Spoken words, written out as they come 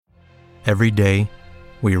Every day,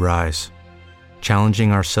 we rise,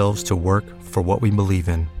 challenging ourselves to work for what we believe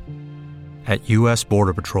in. At U.S.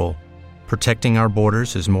 Border Patrol, protecting our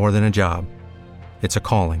borders is more than a job. It's a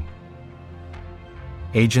calling.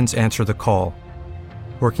 Agents answer the call,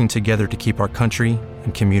 working together to keep our country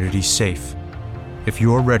and communities safe. If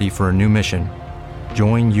you're ready for a new mission,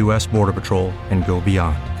 join U.S. Border Patrol and go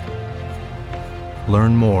beyond.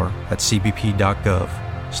 Learn more at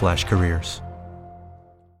cbp.gov/careers.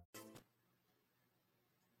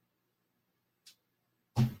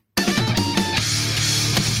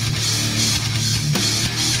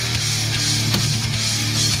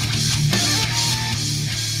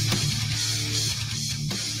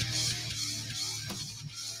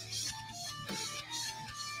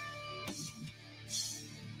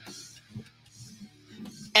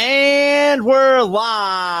 And we're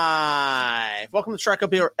live. Welcome to Strike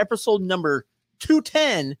Up Here, episode number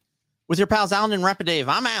 210 with your pals Alan and Rapid Dave.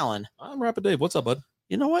 I'm Alan. I'm Rapid Dave. What's up, bud?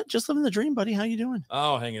 You know what? Just living the dream, buddy. How you doing?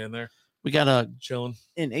 Oh, hanging in there. We got a chilling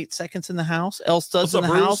in 8 seconds in the house. L Studs in the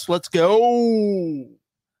Bruce? house. Let's go.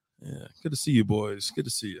 Yeah, good to see you, boys. Good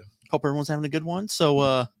to see you. Hope everyone's having a good one.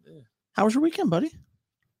 So, how was your weekend, buddy?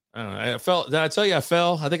 I don't know. I fell. Did I tell you I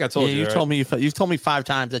fell? I think I told you. You right? told me you fell. You've told me 5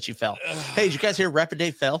 times that you fell. Hey, did you guys hear Rapid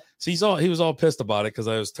Dave fell? So he was all pissed about it because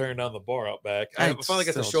I was tearing down the bar out back. I finally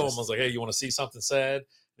got to show him. I was like, "Hey, you want to see something sad?" And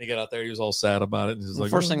he got out there. He was all sad about it. And he was The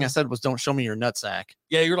like, first thing I said was, "Don't show me your nutsack."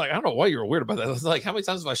 Yeah, you're like, I don't know why you were weird about that. I was like, how many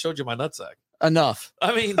times have I showed you my nutsack? Enough.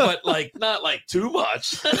 I mean, but like not like too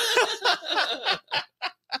much.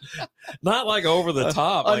 Not like over the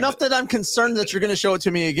top. Enough that I'm concerned that you're going to show it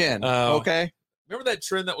to me again. Okay. Remember that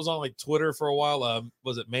trend that was on like Twitter for a while?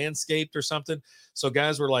 Was it Manscaped or something? So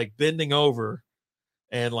guys were like bending over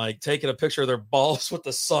and like taking a picture of their balls with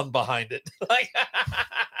the sun behind it. Like,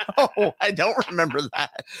 oh, I don't remember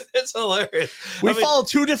that. It's hilarious. We follow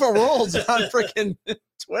 2 different worlds on freaking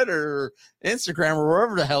Twitter or Instagram or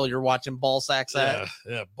wherever the hell you're watching ball sacks at.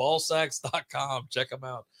 Yeah, ballsacks.com. Check them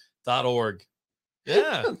out. .org.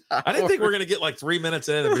 Yeah. I didn't think we are going to get like 3 minutes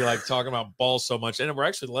in and be like talking about balls so much. And we're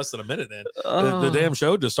actually less than a minute in. The damn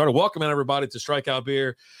show just started. Welcome everybody to Strikeout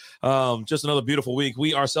Beer. Just another beautiful week.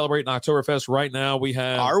 We are celebrating Oktoberfest right now. We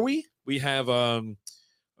have we have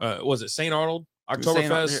was it St. Arnold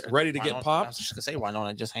Oktoberfest ready to get popped? I was just gonna say, why don't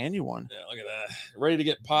I just hand you one? Yeah, look at that. Ready to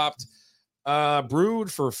get popped.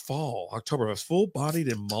 Brewed for fall, Oktoberfest, full-bodied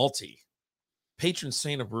and malty. Patron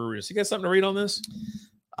saint of breweries. You got something to read on this?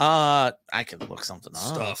 I can look something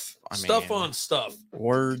up. Stuff.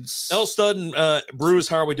 Words. L Stud and Bruce,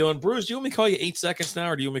 how are we doing? Bruce, do you want me to call you 8 seconds now,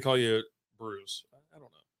 or do you want me to call you Bruce? I don't know.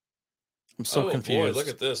 I'm so confused. Boy, look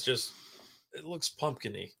at this. Just it looks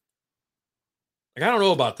pumpkin-y. Like, I don't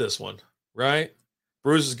know about this one, right?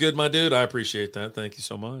 Bruce is good, my dude. I appreciate that. Thank you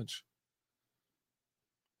so much.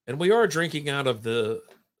 And we are drinking out of the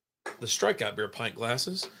Strikeout Beer pint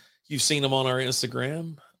glasses. You've seen them on our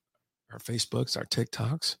Instagram, our Facebooks, our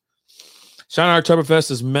TikToks. Shiner Oktoberfest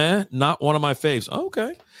is not one of my faves. Oh,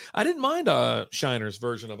 okay. I didn't mind Shiner's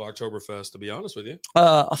version of Oktoberfest, to be honest with you.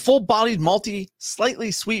 A full-bodied, malty,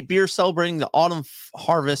 slightly sweet beer celebrating the autumn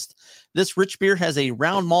harvest. This rich beer has a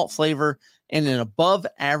round malt flavor and an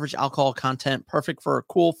above-average alcohol content, perfect for a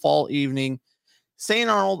cool fall evening. St.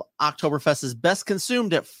 Arnold Oktoberfest is best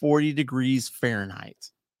consumed at 40 degrees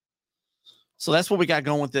Fahrenheit. So that's what we got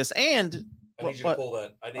going with this. And I need you to pull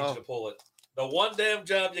that. I need you to pull it. The one damn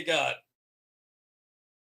job you got.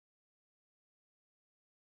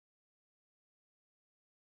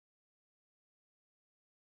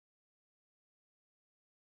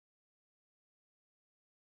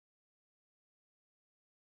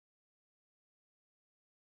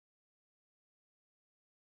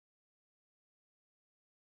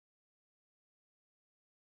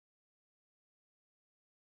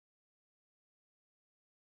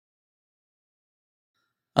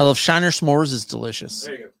 I love Shiner S'mores. Is delicious.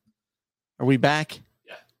 There you go. Are we back?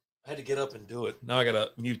 Yeah. I had to get up and do it. Now I got to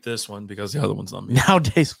mute this one because the other one's not me.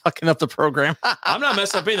 Nowadays, fucking up the program. I'm not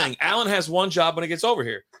messing up anything. Alan has one job when he gets over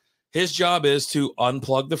here. His job is to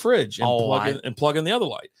unplug the fridge and plug in the other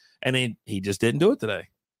light. And he just didn't do it today.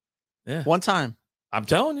 Yeah. One time. I'm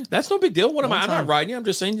telling you, that's no big deal. I'm not riding you. I'm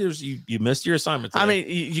just saying you missed your assignment today. I mean,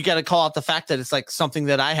 you got to call out the fact that it's like something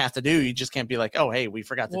that I have to do. You just can't be like, oh, hey, we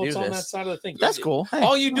forgot to do it's this. on that side of the thing. That's cool. Hey,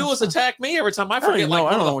 all you do is attack me every time I forget. I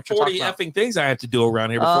don't know what 40 effing things I have to do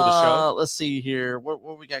around here before the show. Let's see here.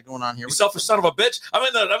 What we got going on here? You selfish son of a bitch.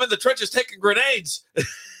 I'm in the trenches taking grenades.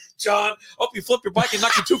 John, hope you flip your bike and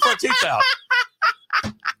knock your 2 front teeth out.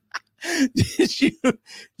 Did you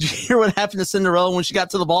hear what happened to Cinderella when she got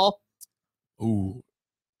to the ball? Ooh,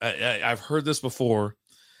 I've heard this before,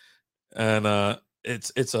 and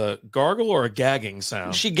It's a gargle or a gagging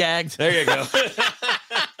sound. She gagged. There you go.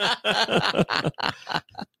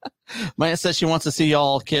 Maya says she wants to see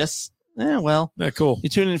y'all kiss. Yeah, well, Yeah, cool. you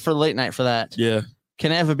tune in for late night for that. Yeah.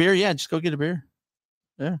 Can I have a beer? Yeah, just go get a beer.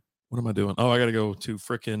 What am I doing? Oh, I got to go to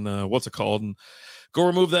freaking what's it called and go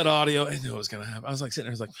remove that audio. I knew it was gonna happen. I was like sitting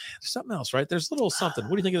there, I was like, man, there's something else, right? There's a little something.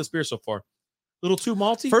 What do you think of this beer so far? A little too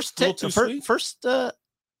malty. First a little too sweet? first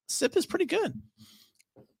sip is pretty good.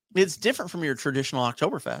 It's different from your traditional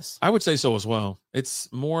Oktoberfest. I would say so as well. It's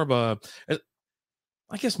more of a,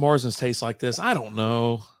 I guess Marsden's tastes like this. I don't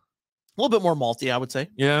know. A little bit more malty, I would say,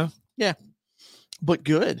 Yeah. but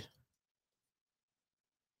good.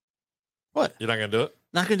 What? You're not gonna do it?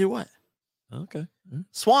 Not gonna do what? Okay.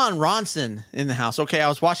 Swan Ronson in the house. Okay, I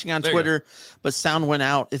was watching on There you go. Twitter, but sound went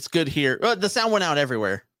out. It's good here. The sound went out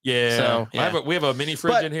everywhere. Yeah. So, yeah. We have a mini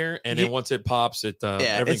fridge But in here, and then once it pops, it Yeah,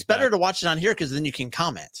 everything's it's better back. to watch it on here because then you can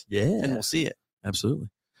comment Yeah. and we'll see it. Absolutely.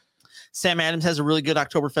 Sam Adams has a really good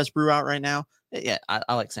Oktoberfest brew out right now. Yeah,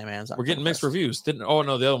 I like Sam Adams. We're getting mixed Oktoberfest. reviews. Didn't? Oh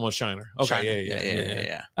no, the other one was Shiner. Okay. Shiner.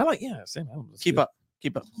 Yeah. I like. Yeah. Same. Keep up. I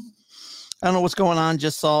don't know what's going on.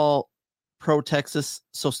 Just saw Pro Texas,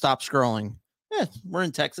 so stop scrolling. Yeah, we're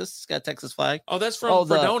in Texas. It's got a Texas flag. Oh, that's from Oh,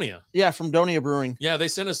 the- Fredonia. Yeah, from Donia Brewing. Yeah, they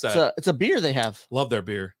sent us that. It's a beer they have. Love their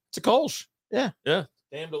beer. It's a Kolsch. Yeah. Yeah.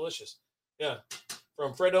 Damn delicious. Yeah.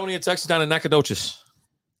 From Fredonia, Texas, down in Nacogdoches.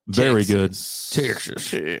 Very good.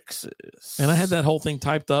 Texas. And I had that whole thing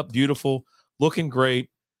typed up, beautiful, looking great.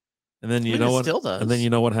 And then you know what? Still does. And then you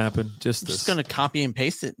know what happened? Just I'm this. just gonna copy and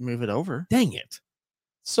paste it and move it over. Dang it.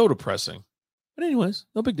 So depressing. But anyways,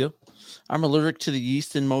 no big deal. I'm allergic to the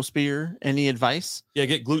yeast in most beer. Any advice? Yeah,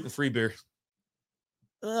 get gluten-free beer.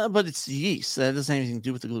 But it's yeast. That doesn't have anything to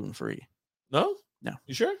do with the gluten free. No? No.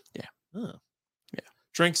 You sure? Yeah. Oh. Yeah.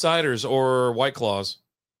 Drink ciders or White Claws.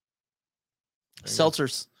 There you go.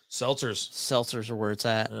 Seltzers. Seltzers. Are where it's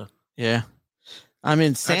at. Yeah. Yeah. I'm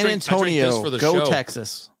in San I drink this Antonio. for the Go show.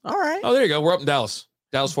 Texas. All right. Oh, there you go. We're up in Dallas.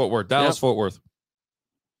 Fort Worth. Fort Worth.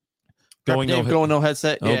 Going no, Going no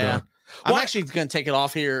headset. Oh, Yeah. God. I'm What? actually going to take it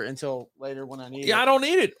off here until later when I need it. Yeah, I don't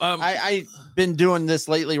need it. I've been doing this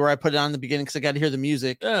lately where I put it on in the beginning because I got to hear the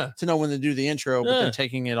music yeah. to know when to do the intro, but Yeah. then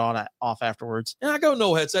taking it on off afterwards. Yeah, I go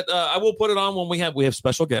no headset. I will put it on when we have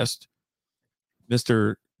special guest,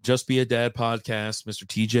 Mr. Just Be a Dad podcast, Mr.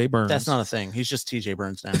 TJ Burns. That's not a thing. He's just TJ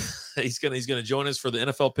Burns now. he's gonna join us for the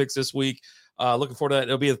NFL picks this week. Looking forward to that.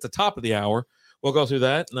 It'll be at the top of the hour. We'll go through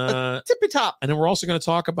that. Tippy top. And then we're also going to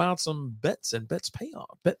talk about some bets and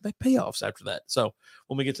payoffs after that. So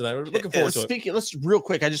when we get to that, we're looking forward to it. Speaking, let's real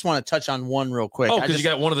quick. I just want to touch on one real quick. Oh, I because you just-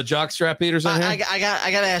 got one of the jock strap eaters in I here.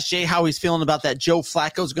 got to ask Jay how he's feeling about that. Joe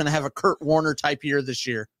Flacco's going to have a Kurt Warner type year this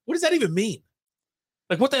year. What does that even mean?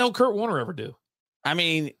 Like, what the hell Kurt Warner ever do? I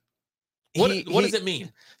mean, What does it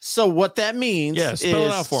mean? So what that means Yeah, spell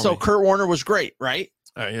it out for so me. Kurt Warner was great, right?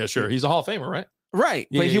 Yeah, sure. He's a Hall of Famer, right? Right.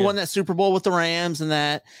 Yeah, but he yeah. won that Super Bowl with the Rams and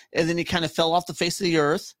then he kind of fell off the face of the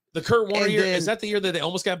earth. The Kurt Warner And year, then- is that the year that they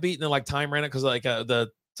almost got beaten and like time ran it because like the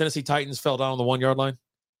Tennessee Titans fell down on the 1 yard line?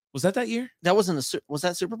 Was that year? That wasn't was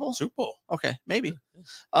that Super Bowl? Super Bowl. Okay, maybe.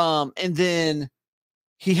 And then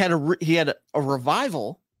he had a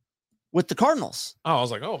revival with the Cardinals. Oh, I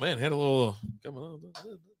was like, oh man, had a little.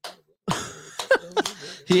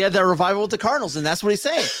 He had that revival with the Cardinals, and that's what he's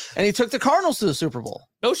saying. And he took the Cardinals to the Super Bowl.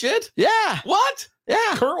 No shit. Yeah, What?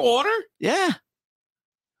 yeah, Kurt Warner? yeah.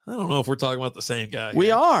 I don't know if we're talking about the same guy. We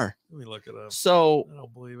here. are. Let me look it up. So I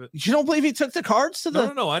don't believe it. you don't believe he took the Cards to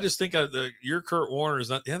the? No. I just think your Kurt Warner is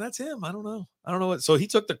not. Yeah, that's him. I don't know. What. So he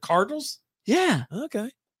took the Cardinals. Yeah, Okay.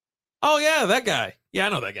 Oh yeah, that guy. Yeah, I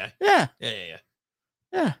know that guy. yeah,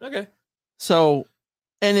 Yeah. Okay. So,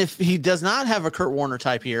 and if he does not have a Kurt Warner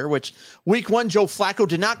type here, which week 1 Joe Flacco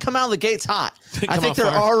did not come out of the gates hot. I think they're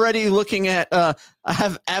already looking at. I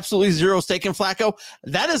have absolutely zero stake in Flacco.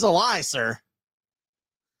 That is a lie, sir.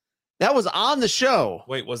 That was on the show.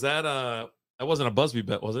 Wait, was that that wasn't a Busby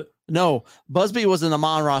bet, was it? No, Busby was in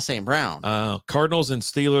Amon-Ra St. Brown. Cardinals and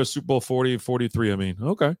Steelers Super Bowl 40-43. I mean,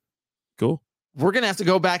 okay, cool. We're gonna have to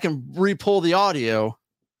go back and re-pull the audio,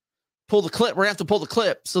 pull the clip. We're gonna have to pull the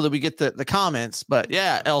clip so that we get the comments. But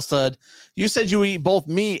yeah, Elstud, you said you eat both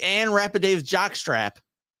me and Rapid Dave's jockstrap.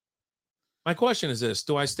 My question is this: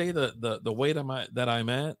 do I stay the weight that I'm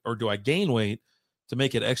at, or do I gain weight to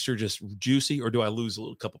make it extra just juicy, or do I lose a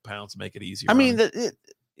little couple pounds to make it easier? I mean,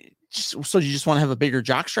 so you just want to have a bigger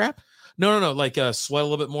jockstrap? No. Like sweat a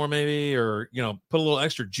little bit more, maybe, or put a little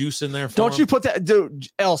extra juice in there. Don't you put that, dude?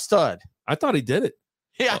 Elstud. I thought he did it.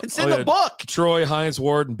 Yeah, it's in yeah. the book. Troy, Hines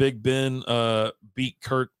Ward, and Big Ben beat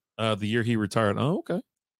Kurt the year he retired. Oh, okay.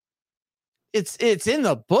 It's in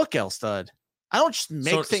the book, Elstud. I don't just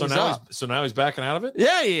make things up. So now he's backing out of it?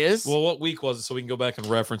 Yeah, he is. Well, what week was it? So we can go back and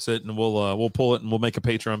reference it, and we'll pull it, and we'll make a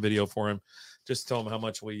Patreon video for him. Just tell him how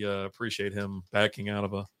much we appreciate him backing out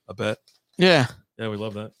of a bet. Yeah. Yeah, we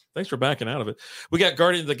love that. Thanks for backing out of it. We got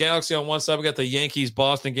Guardians of the Galaxy on one side. We got the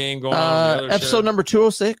Yankees-Boston game going on. Episode number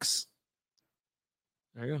 206.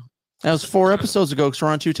 There you go. That was 4 episodes ago because we're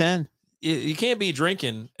on 210. You can't be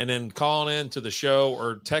drinking and then calling in to the show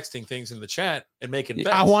or texting things in the chat and making bets.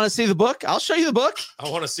 I want to see the book. I'll show you the book. I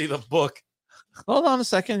want to see the book. Hold on a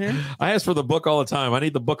second here. I ask for the book all the time. I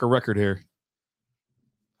need the book of record here.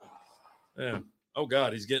 Yeah. Oh,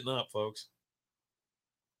 God. He's getting up, folks.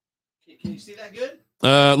 Can you see that good?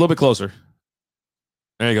 A little bit closer.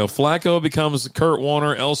 There you go. Flacco becomes Kurt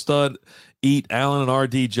Warner, Elstud, Eat, Allen, and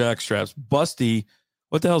RD jockstraps. Busty.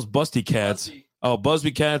 What the hell's Busty Cats? Busby. Oh,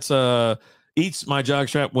 Busby Cats eats my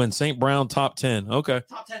jockstrap when St. Brown top 10. Okay.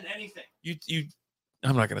 Top 10 anything. You.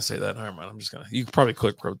 I'm not going to say that. Never mind. I'm just going to. You probably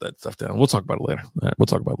wrote that stuff down. We'll talk about it later. All right, we'll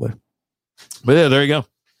talk about it later. But yeah, there you go.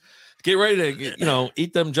 Get ready to,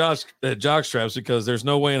 eat them jockstraps because there's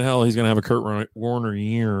no way in hell he's going to have a Kurt Warner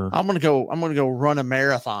year. I'm going to go run a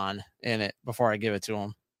marathon in it before I give it to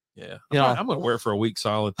him. Yeah. I'm going to wear it for a week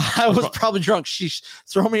solid. I was probably drunk. Sheesh.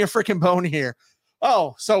 Throw me a freaking bone here.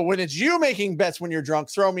 Oh, so when it's you making bets when you're drunk,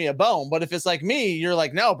 throw me a bone. But if it's like me, you're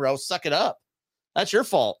like, no, bro, suck it up. That's your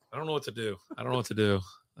fault. I don't know what to do.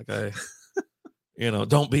 Like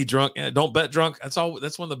don't be drunk. Don't bet drunk.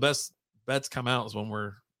 That's when the best bets come out is when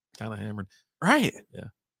we're kind of hammered. Right. Yeah.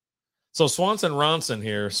 So Swan Ronson,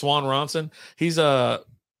 he's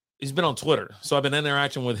been on Twitter. So I've been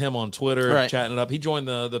interacting with him on Twitter, chatting it up. He joined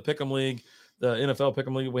the Pick'em League, the NFL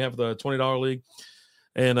Pick'em League. We have the $20 league.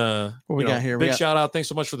 And what we got here? Big shout out. Thanks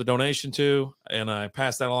so much for the donation too. And I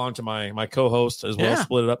passed that along to my co-host as well.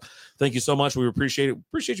 Split it up. Thank you so much. We appreciate it.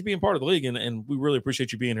 Appreciate you being part of the league, and we really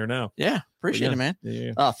appreciate you being here now. Yeah, appreciate it, man.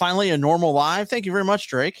 Yeah. Finally a normal live. Thank you very much,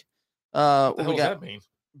 Drake. What the hell does that mean?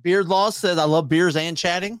 Beard Laws said, I love beers and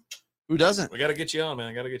chatting. Who doesn't? We got to get you on, man.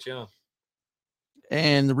 I got to get you on.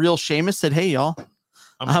 And the real Seamus said, hey, y'all.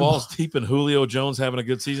 I'm balls deep in Julio Jones having a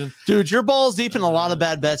good season. Dude, you're balls deep in a lot of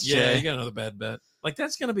bad bets, Jay. Yeah, you got another bad bet. Like,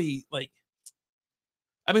 that's going to be, like,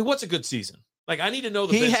 I mean, what's a good season? Like, I need to know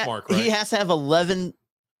the benchmark, right? He has to have 11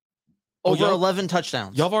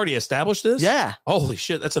 touchdowns. Y'all have already established this? Yeah. Holy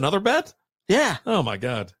shit, that's another bet? Yeah. Oh, my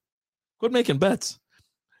God. Quit making bets.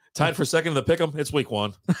 Tied for second in the pick'em. It's week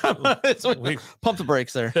 1. Pump the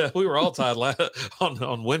brakes there. We were all tied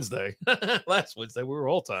on Wednesday. Last Wednesday, we were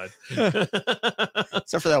all tied.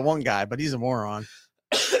 Except for that one guy, but he's a moron.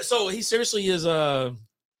 So he seriously is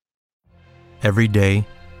Every day,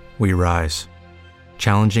 we rise,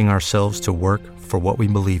 challenging ourselves to work for what we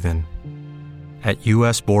believe in. At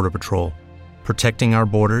U.S. Border Patrol, protecting our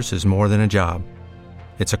borders is more than a job.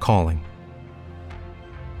 It's a calling.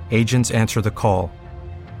 Agents answer the call,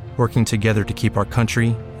 working together to keep our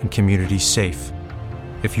country and communities safe.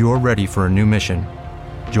 If you're ready for a new mission,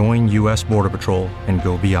 join U.S. Border Patrol and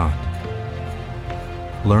go beyond.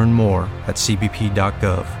 Learn more at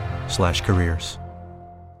cbp.gov/careers.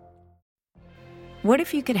 What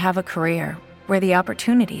if you could have a career where the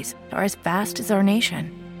opportunities are as vast as our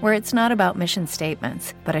nation, where it's not about mission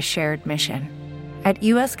statements, but a shared mission? At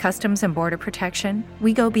U.S. Customs and Border Protection,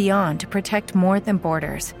 we go beyond to protect more than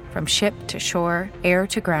borders. From ship to shore, air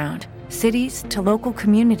to ground, cities to local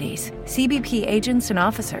communities, CBP agents and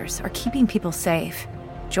officers are keeping people safe.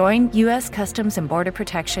 Join U.S. Customs and Border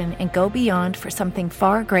Protection and go beyond for something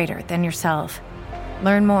far greater than yourself.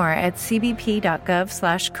 Learn more at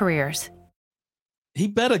cbp.gov/careers. He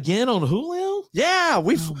bet again on Julio? Yeah,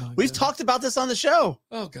 we've talked about this on the show.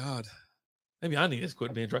 Oh, God. Maybe I need to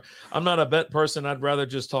quit being dry. I'm not a bet person. I'd rather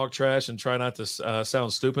just talk trash and try not to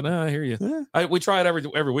sound stupid. I hear you. Yeah. We try it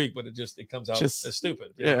every week, but it comes out as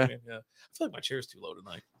stupid. You know what I mean? Yeah. I feel like my chair's too low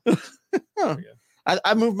tonight.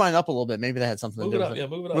 I moved mine up a little bit. Maybe that had something to do with it. Yeah,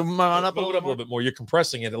 move it up. Move mine up, move it up a little bit more. You're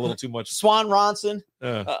compressing it a little too much. Swan Ronson.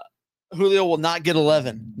 Julio will not get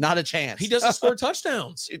 11. Not a chance. He doesn't score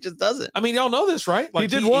touchdowns. He just doesn't. I mean, y'all know this, right? Like he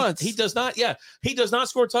did once. He does not. Yeah, he does not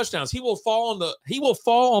score touchdowns. He will fall on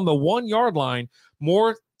the 1 yard line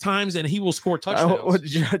more times than he will score touchdowns.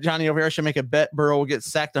 Johnny over here should make a bet. Burrow will get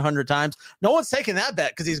sacked 100 times. No one's taking that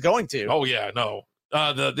bet because he's going to. Oh yeah, no.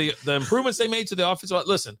 The improvements they made to the offense.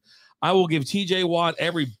 Listen, I will give TJ Watt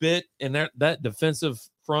every bit in that defensive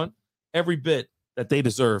front, every bit that they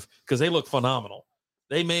deserve because they look phenomenal.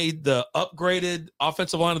 They made the upgraded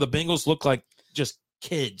offensive line of the Bengals look like just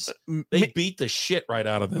kids. They beat the shit right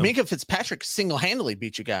out of them. Minka Fitzpatrick single-handedly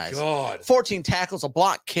beat you guys. God. 14 tackles, a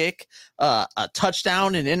block kick, a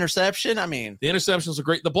touchdown, and interception. I mean, the interceptions are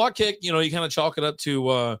great. The block kick, you kind of chalk it up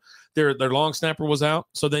to their long snapper was out.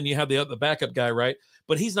 So then you have the backup guy, right?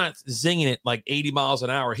 But he's not zinging it like 80 miles an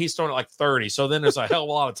hour. He's throwing it like 30. So then there's a hell of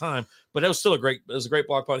a lot of time. But it was still a great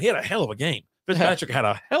block punt. He had a hell of a game. Fitzpatrick had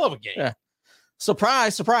a hell of a game. Yeah.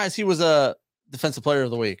 Surprise, surprise. He was a defensive player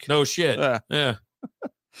of the week. No shit. Yeah.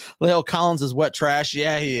 Leo Collins is wet trash.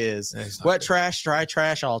 Yeah, he is. Yeah, wet trash, dry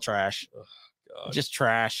trash, all trash. Oh, just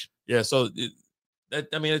trash. Yeah. So,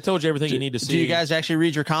 it told you everything you need to see. Do you guys actually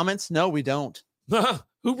read your comments? No, we don't.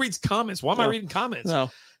 Who reads comments? Why am I reading comments? No.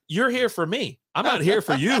 You're here for me. I'm not here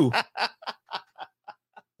for you. What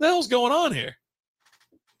the hell's going on here?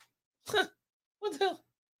 What the hell?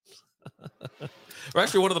 We're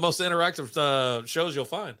actually one of the most interactive shows you'll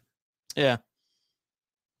find. Yeah.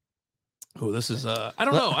 Oh, this is I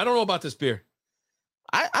don't know. I don't know about this beer.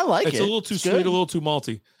 I like it. It's a little too sweet, a little too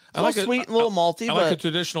malty. I like it. Sweet, a little malty. I like a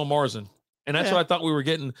traditional Marzen. And that's what I thought we were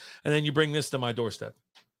getting. And then you bring this to my doorstep.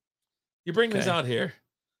 You bring this out here.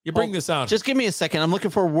 You bring this out. Just give me a second. I'm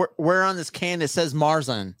looking for where on this can it says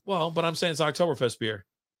Marzen. Well, but I'm saying it's Oktoberfest beer.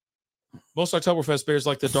 Most Oktoberfest beers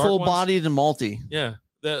like the dark full-bodied and malty. Yeah,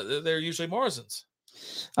 they're usually Marzens.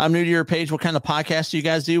 I'm new to your page. What kind of podcast do you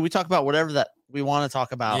guys do? We talk about whatever that we want to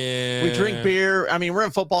talk about. Yeah. We drink beer. I mean, we're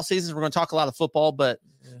in football season. We're going to talk a lot of football, but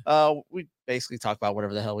we basically talk about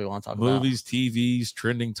whatever the hell we want to talk about. Movies, TVs,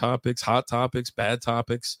 trending topics, hot topics, bad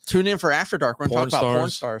topics. Tune in for After Dark. We're going to talk about porn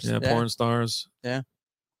stars. Yeah, porn stars. Yeah.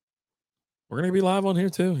 We're going to be live on here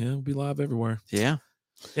too. Yeah, we'll be live everywhere. Yeah.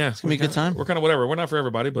 Yeah. It's going to be a good time. We're kind of whatever. We're not for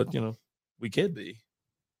everybody, but, we could be.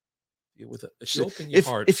 With a soap in your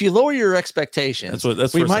heart. If you lower your expectations,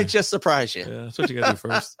 we might just surprise you. Yeah, that's what you got to do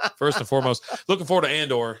first. First and foremost. Looking forward to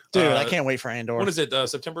Andor. Dude, I can't wait for Andor. When is it?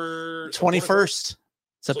 September 21st.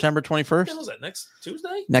 September 21st. What the hell is that? Next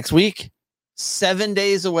Tuesday? Next week. 7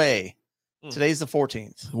 days away. Today's the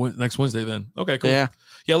 14th. Next Wednesday then. Okay, cool. Yeah.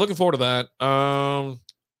 Yeah, looking forward to that.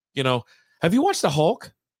 Have you watched the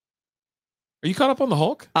Hulk? Are you caught up on the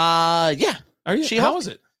Hulk? Yeah. Are you? How is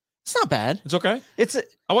it? It's not bad. It's okay.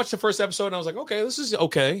 I watched the first episode and I was like, okay, this is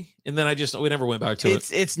okay. And then we never went back to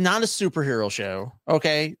it. It's not a superhero show.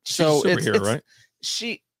 Okay. She's so a superhero, right?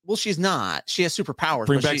 She's not. She has superpowers.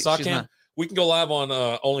 Bring back Sock Cam. We can go live on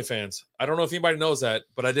OnlyFans. I don't know if anybody knows that,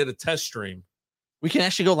 but I did a test stream. We can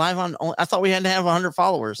actually go live on. I thought we had to have 100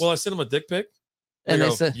 followers. Well, I sent them a dick pic. And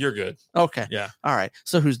they said, "You're good." Okay. Yeah. All right.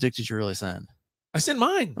 So whose dick did you really send? I sent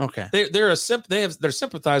mine. Okay. They're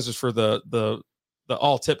sympathizers for the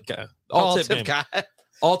all tip guy. All tip guy.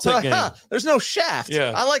 All tip game. There's no shaft.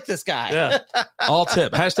 Yeah. I like this guy. Yeah. All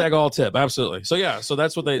tip. Hashtag all tip. Absolutely. So yeah. So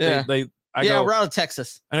that's what they go, we're out of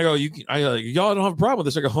Texas. And I go, y'all don't have a problem with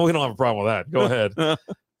this. I go, we don't have a problem with that. Go ahead.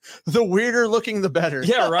 The weirder looking, the better.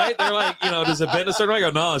 Yeah, right. They're like, does it bend a certain way? I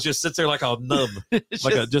go, no, it just sits there like a nub,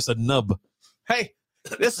 just a nub. Hey,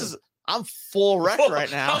 I'm full wreck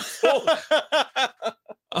right now.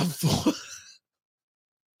 I'm full.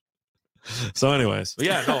 So, anyways, but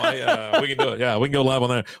yeah, no, we can do it. Yeah, we can go live on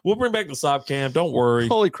there. We'll bring back the Sock Cam. Don't worry.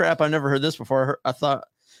 Holy crap! I've never heard this before. I thought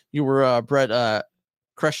you were Brett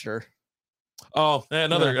Crusher. Oh,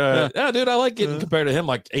 another. Dude, I like getting compared to him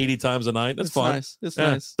like 80 times a night. That's fun. Nice. It's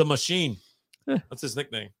nice. The Machine. Yeah. That's his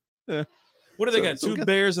nickname. Yeah. What do they got? Two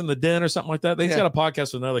bears in the den or something like that? He's got a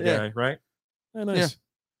podcast with another guy, right? Yeah, nice. Yeah.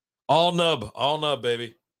 All nub,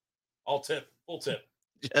 baby. All tip, full tip.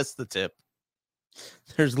 Just the tip.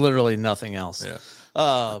 There's literally nothing else. Yeah.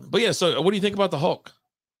 But yeah, so what do you think about the Hulk?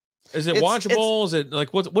 Is it watchable? Is it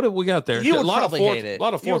like what have we got there? You would probably hate it. A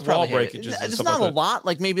lot of fourth wall breakages. It's not a lot,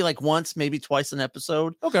 like maybe like once, maybe twice an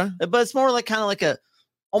episode. Okay. But it's more like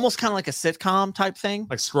almost kind of like a sitcom type thing.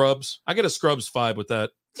 Like Scrubs. I get a Scrubs vibe with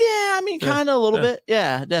that. Yeah, I mean kind of a little bit.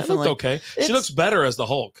 Yeah, definitely. It looked okay. She looks better as the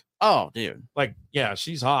Hulk. Oh, dude. Like, yeah,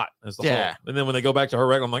 she's hot as the Hulk. And then when they go back to her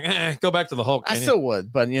regular, I'm like, go back to the Hulk. I still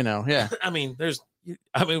would, but yeah. I mean, this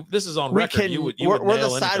is on record. We're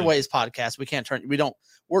the Sideways podcast.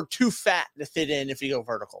 We're too fat to fit in if you go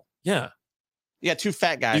vertical. Yeah. You got two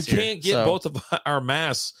fat guys. You can't get both of our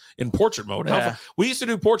mass in portrait mode. Yeah. We used to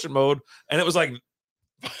do portrait mode, and it was like,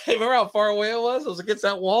 remember how far away it was? It was against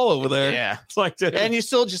that wall over there. Yeah. It's like, dude. And you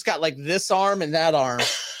still just got like this arm and that arm.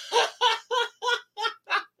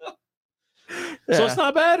 So it's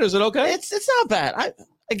not bad. Is it okay? It's not bad.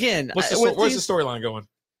 Where's the storyline going?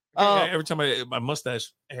 Every time my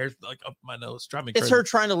mustache hair like up my nose, drive me crazy. It's her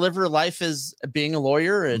trying to live her life as being a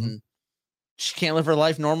lawyer, and she can't live her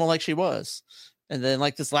life normal like she was. And then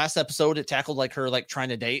like this last episode, it tackled like her like trying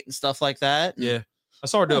to date and stuff like that. Yeah. I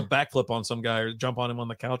saw her do a backflip on some guy or jump on him on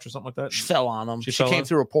the couch or something like that. She fell on him. She came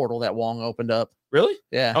through a portal that Wong opened up. Really?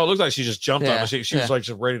 Yeah. Oh, it looks like she just jumped on him. She was like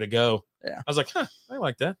just ready to go. Yeah. I was like, I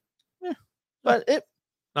like that. Yeah. But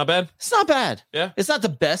Not bad. It's not bad. Yeah. It's not the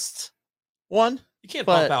best one. You can't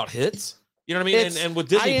But pump out hits. You know what I mean? And with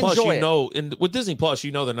Disney Plus, and with Disney Plus,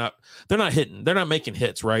 they're not hitting. They're not making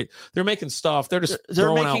hits, right? They're making stuff. They're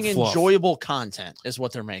making out fluff. enjoyable content is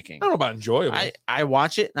what they're making. I don't know about enjoyable. I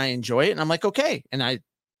watch it and I enjoy it and I'm like, okay. And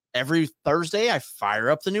every Thursday I fire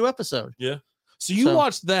up the new episode. Yeah. So you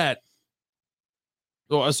watch that.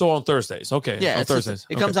 So on Thursdays. Okay. Yeah. On Thursdays.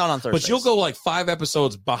 It comes out on Thursdays. But you'll go like 5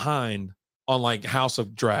 episodes behind on like House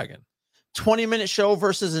of Dragon. 20-minute show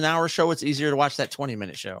versus an hour show. It's easier to watch that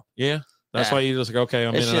 20-minute show. Yeah. That's why you just like, okay,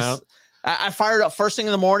 I'm in and out. I fired up first thing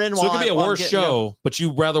in the morning. So it could be a worse show, but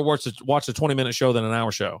you'd rather watch a 20-minute show than an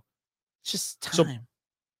hour show. It's just time.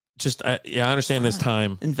 I understand this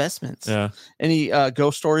time. Investments. Yeah. Any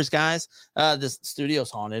ghost stories, guys? This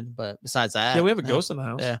studio's haunted, but besides that. Yeah, we have a ghost in the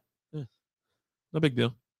house. Yeah. No big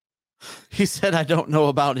deal. He said, I don't know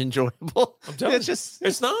about enjoyable. I'm telling you.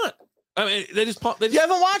 It's not. I mean, you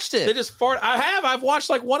haven't watched it. They just fart. I've watched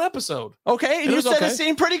like 1 episode. Okay. And you said it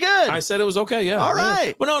seemed pretty good. I said it was okay. Yeah. All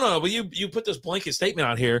right. But no. But you put this blanket statement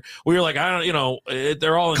out here where you're like, I don't,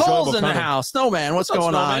 they're all Cole's in the house. Snowman. What's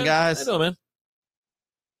going on, guys? I know, man.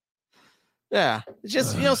 Yeah. It's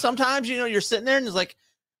just, sometimes, you're sitting there and it's like,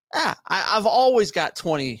 I've always got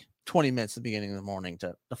 20 minutes at the beginning of the morning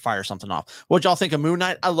to fire something off. What'd y'all think of Moon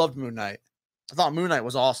Knight? I loved Moon Knight. I thought Moon Knight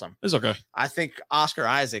was awesome. It's okay. I think Oscar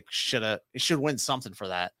Isaac should win something for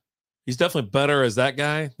that. He's definitely better as that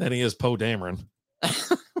guy than he is Poe Dameron.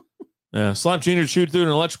 Yeah, Slap Jr. chewed through an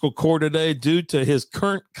electrical cord today due to his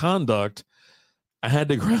current conduct. I had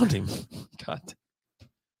to ground him. God.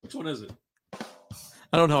 Which one is it?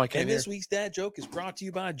 I don't know. I can't. And hear. this week's dad joke is brought to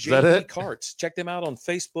you by JB Carts. Check them out on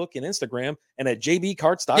Facebook and Instagram and at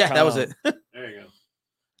jbcarts.com. Yeah, that was it. There you go.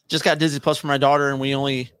 Just got Disney Plus for my daughter, and we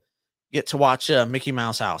only get to watch Mickey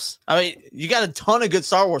Mouse House. I mean, you got a ton of good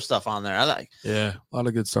Star Wars stuff on there. Yeah, a lot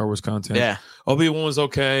of good Star Wars content. Yeah. Obi-Wan was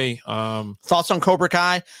okay. Thoughts on Cobra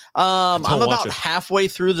Kai? I'm about halfway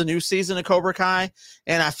through the new season of Cobra Kai,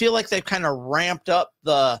 and I feel like they've kind of ramped up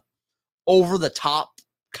the over-the-top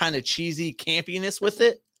kind of cheesy campiness with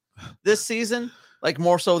it this season, like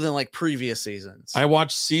more so than like previous seasons. I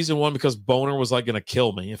watched season 1 because Boner was like going to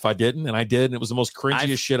kill me if I didn't, and I did, and it was the most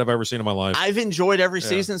cringiest shit I've ever seen in my life. I've enjoyed every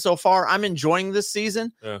season so far. I'm enjoying this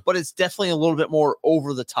season, but it's definitely a little bit more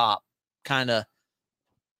over the top kind of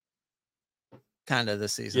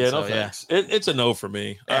this season. Yeah, no thanks. It's a no for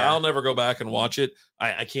me. I'll never go back and watch it.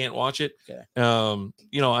 I can't watch it. Okay. And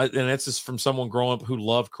that's just from someone growing up who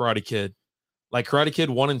loved Karate Kid. Like Karate Kid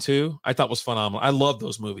 1 and 2, I thought was phenomenal. I love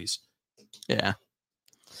those movies. Yeah.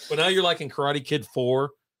 But now you're like in Karate Kid 4,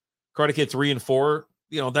 Karate Kid 3 and 4.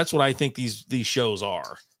 That's what I think these shows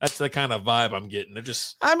are. That's the kind of vibe I'm getting. They're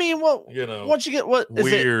just, once you get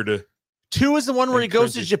weird. 2 is the one where he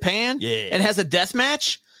goes to Japan and has a death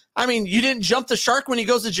match. I mean, you didn't jump the shark when he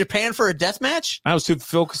goes to Japan for a death match? I was too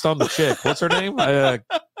focused on the chick. What's her name?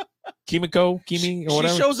 Kimi, or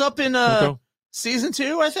whatever. She shows up in season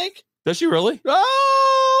 2, I think. Does she really?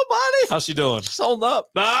 Oh, buddy. How's she doing? She's holding up.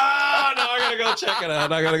 No, I gotta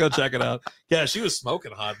go check it out. Yeah, she was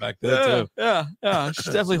smoking hot back then too. Yeah. She's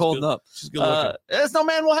definitely holding up. She's good looking.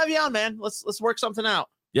 Snowman, we'll have you on, man. Let's work something out.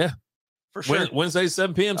 Yeah, for sure. Wednesday,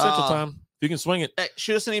 7 p.m. Central Time. If you can swing it, hey,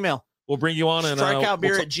 shoot us an email. We'll bring you on and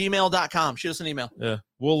strikeoutbeer@gmail.com. Shoot us an email. Yeah,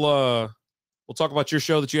 we'll talk about your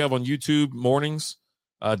show that you have on YouTube mornings.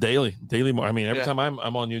 Daily. I mean, every time I'm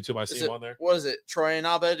on YouTube, I see him on there. What is it? Troy and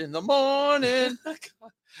Abed in the morning.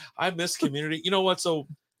 I miss Community. You know what? So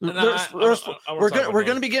we're going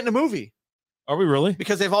to be getting a movie. Are we really?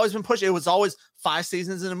 Because they've always been pushing. It was always 5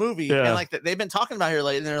 seasons in a movie, and like they've been talking about here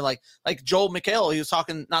lately. And they're like Joel McHale. He was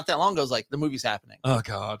talking not that long ago. Was like the movie's happening. Oh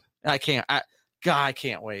God, I can't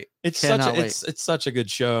wait. It's such a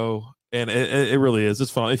good show, and it really is.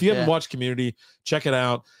 It's fun. If you haven't watched Community, check it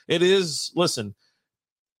out. It is. Listen.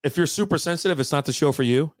 If you're super sensitive, it's not the show for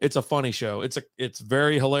you. It's a funny show. It's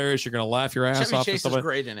very hilarious. You're gonna laugh your ass off. Chevy Chase is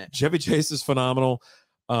great in it. Chevy Chase is phenomenal.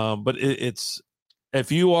 But it's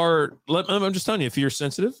if you are, I'm just telling you, if you're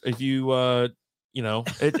sensitive, if you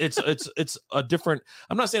it's a different.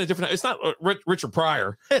 I'm not saying a different. It's not Richard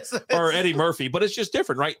Pryor or Eddie Murphy, but it's just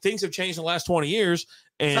different, right? Things have changed in the last 20 years,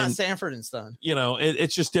 and it's not Sanford and Son.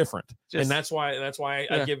 It's just different, and that's why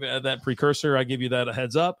I give that precursor. I give you that a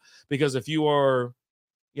heads up, because if you are.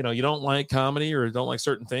 You don't like comedy or don't like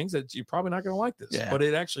certain things, that you're probably not going to like this. Yeah. But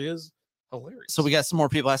it actually is hilarious. So we got some more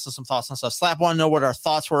people asking some thoughts on stuff. Slap want to know what our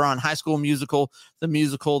thoughts were on High School Musical,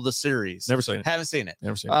 the series. Never seen it. Haven't seen it.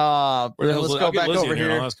 Never seen it. Let's go back over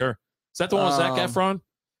here. I'll ask her. Is that the one with Zac Efron?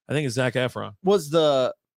 I think it's Zac Efron. Was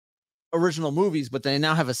the original movies, but they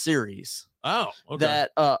now have a series. Oh, okay.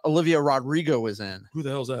 that Olivia Rodrigo was in. Who the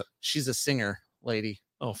hell is that? She's a singer lady.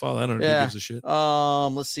 Oh, father, I don't know who Yeah. gives a shit.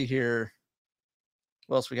 Let's see here.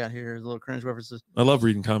 What else we got here? Little cringe references. I love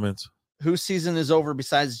reading comments. Whose season is over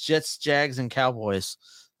besides Jets, Jags, and Cowboys?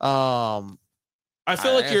 I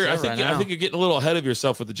feel like I think now. you're getting a little ahead of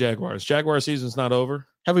yourself with the Jaguars. Jaguar season's not over.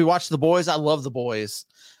 Have we watched The Boys? I love The Boys.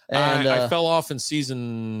 And I fell off in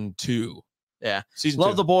season 2. Yeah, season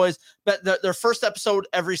love 2. The Boys. But their first episode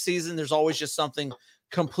every season, there's always just something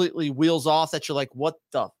completely wheels off that you're like, what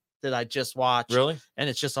the did I just watch? Really? And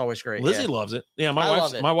it's just always great. Lizzie yeah. loves it. Yeah,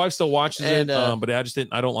 love it. my wife still watches And, it, but I just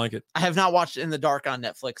didn't. I don't like it. I have not watched In the Dark on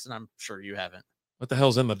Netflix, and I'm sure you haven't. What the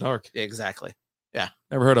hell's In the Dark? Yeah, exactly.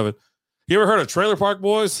 Never heard of it. You ever heard of Trailer Park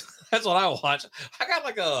Boys? That's what I watch. I got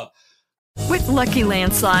like a. With Lucky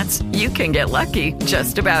Land Slots, you can get lucky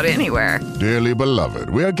just about anywhere. Dearly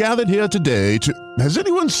beloved, we are gathered here today to... Has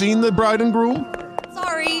anyone seen the bride and groom?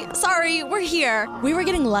 Sorry, we're here. We were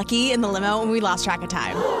getting lucky in the limo and we lost track of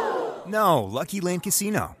time. No, Lucky Land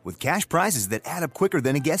Casino, with cash prizes that add up quicker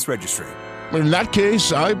than a guest registry. In that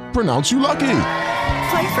case, I pronounce you lucky.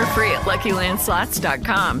 Play for free at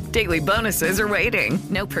LuckyLandSlots.com. Daily bonuses are waiting.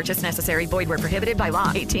 No purchase necessary. Void where prohibited by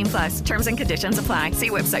law. 18+. Terms and conditions apply. See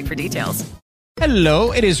website for details.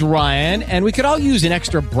 Hello, it is Ryan, and we could all use an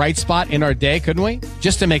extra bright spot in our day, couldn't we?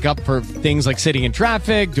 Just to make up for things like sitting in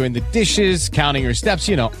traffic, doing the dishes, counting your steps,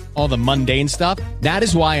 all the mundane stuff. That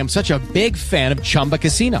is why I'm such a big fan of Chumba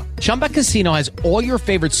Casino. Chumba Casino has all your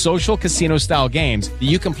favorite social casino-style games that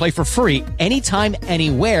you can play for free anytime,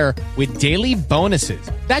 anywhere with daily bonuses.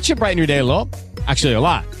 That should brighten your day a little. Actually, a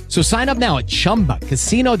lot. So sign up now at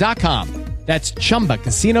ChumbaCasino.com. That's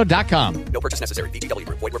ChumbaCasino.com. No purchase necessary. VGW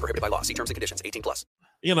Group. Void where prohibited by law. See terms and conditions.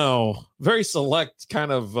 18+. Very select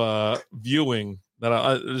kind of viewing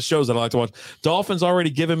that shows that I like to watch. Dolphins already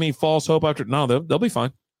giving me false hope after. No, they'll be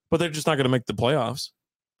fine, but they're just not going to make the playoffs.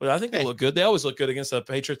 But I think they look good. They always look good against the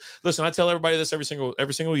Patriots. Listen, I tell everybody this every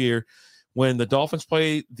single year. When the Dolphins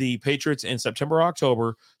play the Patriots in September or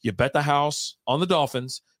October, you bet the house on the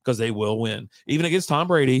Dolphins because they will win. Even against Tom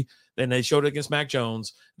Brady, then they showed it against Mac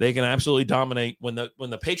Jones. They can absolutely dominate. When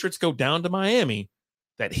the Patriots go down to Miami,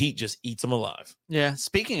 that heat just eats them alive. Yeah.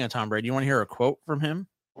 Speaking of Tom Brady, you want to hear a quote from him?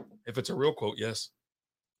 If it's a real quote, yes.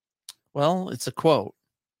 Well, it's a quote.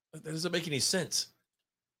 That doesn't make any sense.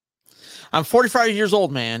 I'm 45 years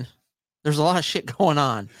old, man. There's a lot of shit going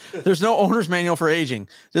on. There's no owner's manual for aging.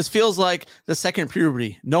 This feels like the second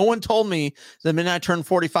puberty. No one told me the minute I turned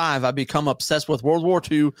 45, I'd become obsessed with World War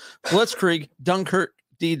II, Blitzkrieg, Dunkirk,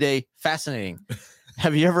 D-Day. Fascinating.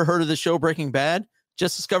 Have you ever heard of the show Breaking Bad?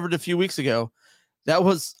 Just discovered a few weeks ago. That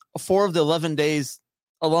was 4 of the 11 days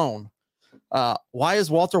alone. Why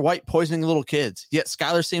is Walter White poisoning little kids? Yet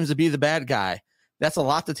Skyler seems to be the bad guy. That's a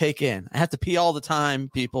lot to take in. I have to pee all the time,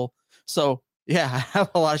 people. So, yeah, I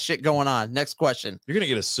have a lot of shit going on. Next question. You're going to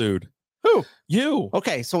get us sued. Who? You.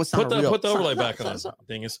 Okay, so it's not put the overlay back on,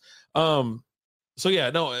 dingus. So,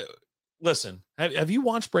 yeah, no, listen. Have you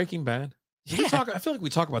watched Breaking Bad? Yeah. I feel like we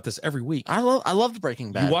talk about this every week. I loved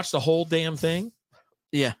Breaking Bad. You watch the whole damn thing?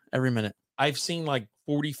 Yeah, every minute. I've seen like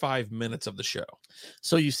 45 minutes of the show.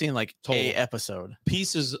 So you've seen like Total. a episode.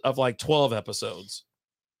 Pieces of like 12 episodes.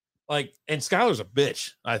 Like, and Skylar's a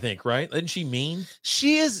bitch, I think, right? Isn't she mean?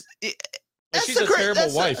 She is. She's a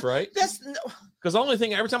terrible wife, right? That's because the only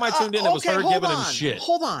thing every time I tuned in, it was her giving him shit.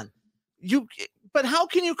 Hold on. But how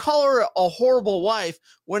can you call her a horrible wife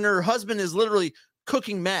when her husband is literally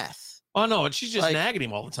cooking meth? Oh no, and she's just nagging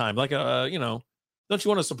him all the time. Like don't you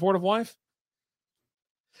want a supportive wife?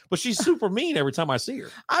 But she's super mean every time I see her.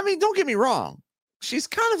 I mean, don't get me wrong. She's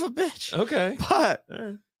kind of a bitch. Okay. But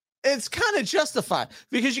it's kind of justified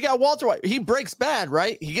because you got Walter White. He breaks bad,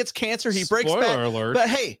 right? He gets cancer. He breaks bad. Spoiler alert. But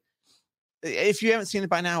hey, if you haven't seen it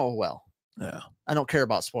by now, oh well. Yeah. I don't care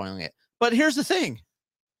about spoiling it. But here's the thing.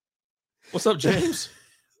 What's up, James?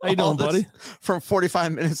 How you doing, buddy? From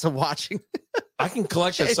 45 minutes of watching. I can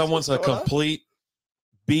collect that someone's a complete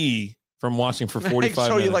B from watching for 45 show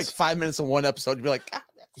minutes. You like 5 minutes in one episode. You'd be like, God,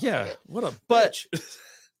 yeah, what a bitch.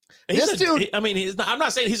 This dude, I mean, I'm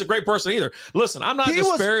not saying he's a great person either. Listen, I'm not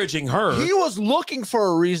disparaging her. He was looking for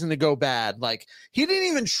a reason to go bad. Like, he didn't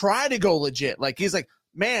even try to go legit. Like, he's like,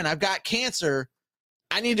 man, I've got cancer.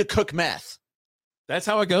 I need to cook meth. That's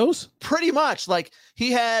how it goes? Pretty much. Like,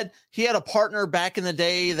 he had a partner back in the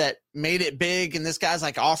day that made it big, and this guy's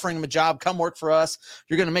like offering him a job. Come work for us.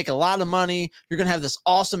 You're going to make a lot of money. You're going to have this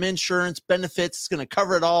awesome insurance benefits. It's going to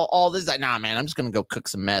cover it all this. Like, nah, man, I'm just going to go cook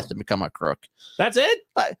some meth and become a crook. That's it?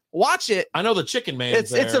 Watch it. I know the chicken man.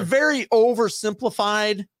 It's a very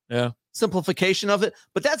oversimplified simplification of it,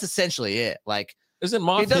 but that's essentially it. Like, Isn't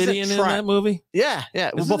Moff doesn't Gideon in try- that movie? Yeah,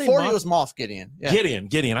 yeah. Isn't Before he he was Moff Gideon. Yeah.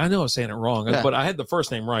 Gideon. I know I was saying it wrong, Yeah. but I had the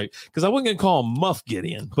first name right because I wasn't going to call him Muff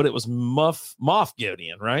Gideon, but it was Moff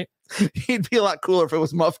Gideon, right? He'd be a lot cooler if it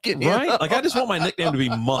was Muff Gideon. Right? Like I just want my nickname to be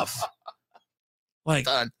Muff. Like,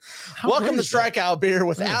 welcome to Strikeout Beer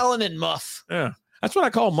with Alan and Muff. Yeah. That's what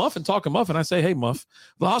I call Muff and talk to Muff, and I say, "Hey, Muff."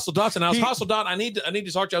 The Hostile Dots, and I was Hostile Dot. I need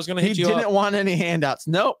to talk to you. I was going to hit you up. He didn't want any handouts.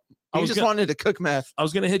 Nope. He just wanted to cook meth. I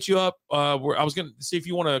was going to hit you up. I was going to see if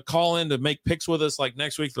you want to call in to make picks with us, like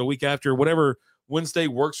next week, the week after, whatever Wednesday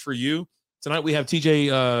works for you. Tonight we have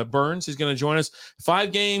TJ Burns. He's going to join us.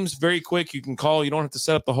 5 games, very quick. You can call. You don't have to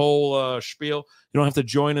set up the whole spiel. You don't have to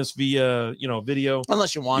join us via video,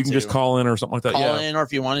 unless you want. You can just call in or something like that. Call in, or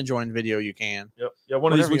if you want to join video, you can. Yep. Yeah.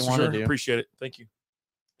 One of these weeks, you want to do. Appreciate it. Thank you.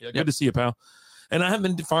 Yeah. Good to see you, pal. And I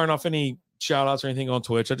haven't been firing off any shout outs or anything on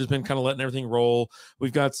Twitch. I've just been kind of letting everything roll.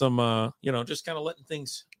 We've got some, just kind of letting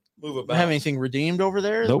things move about. Have anything redeemed over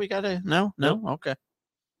there? Nope. That we got to? No. Okay.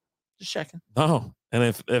 Just checking. No.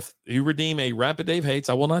 And if you redeem a Rapid Dave Hates,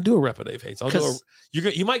 I will not do a Rapid Dave Hates. I'll do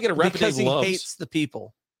you might get a Rapid Dave Loves. He hates the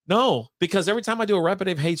people. No, because every time I do a Rapid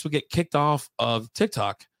Dave Hates, we get kicked off of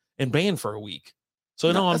TikTok and banned for a week. So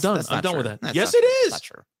I'm done. I'm done with that. Yes, it is. Not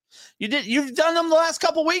true. You've done them the last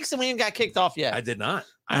couple weeks and we ain't got kicked off yet. I did not.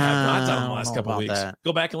 I have not done them the last couple of weeks. That.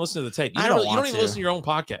 Go back and listen to the tape. You I don't want even to. listen to your own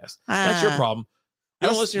podcast. That's your problem. You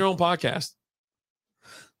don't listen to your own podcast.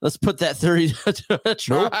 Let's put that theory to a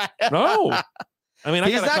try. No. I mean,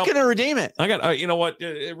 he's not going to redeem it. I got, you know what?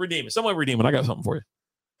 Redeem it. Someone redeem it. I got something for you.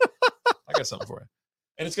 I got something for you.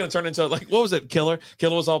 And it's going to turn into what was it? Killer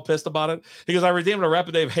was all pissed about it because I redeemed a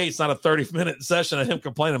Rapid Dave Hates, not a 30-minute session of him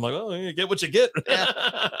complaining. I'm like, oh, you get what you get.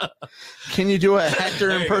 Yeah. Can you do a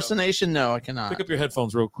Hector impersonation? No, I cannot. Pick up your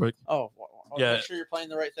headphones real quick. Oh, yeah. Make sure you're playing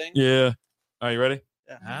the right thing. Yeah. Are you ready?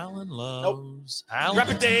 Yeah. Alan loves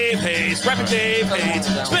Rapid Dave Hates. Rapid Dave Hates.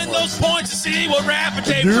 Spend those points to see what Rapid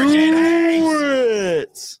Dave freaking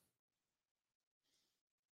hates.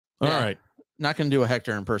 All right. Not going to do a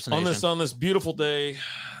Hector impersonation. On this beautiful day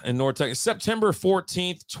in North Texas, September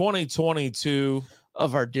 14th, 2022.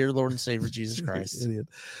 Of our dear Lord and Savior, Jesus Christ.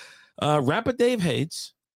 Rapid Dave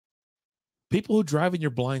hates people who drive in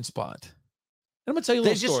your blind spot. I'm going to tell you a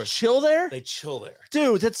little story. They just chill there? They chill there.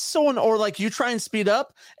 Dude, that's so or like you try and speed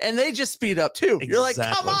up and they just speed up too. Exactly. You're like,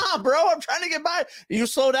 come on, bro. I'm trying to get by. You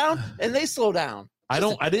slow down and they slow down.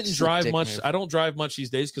 I didn't drive much. I don't drive much these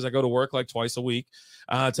days because I go to work like twice a week.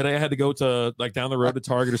 Today I had to go to down the road to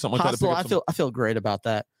Target or something like that. I feel great about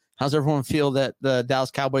that. How's everyone feel that the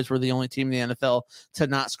Dallas Cowboys were the only team in the NFL to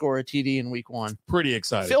not score a TD in week 1? Pretty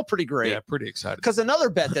excited. Feel pretty great. Yeah, pretty excited. Because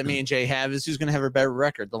another bet that me and Jay have is who's going to have a better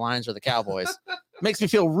record, the Lions or the Cowboys. Makes me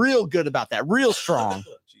feel real good about that. Real strong.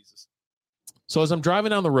 Jesus. So as I'm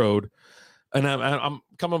driving down the road and I'm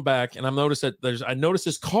coming back and I noticed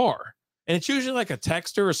this car. And it's usually like a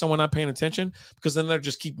texter or someone not paying attention because then they're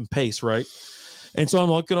just keeping pace, right? And so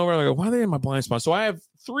I'm looking over and I go, why are they in my blind spot? So I have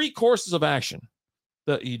 3 courses of action.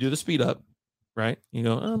 You do the speed up, right? You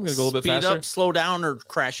go, I'm going to go a little bit faster. Speed up, slow down, or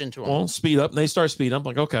crash into them. Well, speed up. And they start speeding up. I'm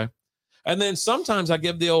like, okay. And then sometimes I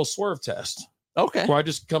give the old swerve test. Okay. Where I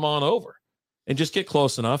just come on over and just get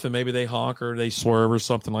close enough and maybe they honk or they swerve or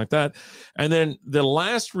something like that. And then the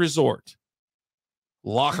last resort,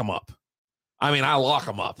 lock them up. I mean, I lock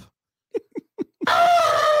them up.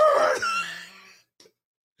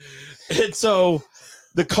 And so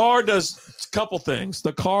the car does a couple things.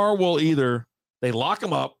 The car will either they lock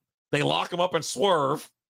them up and swerve,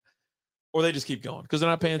 or they just keep going because they're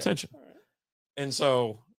not paying attention. And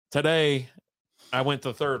so today I went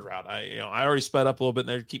the third route. I already sped up a little bit and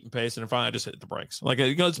they're keeping pace, and finally I just hit the brakes. Like,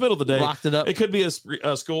 it's middle of the day. Locked it up. It could be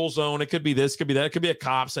a school zone. It could be this, it could be that. It could be a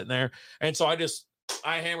cop sitting there. And so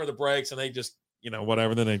I hammer the brakes and they just,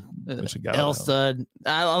 whatever. Then they got Elsud.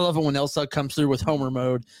 I love it when Elsud comes through with Homer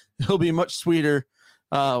mode. He'll be much sweeter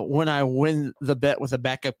when I win the bet with a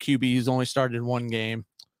backup QB who's only started 1 game.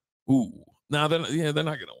 Ooh. Now they're not going to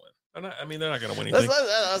win. They're not going to win anything.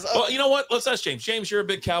 Well, you know what? Let's ask James. James, you're a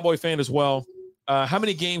big Cowboy fan as well. How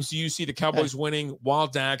many games do you see the Cowboys winning while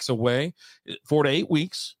Dak's away? 4 to 8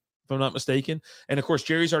 weeks, if I'm not mistaken. And of course,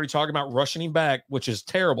 Jerry's already talking about rushing him back, which is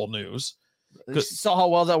terrible news. You saw how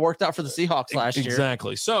well that worked out for the Seahawks last year.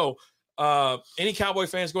 Exactly. So, any Cowboy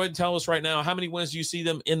fans, go ahead and tell us right now, how many wins do you see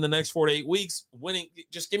them in the next 4 to 8 weeks winning?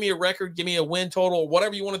 Just give me a record, give me a win total,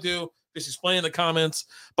 whatever you want to do. Just explain in the comments.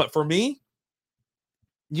 But for me,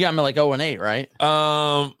 you got me like 0-8, right?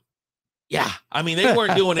 Yeah. I mean, they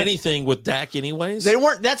weren't doing anything with Dak anyways. They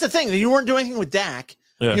weren't. That's the thing. You weren't doing anything with Dak.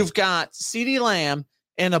 Yeah. You've got CeeDee Lamb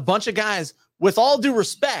and a bunch of guys, with all due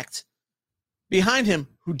respect, behind him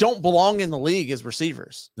who don't belong in the league as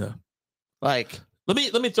receivers. Yeah. Like,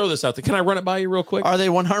 Let me throw this out there. Can I run it by you real quick? Are they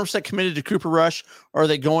 100% committed to Cooper Rush, or are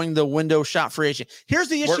they going the window shot free agent? Here's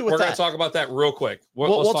the issue We're going to talk about that real quick.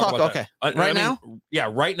 We'll talk about that. Okay. Right now? Yeah,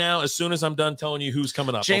 right now, as soon as I'm done telling you who's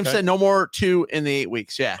coming up. James okay? said no more 2 in the 8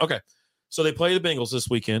 weeks. Yeah. Okay. So they play the Bengals this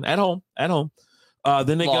weekend at home.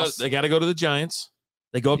 Then they got to go to the Giants.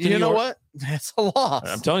 They go up to New York. You know what? That's a loss.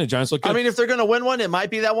 I'm telling you, Giants look good. I mean, if they're going to win one, it might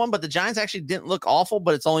be that one, but the Giants actually didn't look awful,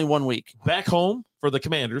 but it's only 1 week. Back home for the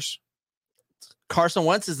Commanders. Carson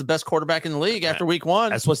Wentz is the best quarterback in the league after week 1.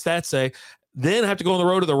 That's what stats say. Then have to go on the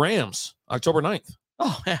road to the Rams, October 9th.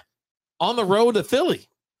 Oh, yeah. On the road to Philly.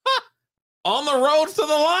 On the road to the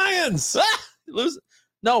Lions. Lose.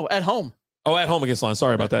 No, at home. Oh, at home against Lions.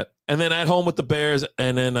 Sorry about that. And then at home with the Bears,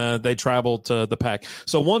 and then they travel to the Pack.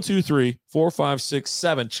 So 1, 2, 3, 4, 5, 6,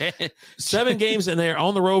 7. 7 games in there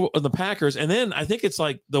on the road of the Packers. And then I think it's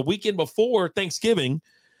like the weekend before Thanksgiving,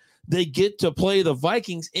 they get to play the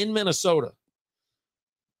Vikings in Minnesota.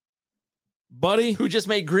 Buddy, who just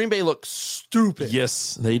made Green Bay look stupid.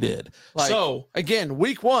 Yes, they did. So again,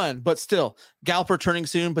 week 1, but still, Gallup returning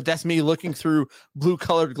soon. But that's me looking through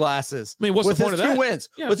blue-colored glasses. I mean, what's the point of that? 2 wins.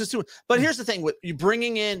 Yeah. With his 2 wins. But here's the thing: with you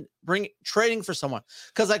trading for someone,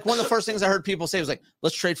 because like one of the first things I heard people say was like,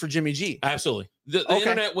 "Let's trade for Jimmy G." Absolutely. The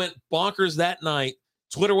internet went bonkers that night.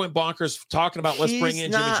 Twitter went bonkers talking about let's bring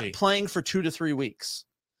in Jimmy G. He's not playing for 2 to 3 weeks.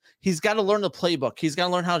 He's got to learn the playbook. He's got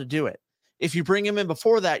to learn how to do it. If you bring him in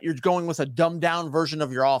before that, you're going with a dumbed down version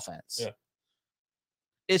of your offense. Yeah.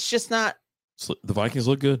 It's just not. The Vikings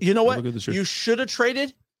look good. You know what? You should have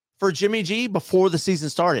traded for Jimmy G before the season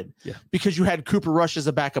started. Yeah. Because you had Cooper Rush as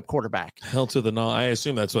a backup quarterback. Hell to the no. I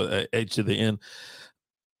assume that's what H to the end.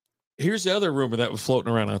 Here's the other rumor that was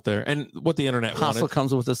floating around out there, and what the internet Hostile wanted.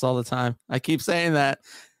 comes with this all the time. I keep saying that.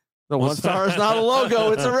 The 1 star is not a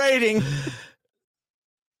logo, it's a rating.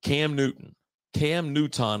 Cam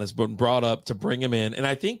Newton has been brought up to bring him in. And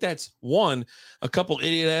I think that's one, a couple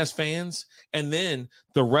idiot ass fans, and then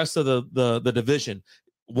the rest of the division.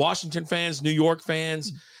 Washington fans, New York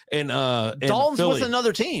fans, and Dalton's Philly. with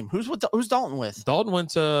another team. Who's Dalton with? Dalton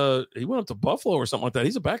went up to Buffalo or something like that.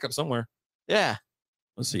 He's a backup somewhere. Yeah.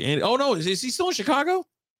 Let's see. Andy. Oh no, is he still in Chicago?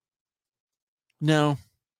 No.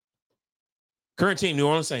 Current team, New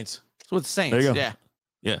Orleans Saints. It's with the Saints. There you go. Yeah.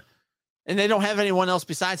 Yeah. And they don't have anyone else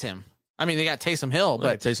besides him. I mean, they got Taysom Hill,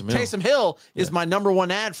 but Taysom Hill is my number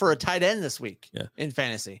 1 ad for a tight end this week in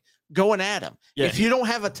fantasy. Go and add him. Yeah. If you don't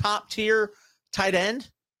have a top tier tight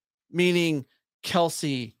end, meaning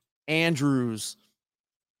Kelsey, Andrews,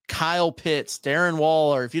 Kyle Pitts, Darren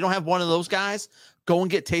Waller, if you don't have one of those guys, go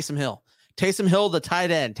and get Taysom Hill. Taysom Hill, the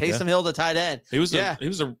tight end. Hill, the tight end. He was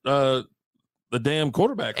the damn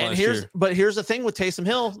quarterback last year. But here's the thing with Taysom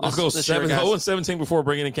Hill. I'll go 0-17 before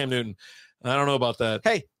bringing in Cam Newton. I don't know about that.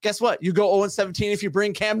 Hey, guess what? You go 0-17 if you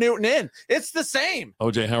bring Cam Newton in. It's the same.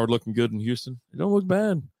 OJ Howard looking good in Houston. It don't look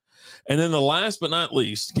bad. And then the last but not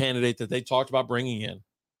least candidate that they talked about bringing in,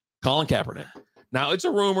 Colin Kaepernick. Now, it's a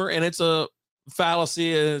rumor and it's a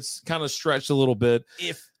fallacy. And it's kind of stretched a little bit.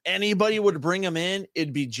 If anybody would bring him in,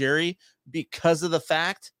 it'd be Jerry, because of the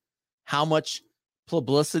fact how much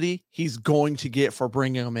publicity he's going to get for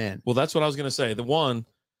bringing him in. Well, that's what I was going to say.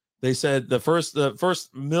 They said the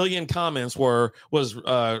first million comments was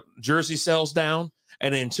jersey sales down,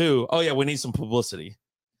 and then 2, oh yeah, we need some publicity.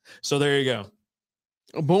 So there you go.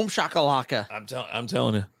 Boom shakalaka. I'm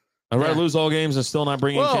telling you, I'd rather lose all games and still not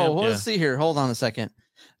bring in Cam. Let's see here. Hold on a second.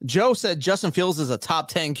 Joe said Justin Fields is a top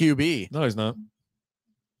 10 QB. No, he's not.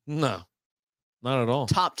 No, not at all.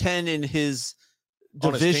 Top 10 in his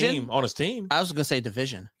division. On his team. I was going to say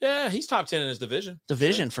division. Yeah, he's top 10 in his division.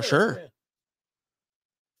 For sure. Yeah.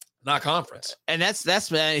 Not conference. And that's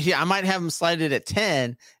I might have him slided at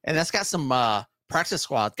 10, and that's got some practice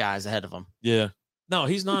squad guys ahead of him. Yeah. No,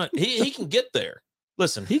 he's not. he can get there.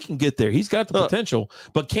 Listen, he can get there. He's got the potential,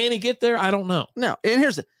 but can he get there? I don't know. No. And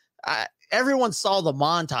here's everyone saw the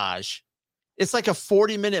montage. It's like a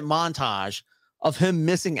 40-minute montage of him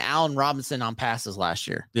missing Allen Robinson on passes last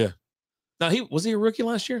year. Yeah. Now was he a rookie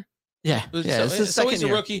last year? Yeah. So he's a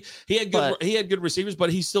rookie. He had good receivers,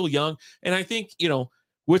 but he's still young. And I think,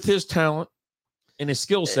 with his talent and his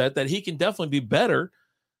skill set, that he can definitely be better.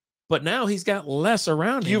 But now he's got less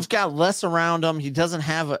around him. You've got less around him. He doesn't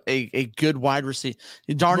have a good wide receiver.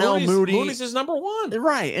 Darnell Mooney. Mooney's his number 1.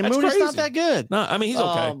 Right. And That's Mooney's crazy. not that good. No, I mean, he's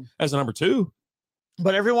okay as a number 2.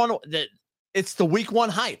 But everyone, it's the week 1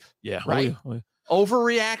 hype. Yeah. Right.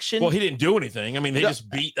 Overreaction. Well, he didn't do anything. I mean, they just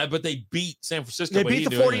beat San Francisco. They beat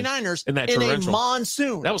the 49ers in a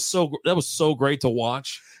monsoon. That was so great to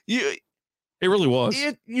watch. It really was.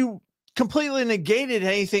 You completely negated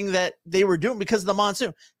anything that they were doing because of the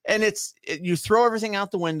monsoon. And you throw everything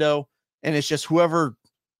out the window. and it's just whoever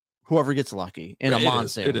gets lucky in a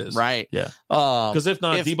monsoon. It is. Right? Yeah. Because if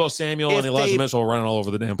not, Deebo Samuel and Elijah Mitchell are running all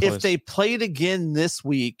over the damn place. If they played again this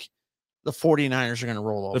week, the 49ers are going to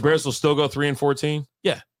roll over. The Bears will still go 3-14.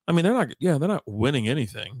 Yeah. I mean, they're not winning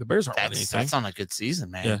anything. The Bears aren't winning anything. That's on a good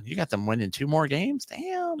season, man. Yeah. You got them winning 2 more games.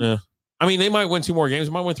 Damn. Yeah. I mean, they might win 2 more games.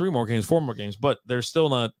 They might win 3 more games, 4 more games, but they're still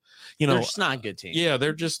not, they're just not a good team. Yeah.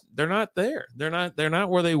 They're not there. They're not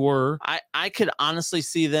where they were. I could honestly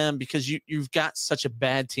see them because you've got such a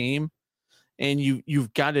bad team and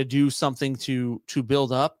you've got to do something to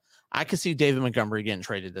build up. I could see David Montgomery getting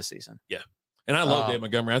traded this season. Yeah. And I love David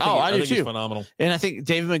Montgomery. I think he's phenomenal. And I think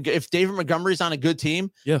if David Montgomery's on a good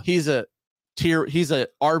team, yeah, he's a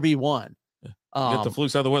RB1. Get the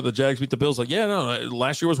flukes out of the way. The Jags beat the Bills.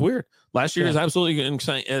 Last year was weird. Last year is absolutely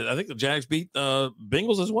insane. I think the Jags beat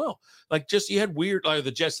Bengals as well. You had weird.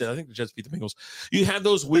 The Jets did. I think the Jets beat the Bengals. You had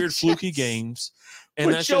those weird fluky games, and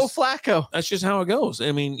with that's Joe Flacco. That's just how it goes.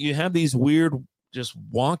 I mean, you have these weird, just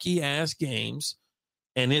wonky ass games,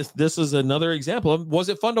 and this is another example. Was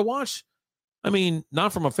it fun to watch? I mean,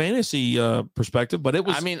 not from a fantasy perspective, but it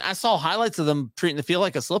was. I mean, I saw highlights of them treating the field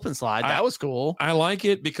like a slip and slide. That was cool. I like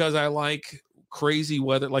it because I like crazy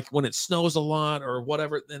weather, like when it snows a lot or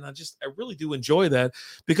whatever. And I really do enjoy that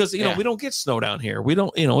because, we don't get snow down here. We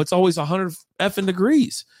don't, it's always 100 effing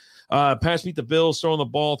degrees. Pats beat the Bills, throwing the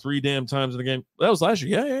ball 3 damn times in the game. That was last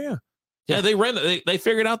year. Yeah, they ran. They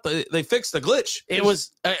figured out they fixed the glitch. It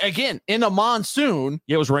was again in a monsoon.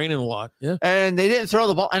 Yeah, it was raining a lot. Yeah, and they didn't throw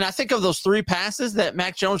the ball. And I think of those 3 passes that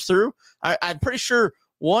Mac Jones threw, I'm pretty sure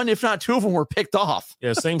 1, if not 2 of them, were picked off.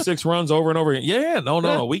 Yeah, same 6 runs over and over again. Yeah,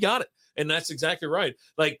 no, we got it, and that's exactly right.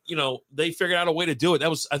 They figured out a way to do it.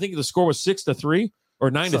 I think the score was 6-3 or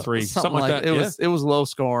 9-3, something like that. It was low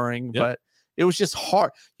scoring, but. It was just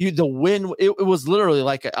hard. The wind, it was literally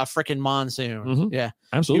like a freaking monsoon. Mm-hmm. Yeah,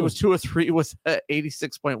 absolutely. It was 2 or 3 with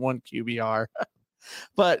 86.1 QBR,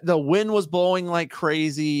 but the wind was blowing like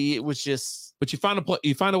crazy. It was just. But you find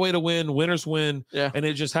a way to win. Winners win. Yeah, and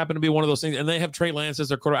it just happened to be one of those things. And they have Trey Lance as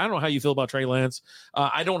their quarterback. I don't know how you feel about Trey Lance.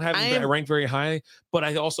 I don't have him ranked very high, but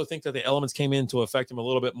I also think that the elements came in to affect him a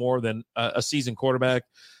little bit more than a seasoned quarterback.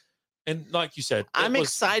 And like you said, I'm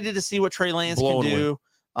excited to see what Trey Lance can do.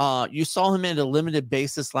 You saw him at a limited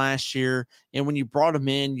basis last year, and when you brought him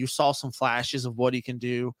in, you saw some flashes of what he can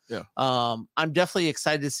do. Yeah. I'm definitely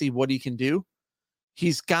excited to see what he can do.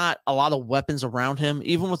 He's got a lot of weapons around him,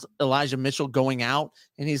 even with Elijah Mitchell going out,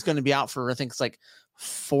 and he's going to be out for, I think it's like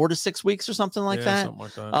 4 to 6 weeks or something like that. Something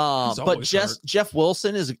like that. But Jeff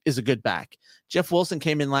Wilson is a good back. Jeff Wilson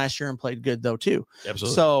came in last year and played good though too.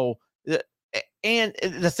 Absolutely. So, and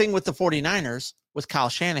the thing with the 49ers with Kyle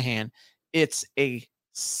Shanahan, it's a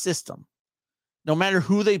system. No matter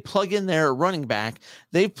who they plug in there running back,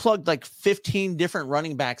 they've plugged like 15 different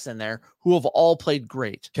running backs in there who have all played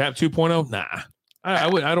great. Cap 2.0? Nah. I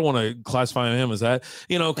don't want to classify him as that,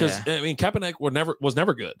 because I mean Kaepernick was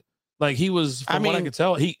never good. Like he was, from what I could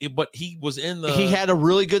tell, he was in the. He had a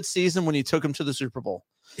really good season when he took him to the Super Bowl.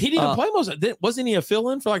 He didn't even play most of it. Wasn't he a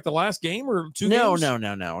fill-in for like the last game or 2 games?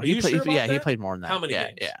 No. He played more than that. How many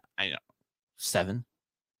games? Yeah, I know. 7.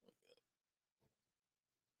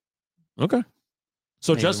 Okay.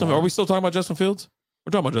 So Maybe Justin, more. are we still talking about Justin Fields?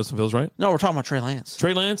 We're talking about Justin Fields, right? No, we're talking about Trey Lance.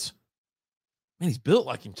 Trey Lance? Man, he's built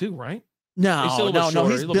like him too, right? No,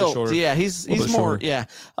 he's built. Yeah, he's more. Shorter. Yeah.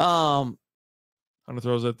 Kind of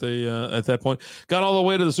throws at that point. Got all the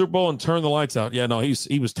way to the Super Bowl and turned the lights out. Yeah, no,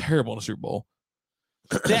 he was terrible in the Super Bowl.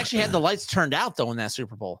 They actually had the lights turned out though in that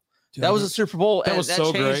Super Bowl. Dude, that was a Super Bowl. That was that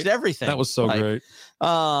so changed great. Everything. That was so great.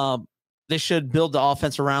 They should build the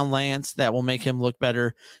offense around Lance. That will make him look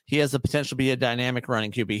better. He has the potential to be a dynamic running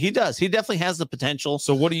QB. He does. He definitely has the potential.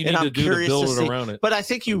 So what do you need to do to build it around it? But I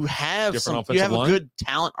think you have a good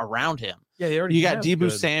talent around him. Yeah, you got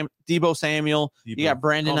Deebo Samuel. You got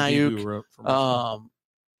Brandon Ayuk.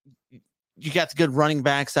 You got the good running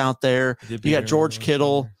backs out there. You got George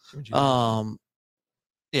Kittle.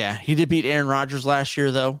 Yeah, he did beat Aaron Rodgers last year,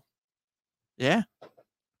 though. Yeah,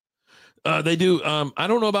 they do. I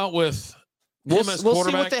don't know about with. We'll see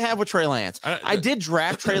what they have with Trey Lance. I did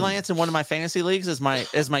draft Trey Lance in one of my fantasy leagues as my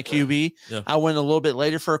QB. Yeah. I went a little bit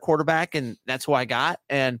later for a quarterback, and that's who I got.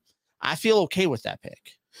 And I feel okay with that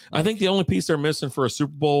pick. I think the only piece they're missing for a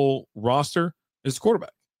Super Bowl roster is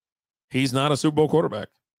quarterback. He's not a Super Bowl quarterback.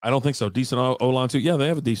 I don't think so. Decent O-line too. Yeah, they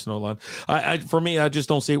have a decent O-line. For me, I just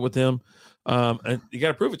don't see it with him. And you got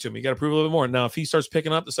to prove it to me. You got to prove a little bit more. Now, if he starts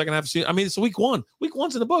picking up the second half of the season, I mean, it's week 1. Week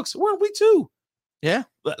 1's in the books. We're in week 2. Yeah.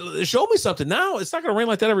 Show me something. Now, it's not going to rain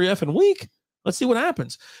like that every effing week. Let's see what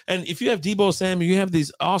happens. And if you have Deebo Samuel, you have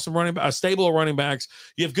these awesome stable of running backs.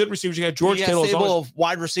 You have good receivers. You got George Kittle. Stable of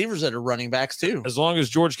wide receivers that are running backs too. As long as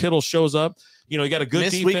George Kittle shows up, you got a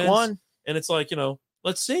good defense. Week 1. And it's like,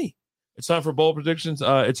 let's see. It's time for bowl predictions.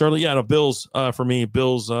 It's early. Yeah, no, Bills for me.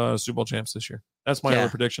 Bills Super Bowl champs this year. That's my early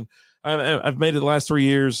prediction. I've made it the last 3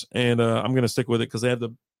 years, and I'm going to stick with it because they have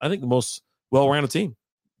the most well-rounded team.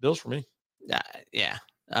 Bills for me. Yeah.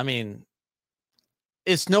 I mean,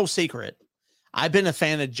 it's no secret. I've been a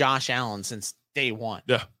fan of Josh Allen since day one.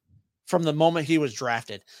 Yeah. From the moment he was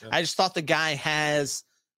drafted. Yeah. I just thought the guy has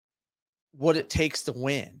what it takes to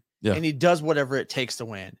win. Yeah. And he does whatever it takes to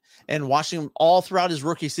win. And watching him all throughout his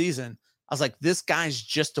rookie season, I was like, this guy's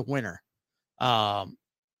just a winner.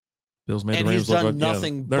 Bills made and the he's done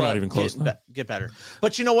nothing they're but not even close get better.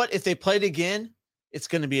 But you know what? If they played again, it's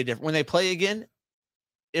going to be a different. When they play again,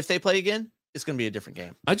 it's going to be a different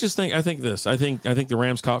game. I think the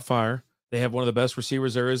Rams caught fire. They have one of the best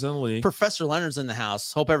receivers there is in the league. Professor Leonard's in the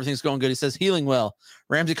house. Hope everything's going good. He says healing well.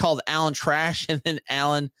 Ramsey called Allen trash, and then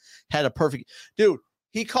Allen had a perfect dude.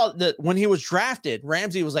 He called when he was drafted.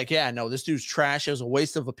 Ramsey was like, "Yeah, no, this dude's trash. It was a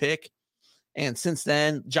waste of a pick." And since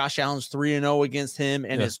then, Josh Allen's 3-0 against him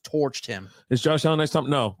and has torched him. Is Josh Allen next time?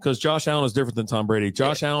 No, because Josh Allen is different than Tom Brady.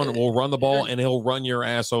 Josh Allen will run the ball and he'll run your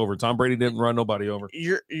ass over. Tom Brady didn't run nobody over.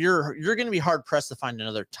 You're going to be hard pressed to find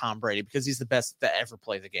another Tom Brady because he's the best to ever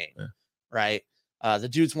play the game, right? The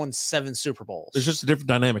dude's won 7 Super Bowls. There's just a different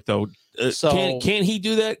dynamic, though. Can he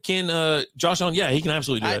do that? Can Josh Allen? Yeah, he can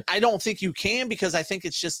absolutely do that. I don't think you can because I think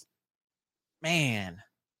it's just, man.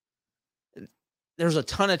 There's a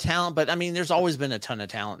ton of talent, but I mean, there's always been a ton of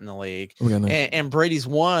talent in the league, and Brady's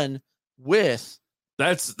won with.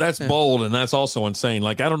 That's bold, and that's also insane.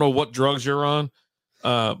 Like I don't know what drugs you're on,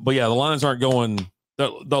 but yeah, the Lions aren't going.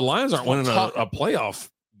 The Lions aren't winning a playoff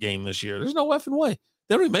game this year. There's no effing way.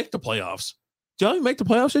 They don't even make the playoffs. Do y'all even make the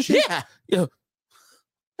playoffs this year? Yeah.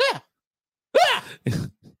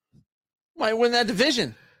 Might win that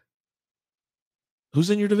division.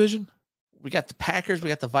 Who's in your division? We got the Packers, we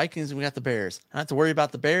got the Vikings, and we got the Bears. I don't have to worry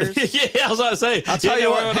about the Bears. Yeah, I was about to say. I'll tell you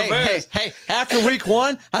what. Hey, after week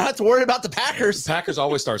 1, I don't have to worry about the Packers. The Packers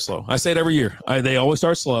always start slow. I say it every year. They always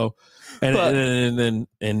start slow, and then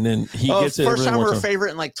he gets it. First time we're a favorite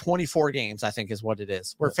in like 24 games, I think is what it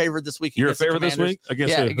is. We're favored this week. You're a favorite this week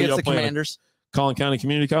against the Commanders. Collin County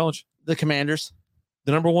Community College. The Commanders,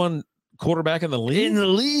 the number 1 quarterback in the league. In the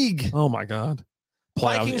league. Oh my God.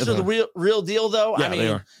 Vikings are the real deal, though. Yeah, I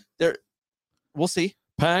mean, they are. We'll see.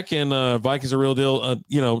 Pack and Vikings are real deal.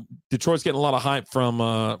 Detroit's getting a lot of hype from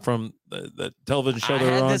the television show they're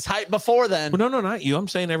on. I had this hype before then. Well, no, not you. I'm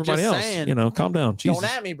saying everybody else. Calm down. Jesus. Don't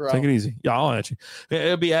at me, bro. Take it easy. Yeah, I'll at you.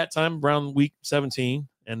 It'll be at time around week 17,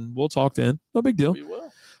 and we'll talk then. No big deal. We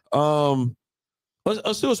will.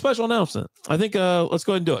 Let's do a special announcement. I think let's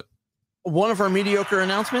go ahead and do it. One of our mediocre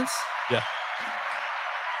announcements. Yeah.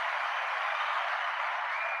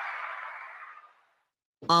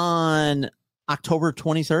 On October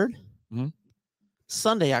 23rd,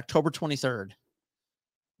 Sunday, October 23rd,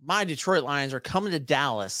 my Detroit Lions are coming to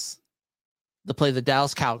Dallas to play the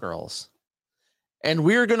Dallas Cowgirls. And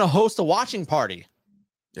we're going to host a watching party.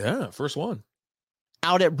 Yeah, first one.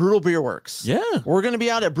 Out at Brutal Beer Works. Yeah. We're going to be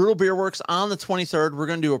out at Brutal Beer Works on the 23rd. We're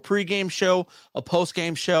going to do a pregame show, a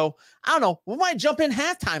postgame show. I don't know. We might jump in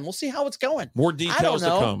halftime. We'll see how it's going. More details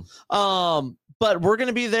to come. But we're going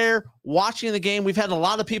to be there watching the game. We've had a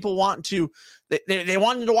lot of people wanting to, they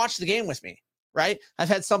wanted to watch the game with me, right? I've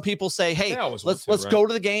had some people say, hey, let's go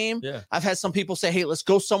to the game. Yeah. I've had some people say, hey, let's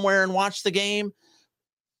go somewhere and watch the game.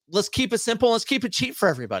 Let's keep it simple. Let's keep it cheap for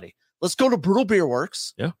everybody. Let's go to Brutal Beer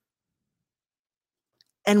Works. Yeah.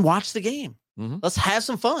 And watch the game. Let's have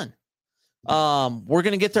some fun. We're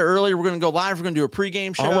going to get there early. We're going to go live. We're going to do a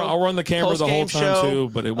pregame show. I'll run the camera the whole time too,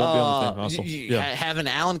 but it won't be on the thing. Awesome. Have an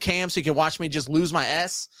Allen cam so you can watch me just lose my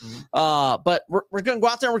S. But we're going to go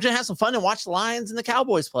out there and we're going to have some fun and watch the Lions and the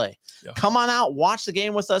Cowboys play. Yeah. Come on out, watch the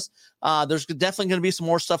game with us. There's definitely going to be some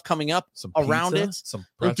more stuff coming up around it. Some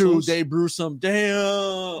pretzels. Dude, they brew some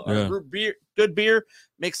good beer,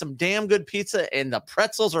 make some damn good pizza, and the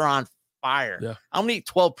pretzels are on fire. Yeah. I'm going to eat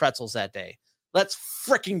 12 pretzels that day. Let's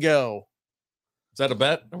freaking go. Is that a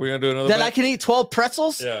bet? Are we going to do another bet? That I can eat 12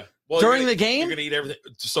 pretzels? Yeah. Well, during the game? You're going to eat everything.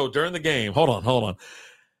 So during the game, hold on.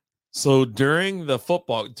 So during the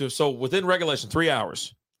football, so within regulation, 3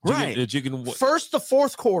 hours. Right. You can first to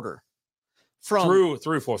fourth quarter. Through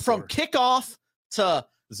fourth from quarter. Kickoff to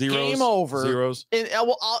zeros, game over. Zeros. And,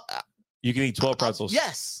 you can eat 12 pretzels.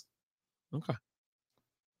 Yes. Okay.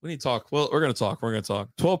 We need to talk. Well, we're going to talk.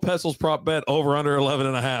 12 pesos prop bet over under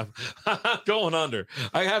 11.5. Going under.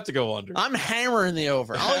 I have to go under. I'm hammering the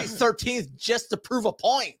over. I'll eat 13th just to prove a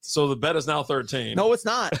point. So the bet is now 13. No, it's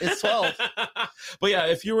not. It's 12. But yeah,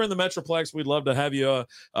 if you were in the Metroplex, we'd love to have you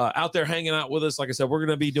out there hanging out with us. Like I said, we're going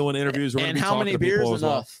to be doing interviews. We're And be how many beers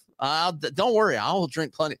enough? Well. Don't worry. I will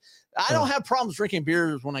drink plenty. I don't have problems drinking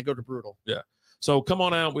beers when I go to Brutal. Yeah. So come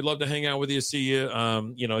on out. We'd love to hang out with you, see you.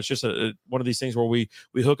 It's just one of these things where we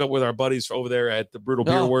hook up with our buddies over there at the Brutal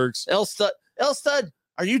Beer Works. El Stud,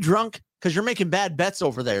 are you drunk? Because you're making bad bets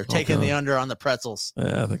over there, taking the under on the pretzels.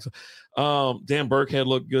 Yeah, I think so. Dan Burkhead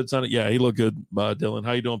looked good, son. Yeah, he looked good, Dylan.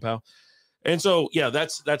 How you doing, pal? And so, yeah,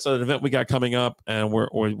 that's an event we got coming up, and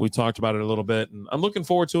we talked about it a little bit, and I'm looking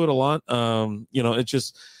forward to it a lot. It's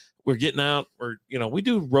just we're getting out. We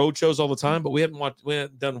do road shows all the time, but we haven't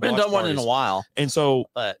done one in a while. And so,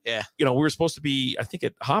 but yeah, we were supposed to be, I think,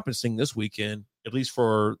 at Hoppinsing this weekend, at least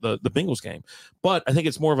for the Bengals game. But I think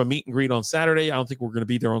it's more of a meet and greet on Saturday. I don't think we're going to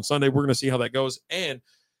be there on Sunday. We're going to see how that goes. And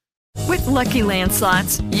with Lucky Land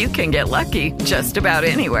Slots, you can get lucky just about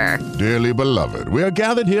anywhere. Dearly beloved, we are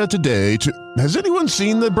gathered here today to... Has anyone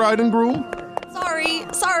seen the bride and groom?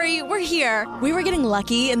 Sorry, we're here. We were getting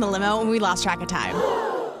lucky in the limo and we lost track of time.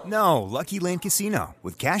 No, Lucky Land Casino,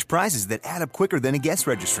 with cash prizes that add up quicker than a guest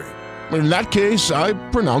registry. In that case, I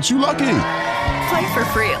pronounce you lucky. Play for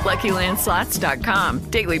free at LuckyLandSlots.com.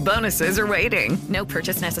 Daily bonuses are waiting. No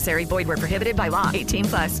purchase necessary. Void where prohibited by law.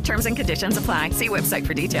 18+. Terms and conditions apply. See website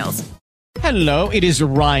for details. Hello, it is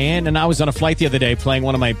Ryan, and I was on a flight the other day playing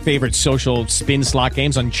one of my favorite social spin slot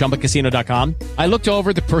games on ChumbaCasino.com. I looked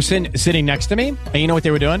over at the person sitting next to me, and you know what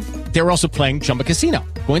they were doing? They were also playing Chumba Casino.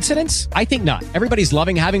 Coincidence? I think not. Everybody's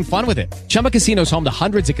loving having fun with it. Chumba Casino is home to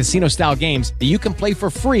hundreds of casino-style games that you can play for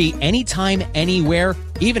free anytime, anywhere,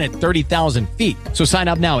 even at 30,000 feet. So sign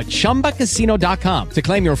up now at ChumbaCasino.com to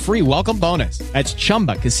claim your free welcome bonus. That's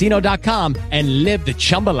ChumbaCasino.com and live the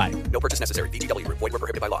Chumba life. No purchase necessary. VGW. Void where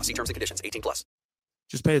prohibited by law. See terms and conditions. 18+.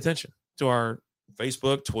 Just pay attention to our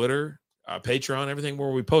Facebook, Twitter, Patreon, everything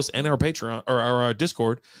where we post, and our Patreon or our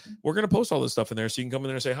Discord. We're going to post all this stuff in there so you can come in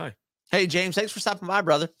there and say hi. Hey, James, thanks for stopping by,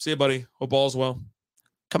 brother. See you, buddy. Hope all's well.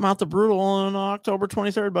 Come out to Brutal on October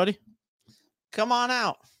 23rd, buddy. Come on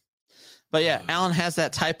out. But yeah, Alan has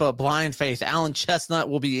that type of blind faith. Alan Chestnut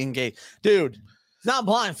will be engaged. Dude, it's not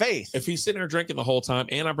blind faith. If he's sitting there drinking the whole time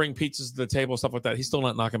and I bring pizzas to the table and stuff like that, he's still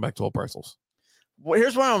not knocking back 12 pretzels. Well,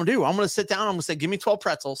 here's what I'm going to do. I'm going to sit down. I'm going to say, give me 12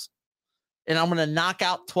 pretzels. And I'm going to knock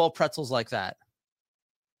out 12 pretzels like that.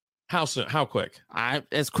 How soon? How quick?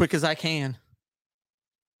 As quick as I can.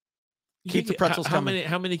 Keep the pretzels coming.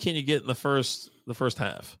 How many can you get in the first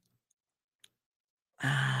half?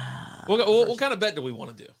 What kind of bet do we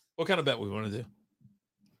want to do? What kind of bet we want to do?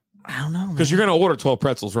 I don't know. Because you're going to order 12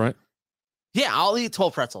 pretzels, right? Yeah, I'll eat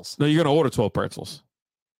 12 pretzels. No, you're going to order 12 pretzels.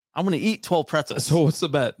 I'm going to eat 12 pretzels. So what's the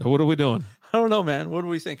bet? What are we doing? I don't know, man. What are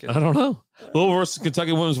we thinking? I don't know. Louisville versus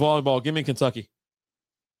Kentucky women's volleyball. Give me Kentucky.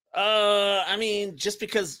 I mean, just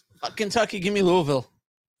because Kentucky, give me Louisville.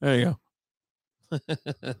 There you go.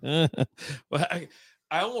 Well, I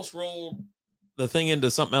almost rolled the thing into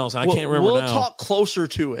something else. I can't remember now. We'll talk closer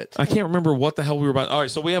to it. I can't remember what the hell we were about. All right,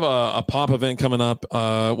 so we have a pop event coming up.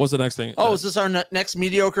 What's the next thing? Oh, is this our next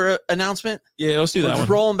mediocre announcement? Yeah, let's do that one.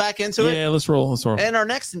 Rolling back into it? Yeah, let's roll. And our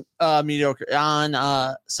next mediocre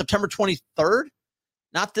on September 23rd.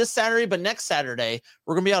 Not this Saturday, but next Saturday.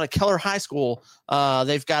 We're going to be out at Keller High School.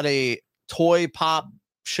 They've got a toy pop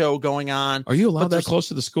show going on. Are you allowed that close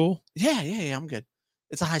to the school? Yeah, I'm good.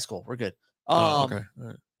 It's a high school. We're good. Okay. All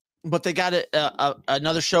right. But they got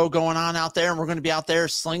another show going on out there, and we're going to be out there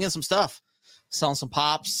slinging some stuff, selling some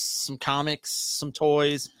pops, some comics, some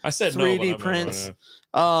toys. I said 3D prints.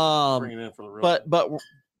 Bring it in for the real. But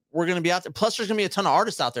we're going to be out there. Plus, there's going to be a ton of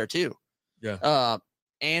artists out there too. Yeah.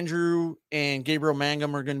 Andrew and Gabriel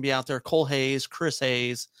Mangum are going to be out there. Cole Hayes, Chris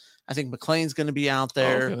Hayes. I think McLean's going to be out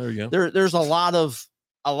there. Okay, there you go. There's a lot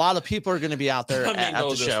of people are going to be out there at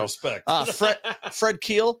the show. Fred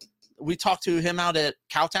Keel. We talked to him out at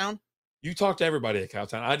Cowtown. You talked to everybody at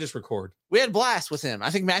Cowtown. I just record. We had a blast with him. I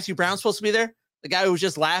think Matthew Brown's supposed to be there. The guy who was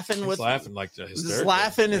just laughing just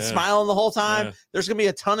laughing and smiling the whole time. Yeah. There's gonna be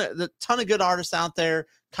a ton of good artists out there,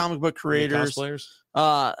 comic book creators. Cosplayers?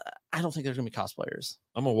 I don't think there's gonna be cosplayers.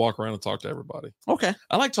 I'm gonna walk around and talk to everybody. Okay.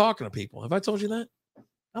 I like talking to people. Have I told you that?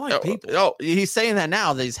 I like people. Oh, he's saying that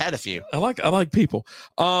now that he's had a few. I like people.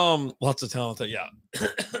 Lots of talent. Yeah.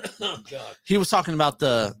 Oh God. He was talking about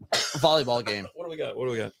the volleyball game. What do we got?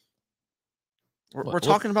 We're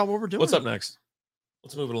talking about what we're doing. What's up next?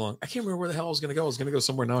 Let's move it along. I can't remember where the hell I was going to go. I was going to go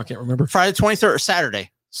somewhere now. I can't remember. Friday 23rd or Saturday.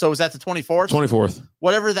 So is that the 24th? 24th.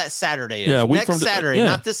 Whatever that Saturday is. Yeah, next Saturday.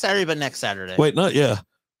 Not this Saturday, but next Saturday. Wait, not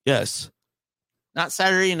yes. Not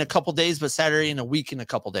Saturday in a couple days, but Saturday in a week in a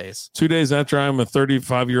couple days. 2 days after I'm a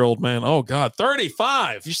 35-year-old man. Oh, God,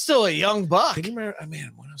 35. You're still a young buck. Can you remember?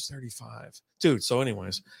 Man, when I was 35. Dude, so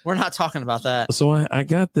anyways. We're not talking about that. So I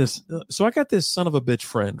got this. So I got this son of a bitch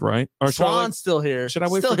friend, right? Or Swan's still here. Should I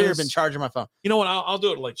wait still for here? this? Been charging my phone. You know what? I'll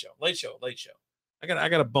do it late show. I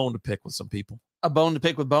got a bone to pick with some people. A bone to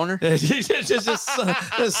pick with Boner? Just this son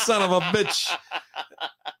of a bitch.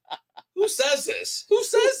 Who says this? Who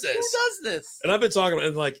says this? Who does this? And I've been talking,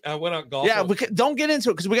 and like I went out golfing. Yeah, don't get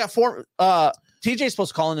into it because we got TJ's supposed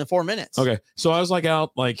to call in 4 minutes. Okay, so I was like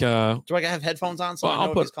out, like. Do I have headphones on so I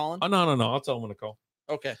know what he's calling? Oh, no. I'll tell him when to call.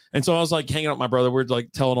 Okay. And so I was like hanging out with my brother. We're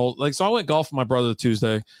like telling so I went golfing with my brother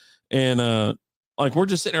Tuesday, and like we're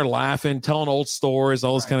just sitting there laughing, telling old stories,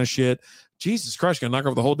 all this kind of shit. Jesus Christ, gonna knock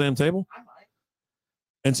over the whole damn table.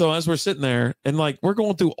 And so as we're sitting there and like we're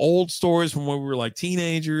going through old stories from when we were like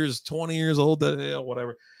teenagers, 20 years old,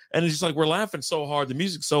 whatever. And it's just like we're laughing so hard, the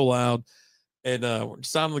music's so loud, and we're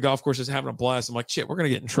just out on the golf course just having a blast. I'm like, shit, we're gonna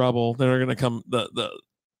get in trouble. Then they're gonna come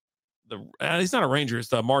he's not a ranger, it's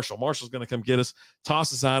the marshal. Marshal's gonna come get us,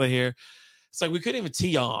 toss us out of here. It's like we couldn't even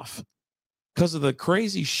tee off because of the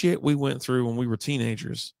crazy shit we went through when we were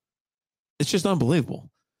teenagers. It's just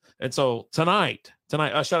unbelievable. And so tonight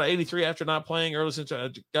I shot at 83 after not playing early since I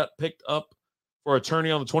got picked up for a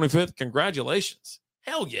tourney on the 25th. Congratulations.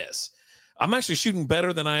 Hell yes. I'm actually shooting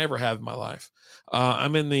better than I ever have in my life.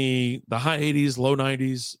 I'm in the high 80s, low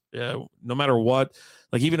 90s, no matter what.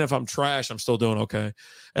 Like, even if I'm trash, I'm still doing okay.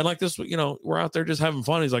 And like this, we're out there just having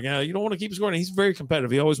fun. He's like, you don't want to keep scoring. He's very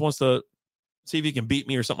competitive. He always wants to see if he can beat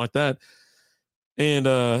me or something like that. And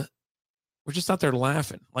we're just out there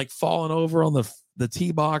laughing, like falling over on the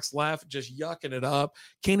tee box, laughing, just yucking it up.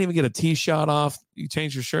 Can't even get a tee shot off. You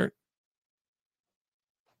change your shirt.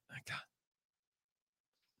 My God.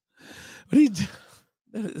 What do you do?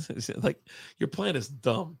 Like, your plan is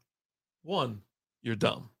dumb. One, you're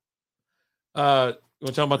dumb. You want to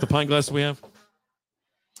tell them about the pint glass we have?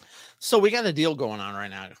 So we got a deal going on right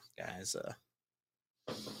now, guys.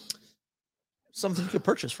 Something you could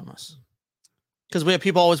purchase from us. Because we have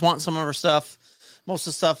people always want some of our stuff. Most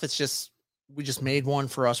of the stuff, it's just, we just made one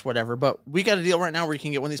for us, whatever. But we got a deal right now where you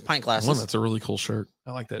can get one of these pint glasses. One, that's a really cool shirt.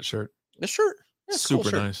 I like that shirt. This shirt? Yeah, super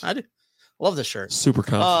cool shirt. nice. I do. Love this shirt. Super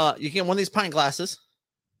comfy. You can get one of these pint glasses,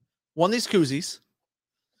 one of these koozies,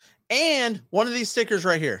 and one of these stickers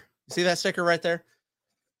right here. You see that sticker right there?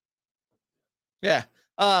 Yeah.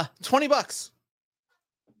 $20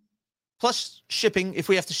 plus shipping if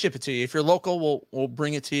we have to ship it to you. If you're local, we'll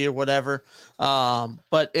bring it to you, whatever.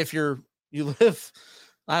 But if you live,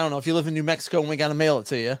 I don't know, if you live in New Mexico and we got to mail it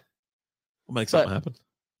to you, we'll make something happen.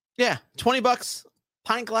 Yeah. $20,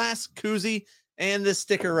 pint glass, koozie, and this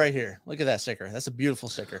sticker right here. Look at that sticker. That's a beautiful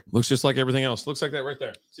sticker. Looks just like everything else. Looks like that right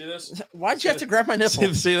there. See this? Why'd you have to grab my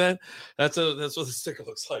nipple? See that? That's what the sticker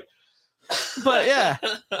looks like. But yeah.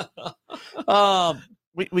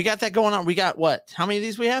 We got that going on. We got what? How many of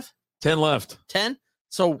these we have? 10 left. 10?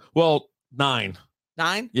 So 9.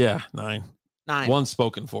 9? Yeah, 9. 9. One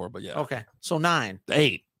spoken for, but yeah. Okay. So 9.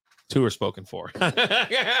 8. 2 are spoken for.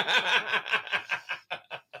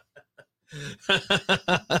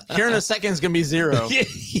 Here in a second is gonna be 0.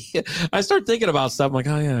 Yeah. I start thinking about stuff. I'm like,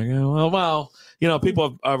 oh yeah, well,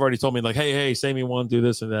 people have already told me like, hey, save me one, do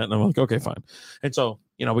this and that, and I'm like, okay, fine. And so,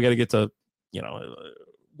 we got to get to,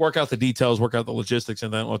 work out the details, work out the logistics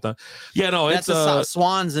and that and whatnot. Yeah, no, that's it's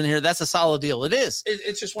Swans in here. That's a solid deal. It is.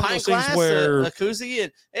 It's just one pint of those glass, things where a koozie,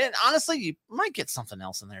 and honestly, you might get something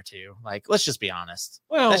else in there too. Like, let's just be honest.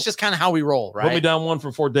 Well, that's just kind of how we roll, right? Put me down 1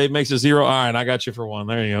 for 4. Dave makes it 0. All right, I got you for 1.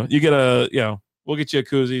 There you go. You get we'll get you a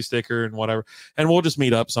koozie sticker and whatever, and we'll just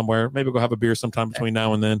meet up somewhere. Maybe go have a beer sometime between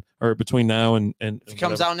now and then, or between now and if it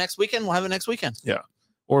comes out next weekend, we'll have it next weekend. Yeah.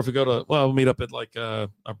 Or if we go to, we'll meet up at like a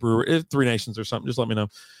brewery, 3 Nations or something. Just let me know.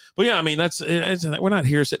 But yeah, I mean, we're not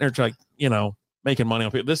here sitting there like, making money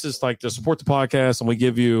on people. This is like to support the podcast, and we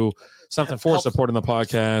give you something for supporting the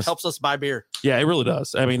podcast. Helps us buy beer. Yeah, it really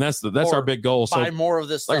does. I mean, that's our big goal. Buy more of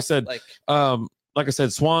this stuff. Like I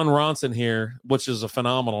said, Swan Ronson here, which is a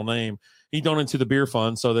phenomenal name. He donated to the beer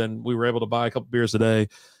fund, so then we were able to buy a couple beers a day,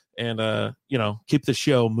 and keep the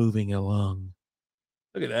show moving along.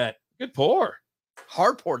 Look at that, good pour.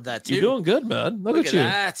 Hard poured that too. You're doing good, man. Look at you.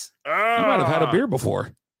 That. You might have had a beer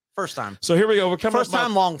before. First time. So here we go. We're coming First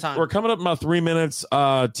time, long time. We're coming up in about 3 minutes.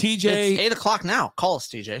 TJ. It's 8:00 now. Call us,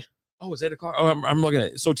 TJ. Oh, it's 8:00. Oh, I'm looking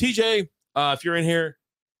at it. So TJ, if you're in here,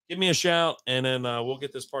 give me a shout, and then we'll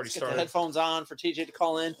get this party Get the started. headphones on for TJ to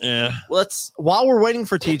call in. Yeah. While we're waiting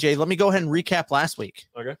for TJ, let me go ahead and recap last week.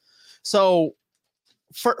 Okay. So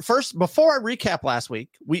first, before I recap last week,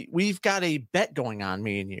 we've got a bet going on,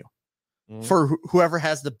 me and you, for whoever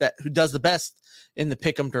has the bet, who does the best in the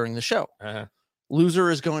pick'em during the show. Uh-huh.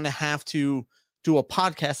 Loser is going to have to do a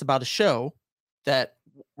podcast about a show that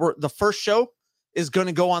the first show is going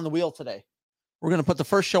to go on the wheel today. We're going to put the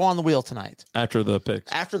first show on the wheel tonight. After the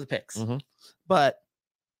picks. Mm-hmm. But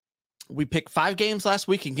we picked 5 games last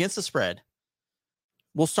week against the spread.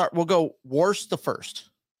 We'll go worst to first.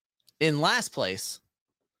 In last place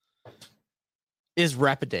is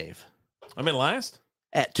Rapid Dave. I'm in last?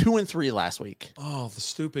 At 2-3 last week. Oh, the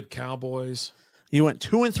stupid Cowboys. You went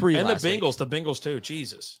 2-3 and last the Bengals. week. The Bengals too.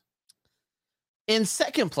 Jesus. In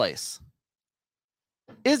second place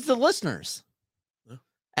is the listeners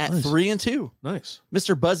at Nice. 3-2. Nice.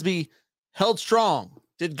 Mr. Busby held strong.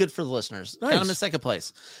 Did good for the listeners. Nice. Got him in second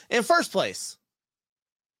place. In first place,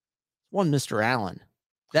 one Mr. Allen.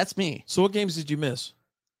 That's me. So what games did you miss?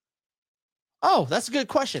 Oh, that's a good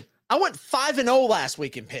question. I went 5-0 last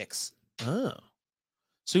week in picks. Oh.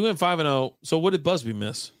 So you went 5-0. So what did Busby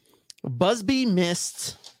miss? Busby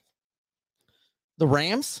missed the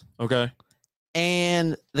Rams. Okay.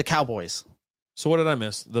 And the Cowboys. So what did I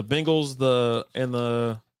miss? The Bengals,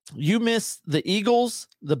 You missed the Eagles,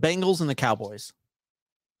 the Bengals, and the Cowboys.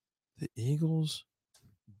 The Eagles,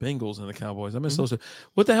 Bengals, and the Cowboys. I missed those two.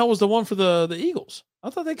 What the hell was the one for the Eagles? I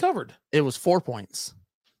thought they covered. It was 4 points.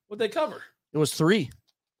 What'd they cover? It was 3.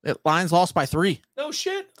 Lions lost by 3. No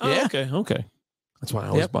shit. Oh, Yeah. Okay. That's why I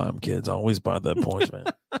always buy them, kids. I always buy that points, man.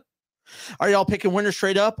 Are y'all picking winners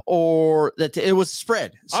straight up or that it was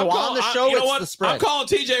spread? So on the show, it's the spread. I'm calling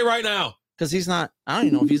TJ right now. Because he's not, I don't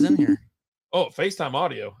even know if he's in here. Oh, FaceTime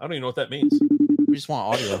audio. I don't even know what that means. We just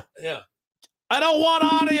want audio. Yeah. I don't want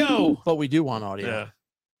audio. But we do want audio. Yeah.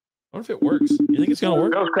 I wonder if it works. You think it's going to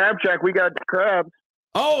work? Those crab check. We got crabs.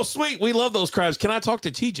 Oh, sweet. We love those crabs. Can I talk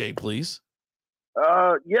to TJ, please?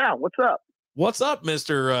 Yeah. What's up? What's up,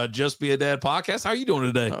 Mr. Just Be a Dad podcast? How are you doing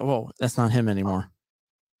today? Whoa, that's not him anymore.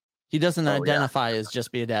 He doesn't identify as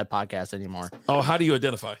Just Be a Dad podcast anymore. Oh, how do you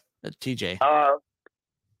identify? TJ.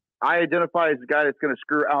 I identify as the guy that's going to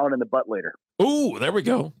screw Alan in the butt later. Ooh, there we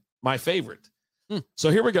go. My favorite.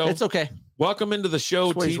 So here we go. It's okay. Welcome into the show,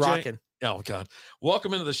 That's what he's TJ. rocking. Oh, God.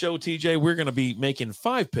 Welcome into the show, TJ. We're going to be making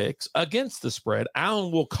 5 picks against the spread.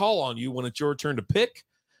 Alan will call on you when it's your turn to pick.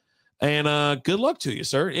 And good luck to you,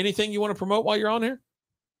 sir. Anything you want to promote while you're on here?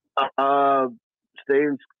 Stay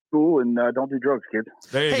in school and don't do drugs, kids.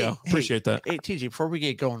 There you go. Appreciate that. Hey, TJ, before we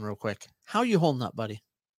get going real quick, how you holding up, buddy?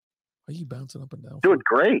 Are you bouncing up and down? Doing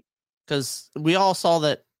great. Because we all saw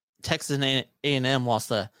that Texas A&M lost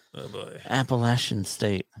the Appalachian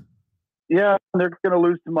State. Yeah, they're going to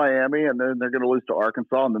lose to Miami, and then they're going to lose to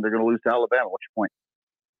Arkansas, and then they're going to lose to Alabama. What's your point?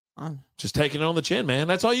 Just taking it on the chin, man.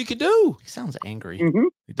 That's all you can do. He sounds angry. Mm-hmm.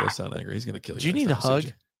 He does sound angry. He's going to kill you. Do you need a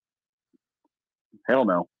hug? Hell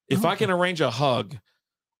no. If I can arrange a hug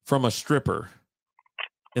from a stripper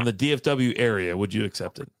in the DFW area, would you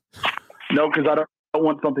accept it? No, because I don't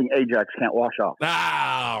want something Ajax can't wash off.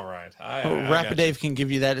 Ah, all right. Rapid Dave can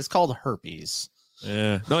give you that. It's called herpes.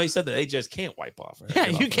 Yeah. No, he said that Ajax can't wipe off. Yeah,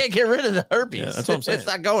 you can't get rid of the herpes. Yeah, that's what I'm saying. It's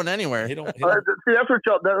not going anywhere. He don't, See, that's what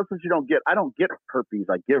you don't get. I don't get herpes.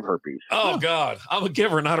 I give herpes. oh, God. I'm a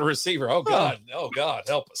giver, not a receiver. Oh, God. Oh, God.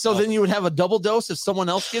 Help us. So then you would have a double dose if someone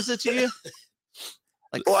else gives it to you?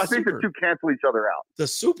 Well, I think the two cancel each other out. The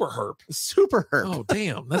super herp. Super herp. Oh,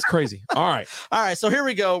 damn. That's crazy. All right. All right. So here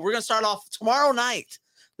we go. We're going to start off tomorrow night.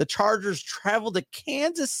 The Chargers travel to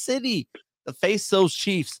Kansas City to face those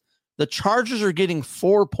Chiefs. The Chargers are getting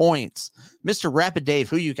 4 points. Mr. Rapid Dave,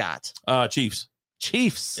 who you got? Chiefs.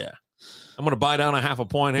 Chiefs. Yeah. I'm going to buy down a half a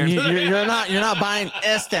point here. You're not buying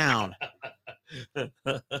S down.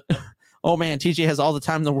 Oh, man. TJ has all the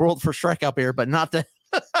time in the world for strikeout beer, but not the.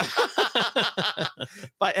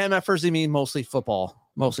 By MFers, he mean mostly football.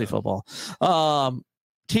 Mostly football.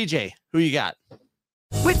 TJ, who you got?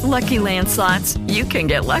 With Lucky Land Slots, you can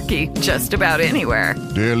get lucky just about anywhere.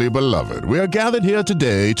 Dearly beloved, we are gathered here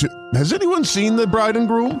today to... Has anyone seen the bride and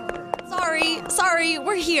groom? Sorry,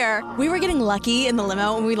 we're here. We were getting lucky in the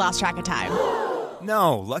limo and we lost track of time.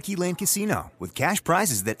 No, Lucky Land Casino, with cash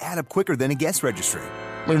prizes that add up quicker than a guest registry.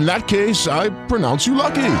 In that case, I pronounce you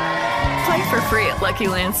lucky. Play for free at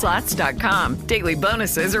LuckyLandSlots.com. Daily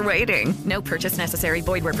bonuses are waiting. No purchase necessary.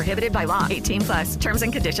 Void where prohibited by law. 18+. Terms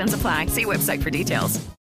and conditions apply. See website for details.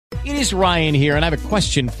 It is Ryan here, and I have a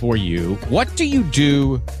question for you. What do you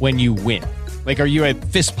do when you win? Like, are you a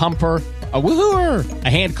fist pumper, a woo-hooer, a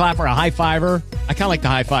hand clapper, a high fiver? I kind of like the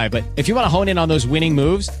high five, but if you want to hone in on those winning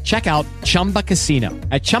moves, check out Chumba Casino.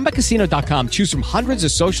 At ChumbaCasino.com, choose from hundreds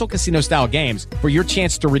of social casino style games for your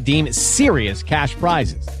chance to redeem serious cash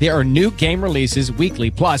prizes. There are new game releases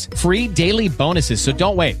weekly, plus free daily bonuses. So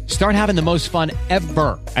don't wait. Start having the most fun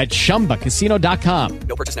ever at ChumbaCasino.com.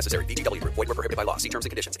 No purchase necessary. VGW Group. Void where prohibited by law. See terms and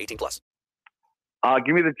conditions. 18+.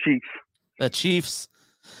 Give me the Chiefs. The Chiefs.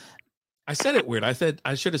 I said it weird.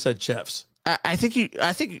 I should have said Chiefs. I think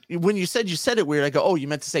when you said it weird, I go, oh, you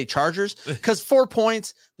meant to say Chargers? Because 4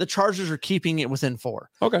 points, the Chargers are keeping it within 4.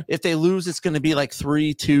 Okay. If they lose, it's going to be like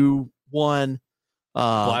 3-2-1.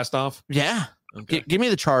 Blast off? Yeah. Okay. Give me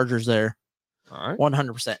the Chargers there. All right.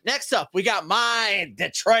 100%. Next up, we got my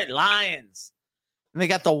Detroit Lions. And they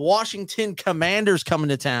got the Washington Commanders coming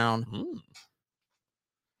to town.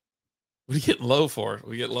 What are you getting low for?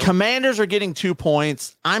 We get low. Commanders are getting 2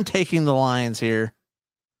 points. I'm taking the Lions here.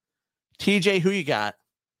 TJ, who you got?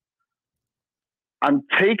 I'm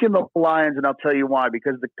taking the Lions, and I'll tell you why.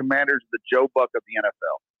 Because the Commanders, the Joe Buck of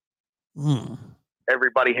the NFL.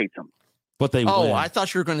 Everybody hates them. But they Oh, win. I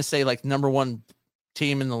thought you were going to say like number one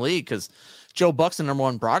team in the league because Joe Buck's the number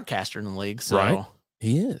one broadcaster in the league. So Right.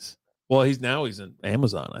 He is. Well, he's in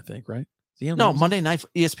Amazon, I think, right? Is he on no, Amazon? Monday Night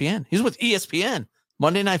ESPN. He's with ESPN.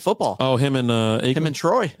 Monday Night Football. Oh, him and him and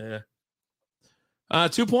Troy. Yeah.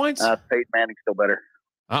 2 points. Peyton Manning's still better.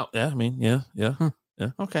 Oh, yeah. I mean, yeah.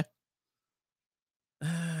 Okay.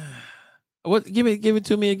 What? Give it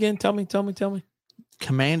to me again. Tell me.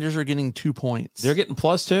 Commanders are getting 2 points. They're getting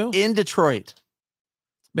 +2 in Detroit.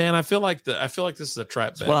 Man, I feel like this is a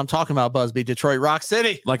trap bet. That's what I'm talking about, Busby. Detroit Rock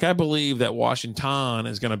City. Like, I believe that Washington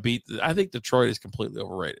is going to beat. I think Detroit is completely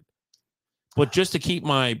overrated. But just to keep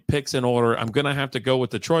my picks in order, I'm going to have to go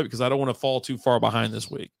with Detroit because I don't want to fall too far behind this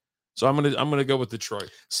week. So I'm gonna go with Detroit.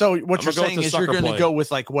 So what you're saying is you're going to go with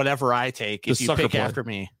like whatever I take if you pick after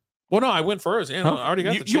me. Well, no, I went first. Yeah, I already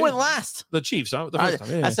got the Chiefs. You went last. The Chiefs.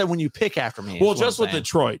 I said when you pick after me. Well, just with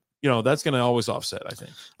Detroit, that's going to always offset, I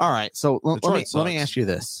think. All right. So let me ask you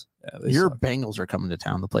this. Yeah, your Bengals are coming to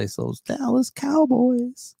town to play those Dallas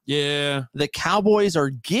Cowboys. Yeah. The Cowboys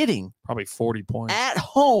are getting probably 40 points at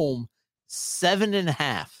home, 7.5.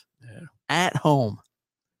 Yeah. At home.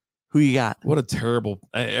 Who you got? What a terrible.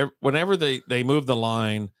 Whenever they moved the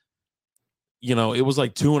line, it was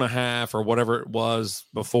like 2.5 or whatever it was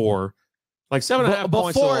before. Like 7.5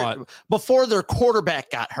 points is a lot. Before their quarterback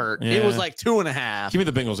got hurt, it was like 2.5. Give me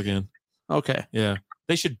the Bengals again. Okay. Yeah.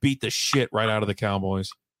 They should beat the shit right out of the Cowboys.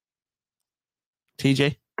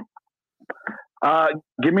 TJ?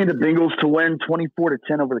 Give me the Bengals to win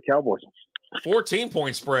 24-10 over the Cowboys.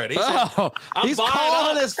 14-point spread. He's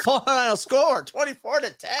calling his final score,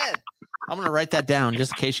 24-10. I'm going to write that down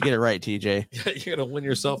just in case you get it right, TJ. You're going to win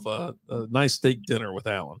yourself a nice steak dinner with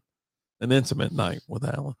Alan. An intimate night with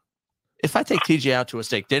Alan. If I take TJ out to a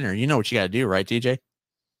steak dinner, you know what you got to do, right, TJ?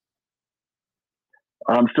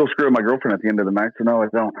 I'm still screwing my girlfriend at the end of the night, so no, I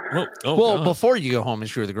don't. Well, before you go home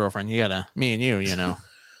and screw the girlfriend, you got to, me and you know.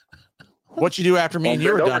 What you do after me and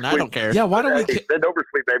you are done, I don't care. Yeah, why don't we bend over,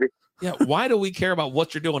 sweet baby? Yeah, why do we care about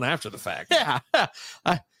what you're doing after the fact? Yeah.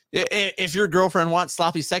 If your girlfriend wants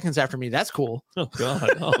sloppy seconds after me, that's cool. Oh God!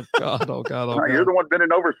 Oh God! Oh God! Oh God! You're the one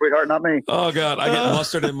bending over, sweetheart, not me. Oh God! I get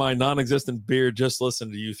mustard in my non-existent beer. Just listen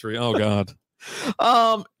to you three. Oh God!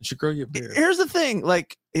 You should grow your beard. Here's the thing: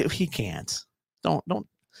 like, if he can't, don't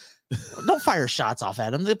fire shots off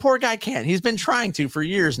at him. The poor guy can't. He's been trying to for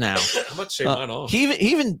years now. How much shave mine off?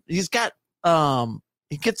 He's got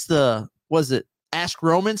he gets the Ask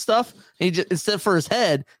Roman stuff. He just, instead for his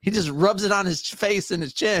head, he just rubs it on his face and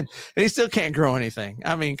his chin, and he still can't grow anything.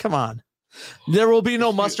 I mean, come on. There will be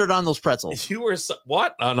no mustard on those pretzels. If you were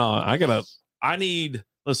what? Oh, no,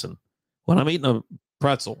 listen, when I'm eating a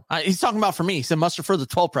pretzel, he's talking about for me. He said mustard for the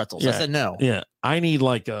 12 pretzels. Yeah, I said no. Yeah, I need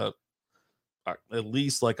like at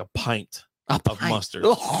least like a pint of mustard.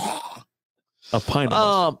 A pint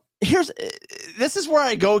of mustard. This is where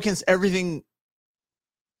I go against everything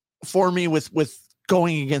for me with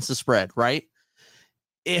going against the spread, right?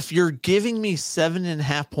 If you're giving me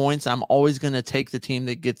 7.5 points, I'm always going to take the team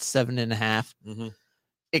that gets 7.5,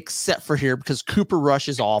 except for here because Cooper Rush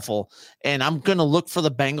is awful. And I'm going to look for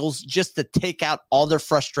the Bengals just to take out all their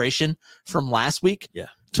frustration from last week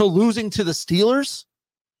to losing to the Steelers.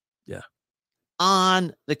 Yeah.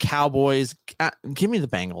 On the Cowboys. Give me the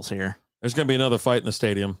Bengals here. There's going to be another fight in the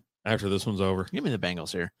stadium after this one's over. Give me the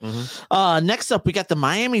Bengals here. Next up, we got the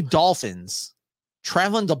Miami Dolphins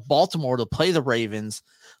traveling to Baltimore to play the Ravens.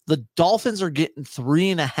 The Dolphins are getting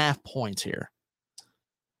 3.5 points here.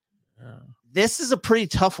 This is a pretty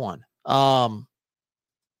tough one. I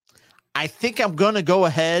think I'm going to go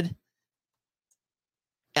ahead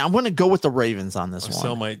I'm going to go with the Ravens on this My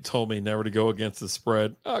one. cellmate told me never to go against the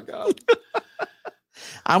spread. Oh, God.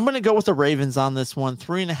 I'm going to go with the Ravens on this one,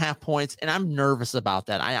 3.5 points, and I'm nervous about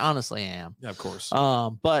that. I honestly am. Yeah, of course.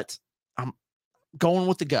 But I'm going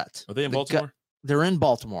with the gut. Are they in Baltimore? They're in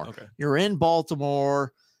Baltimore. Okay. You're in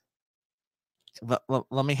Baltimore.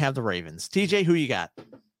 Let me have the Ravens. TJ, who you got?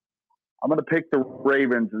 I'm going to pick the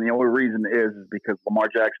Ravens, and the only reason is because Lamar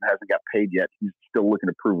Jackson hasn't got paid yet. He's still looking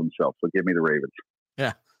to prove himself, so give me the Ravens.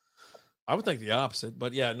 Yeah. I would think the opposite,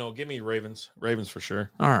 but yeah, no, give me Ravens. Ravens for sure.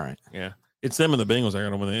 All right. Yeah. It's them and the Bengals. I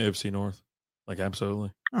got them in the AFC North. Like,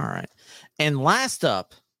 absolutely. All right. And last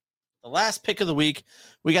up, the last pick of the week,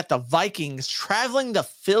 we got the Vikings traveling to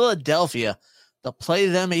Philadelphia to play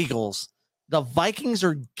them Eagles. The Vikings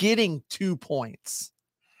are getting 2 points.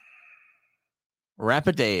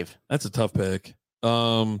 Rapid Dave. That's a tough pick.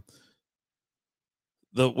 With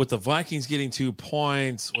the Vikings getting 2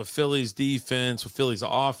 points, with Philly's defense, with Philly's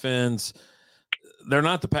offense, they're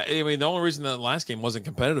not the only reason that last game wasn't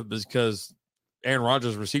competitive is because Aaron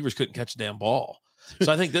Rodgers' receivers couldn't catch a damn ball.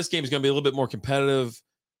 So I think this game is going to be a little bit more competitive.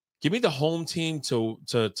 Give me the home team to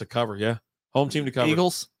cover. Yeah. Home team to cover.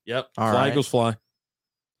 Eagles? Yep. All fly, right. Eagles fly.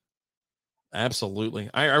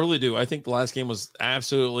 Absolutely. I really do. I think the last game was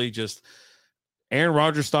absolutely just Aaron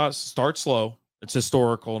Rodgers starts slow. It's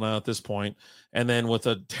historical now at this point. And then with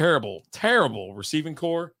a terrible, terrible receiving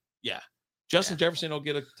core. Yeah. Justin Jefferson will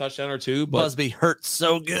get a touchdown or two. But Busby hurts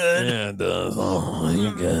so good. Yeah, it does. Oh,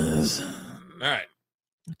 you guys. All right.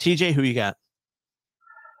 TJ, who you got?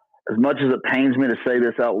 As much as it pains me to say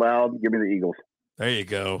this out loud, give me the Eagles. There you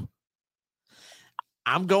go.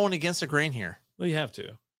 I'm going against the grain here. Well, you have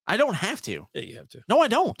to. I don't have to. Yeah, you have to. No, I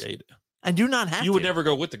don't. Yeah, you do. I do not have to. You would never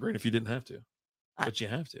go with the green if you didn't have to. But you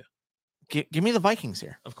have to. Give me the Vikings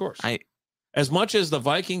here. Of course. As much as the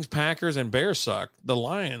Vikings, Packers, and Bears suck, the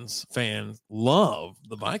Lions fans love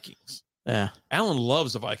the Vikings. Yeah. Alan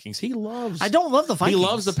loves the Vikings. He loves. I don't love the Vikings. He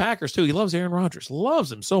loves the Packers too. He loves Aaron Rodgers.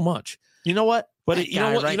 Loves him so much. You know what? But you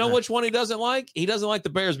know what? You know which one he doesn't like? He doesn't like the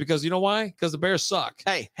Bears because you know why? Because the Bears suck.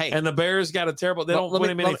 Hey. And the Bears got a terrible. They don't win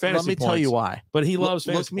him any fantasy points. Let me tell you why. But he loves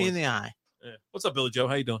fantasy Look me in the eye. Yeah. What's up, Billy Joe?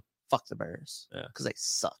 How you doing? Fuck the Bears. Yeah. Because they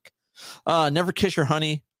suck. Never kiss your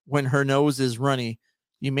honey when her nose is runny.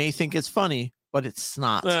 You may think it's funny, but it's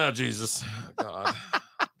not. Oh, Jesus. God.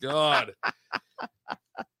 God.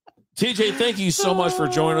 TJ, thank you so much for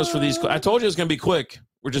joining us for these. I told you it's going to be quick.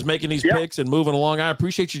 We're just making these picks and moving along. I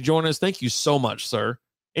appreciate you joining us. Thank you so much, sir.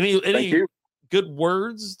 Any good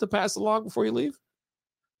words to pass along before you leave?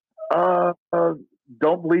 Don't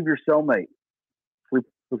believe your cellmate. Sleep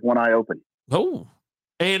with one eye open. Oh.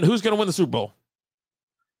 And who's going to win the Super Bowl?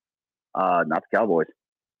 Not the Cowboys.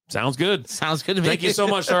 Sounds good. Sounds good to me. Thank you so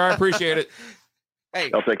much, sir. I appreciate it.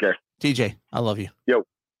 Hey, I'll take care. TJ, I love you. Yo,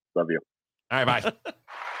 love you. All right, bye.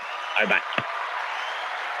 Bye.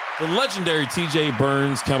 The legendary TJ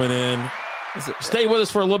Burns coming in. Stay with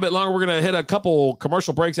us for a little bit longer. We're going to hit a couple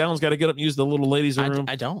commercial breaks. Alan's got to get up and use the little ladies' room.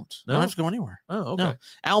 I don't. No? I don't have to go anywhere. Oh, okay. No.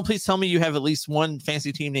 Alan, please tell me you have at least one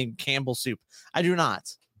fancy team named Campbell Soup. I do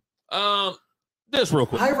not. This real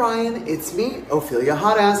quick. Hi, Ryan. It's me, Ophelia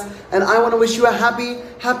Hotass, and I want to wish you a happy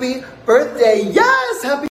birthday. Yes,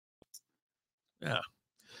 happy. Yeah.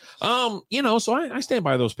 So I stand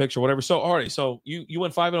by those picks or whatever. So, all right. So you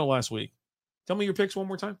went 5-0 last week. Tell me your picks one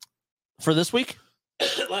more time. For this week?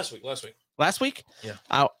 Last week.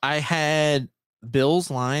 Yeah. I had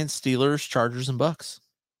Bills, Lions, Steelers, Chargers, and Bucks.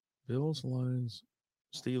 Bills, Lions,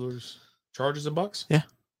 Steelers, Chargers, and Bucks. Yeah.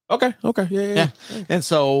 Okay. Yeah. And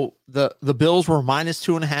so the Bills were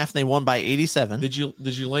 -2.5. And they won by 87. Did you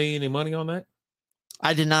lay any money on that?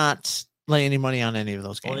 I did not lay any money on any of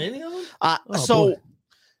those games. On any of them? Boy.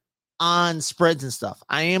 On spreads and stuff,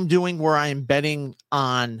 I am doing where I'm betting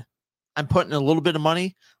on. I'm putting a little bit of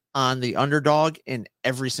money on the underdog in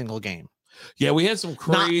every single game. Yeah, we had some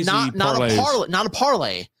crazy not a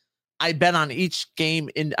parlay. I bet on each game.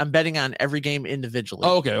 I'm betting on every game individually.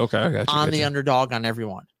 Oh, okay. I got you. On the underdog on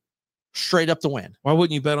everyone, straight up to win. Why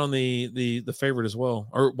wouldn't you bet on the favorite as well,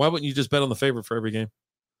 or why wouldn't you just bet on the favorite for every game?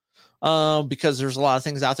 Because there's a lot of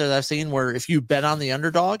things out there that I've seen where if you bet on the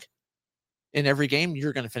underdog in every game,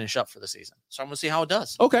 you're going to finish up for the season. So I'm going to see how it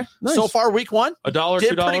does. Okay. Nice. So far, week one, $1, $2,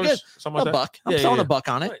 pretty good. Something like $1. I'm throwing $1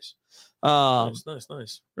 on it.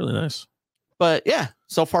 Nice. Really nice. But yeah,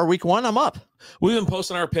 so far week one, I'm up. We've been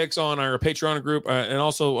posting our picks on our Patreon group, and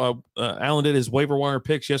also Alan did his waiver wire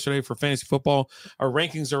picks yesterday for fantasy football. Our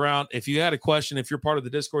rankings are out. If you had a question, if you're part of the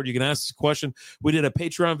Discord, you can ask us a question. We did a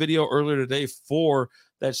Patreon video earlier today for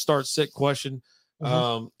that start sit question.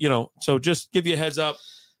 So just give you a heads up.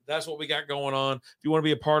 That's what we got going on. If you want to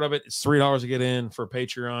be a part of it, it's $3 to get in for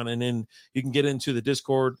Patreon, and then you can get into the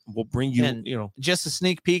Discord. We'll bring you, And just a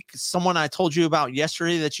sneak peek. Someone I told you about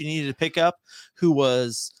yesterday that you needed to pick up, who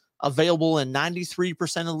was available in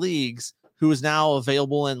 93% of leagues, who is now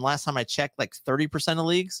available in, last time I checked, like 30% of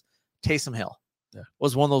leagues. Taysom Hill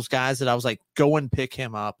was one of those guys that I was like, go and pick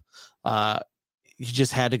him up. You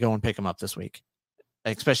just had to go and pick him up this week,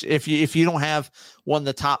 especially if you don't have one of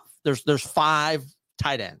the top. There's 5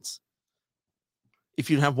 tight ends. If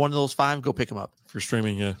you have one of those 5, go pick them up for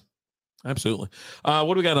streaming. Yeah, absolutely. What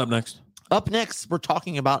do we got up next? Up next, we're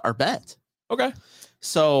talking about our bet. Okay.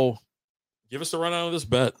 So give us a rundown of this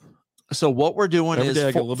bet. So what we're doing Every is day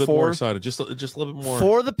I get a little bit more excited. Just a little bit more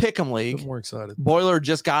for the Pick'em League. A bit more excited. Boiler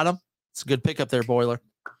just got him. It's a good pick up there, Boiler.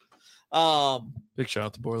 Big shout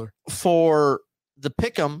out to Boiler. For the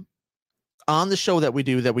Pick'em on the show that we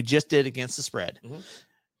do that we just did against the spread. Mm-hmm.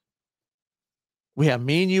 We have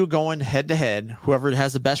me and you going head to head. Whoever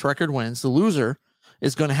has the best record wins. The loser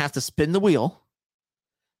is going to have to spin the wheel.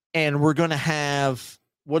 And we're going to have,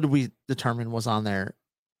 what did we determine was on there?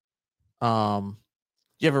 You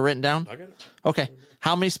have it written down? I got it. Okay.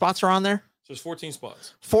 How many spots are on there? So there's 14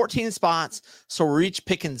 spots. 14 spots. So we're each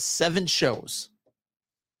picking 7 shows.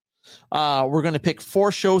 We're going to pick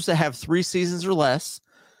 4 shows that have 3 seasons or less,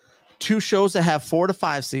 2 shows that have 4 to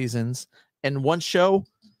 5 seasons, and 1 show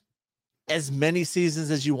as many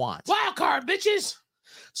seasons as you want. Wild card, bitches.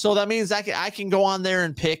 So that means I can go on there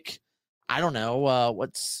and pick, I don't know,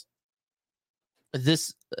 what's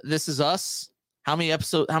this? This Is Us. How many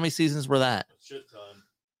episodes, how many seasons were that? Shit ton.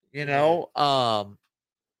 The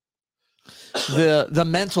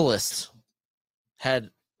Mentalist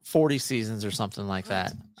had 40 seasons or something like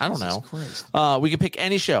that. I don't know. We can pick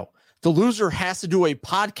any show. The loser has to do a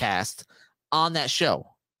podcast on that show.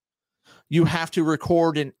 You have to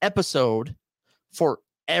record an episode for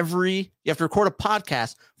you have to record a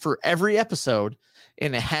podcast for every episode,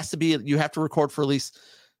 and it has to be, you have to record for at least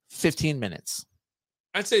 15 minutes.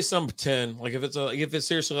 I'd say some 10. Like if it's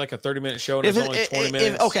seriously like a 30-minute show and it's only 20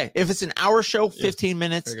 minutes. If it's an hour show, 15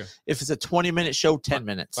 minutes. If it's a 20-minute show, 10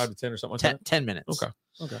 minutes. 5 to 10 or something like that? 10 minutes.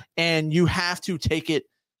 Okay. And you have to take it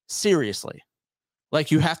seriously. Like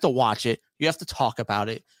you have to watch it. You have to talk about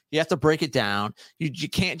it. You have to break it down. You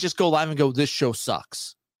can't just go live and go, this show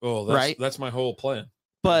sucks. Oh, that's my whole plan.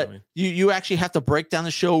 But you actually have to break down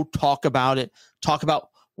the show, talk about it, talk about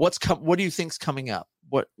what do you think's coming up?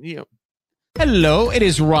 Hello, it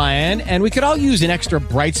is Ryan, and we could all use an extra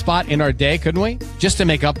bright spot in our day, couldn't we? Just to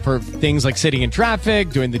make up for things like sitting in traffic,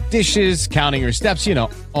 doing the dishes, counting your steps,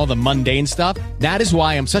 all the mundane stuff. That is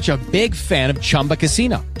why I'm such a big fan of Chumba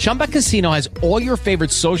Casino. Chumba Casino has all your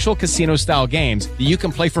favorite social casino-style games that you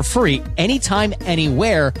can play for free anytime,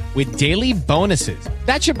 anywhere with daily bonuses.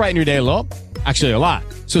 That should brighten your day a little. Actually, a lot.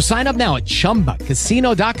 So sign up now at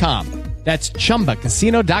ChumbaCasino.com. That's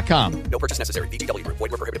ChumbaCasino.com. No purchase necessary. VGW Group.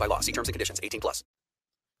 Void where prohibited by law. See terms and conditions. 18+.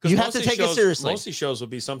 You have to take it seriously. Most of these shows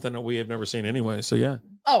would be something that we have never seen anyway. So yeah.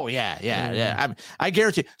 Oh yeah. I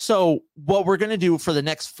guarantee. So what we're gonna do for the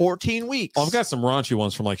next 14 weeks? I've got some raunchy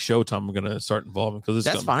ones from like Showtime. I'm gonna start involving because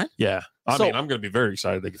that's fine. Yeah. I mean, I'm gonna be very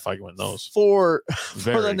excited if I can win those for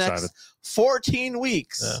the next 14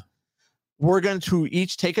 weeks. Yeah. We're going to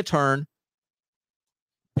each take a turn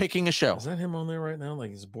picking a show. Is that him on there right now?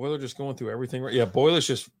 Like, is Boiler just going through everything? Right? Yeah, Boiler's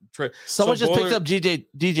just. Someone just picked up DJ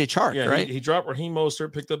Chark, yeah, right? He dropped Raheem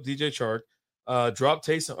Mostert, picked up DJ Chark, dropped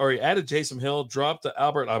Taysom, or he added Taysom Hill, dropped the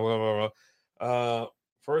Albert,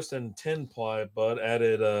 first and 10 ply, but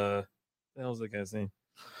added, what the hell's that guy's name?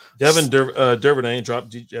 Devin Duvernay, dropped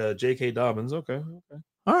J.K. Dobbins. Okay.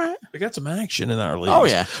 All right. We got some action in our league. Oh,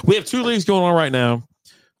 yeah. We have 2 leagues going on right now.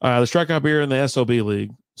 The Strikeout Beer and the SOB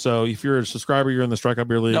League. So if you're a subscriber, you're in the Strikeout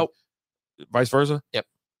Beer League. Nope. Vice versa? Yep.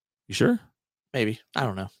 You sure? Maybe. I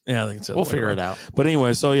don't know. Yeah, I think so. We'll figure it out. But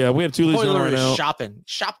anyway, so yeah, we have 2 leagues going right now.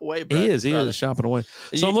 Shop away, bro. He is shopping away.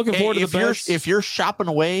 So I'm looking forward to the best. If you're shopping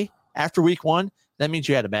away after week 1, that means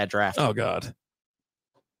you had a bad draft. Oh God.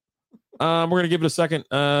 We're gonna give it a second.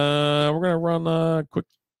 We're gonna run a quick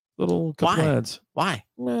little couple ads. Why?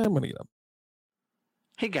 I'm gonna get up.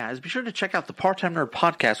 Hey guys, be sure to check out the Part-Time Nerd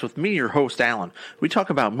Podcast with me, your host, Alan. We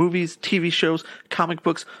talk about movies, TV shows, comic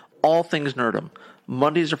books, all things nerdum.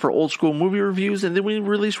 Mondays are for old school movie reviews, and then we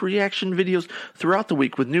release reaction videos throughout the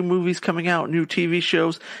week with new movies coming out, new TV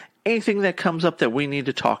shows, anything that comes up that we need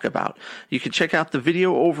to talk about. You can check out the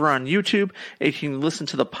video over on YouTube, and you can listen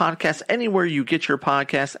to the podcast anywhere you get your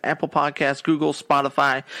podcasts, Apple Podcasts, Google,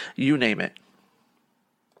 Spotify, you name it.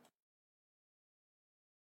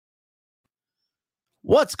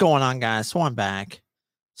 What's going on, guys? So I'm back.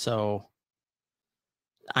 So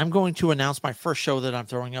I'm going to announce my first show that I'm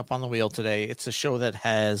throwing up on the wheel today. It's a show that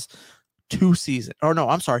has 2 seasons. Or no,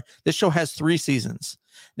 I'm sorry. This show has 3 seasons.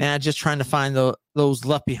 Now, just trying to find those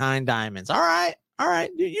left behind diamonds. All right.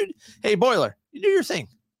 Hey, Boiler, you do your thing.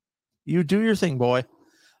 You do your thing, boy.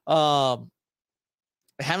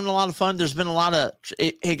 Having a lot of fun. There's been a lot of,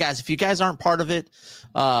 hey guys, if you guys aren't part of it,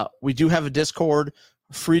 we do have a Discord,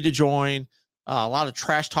 free to join. A lot of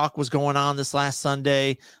trash talk was going on this last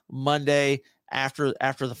Sunday, Monday, after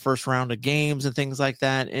the first round of games and things like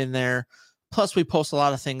that in there. Plus, we post a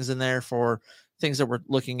lot of things in there for things that we're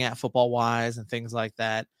looking at football wise and things like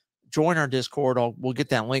that. Join our Discord. We'll get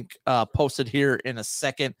that link posted here in a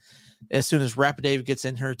second as soon as Rapid Dave gets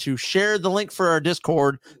in here to share the link for our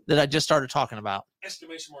Discord that I just started talking about.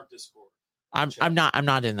 Exclamation mark Discord. I'm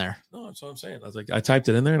not in there. No, that's what I'm saying. I was like, I typed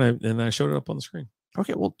it in there and I showed it up on the screen.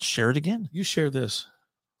 Okay, well, share it again. You share this.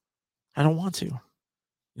 I don't want to. You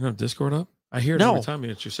don't have Discord up? I hear it every time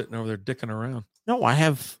you're sitting over there dicking around. No, I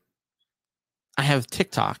have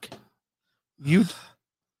TikTok. I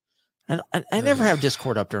never have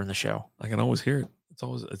Discord up during the show. I can always hear it.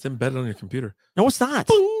 It's embedded on your computer. No, it's not.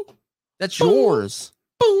 Boom. That's yours.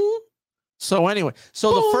 Boom. So anyway,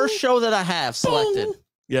 the first show that I have selected.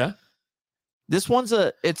 Yeah. This one's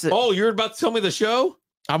Oh, you're about to tell me the show?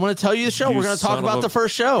 I'm going to tell you the show. We're going to talk about the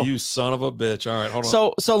first show. You son of a bitch. All right, hold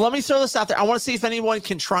on. So let me throw this out there. I want to see if anyone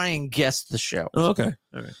can try and guess the show. Oh, okay.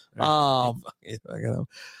 All right. I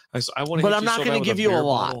want to. But I'm not going to give you a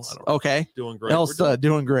lot. Okay. Doing great. Elsa,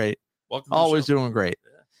 doing great. Always doing great.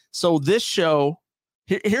 Yeah. So this show,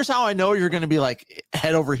 here's how I know you're going to be like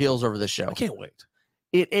head over heels over this show. I can't wait.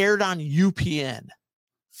 It aired on UPN.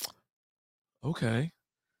 Okay.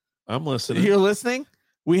 I'm listening. You're listening?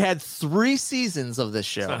 We had 3 seasons of this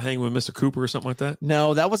show. It's not Hanging with Mr. Cooper or something like that?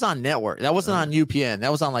 No, that was on network. That wasn't on UPN.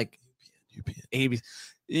 That was on like UPN. ABC.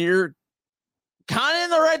 You're kind of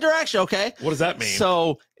in the right direction, okay? What does that mean?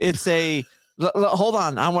 So it's hold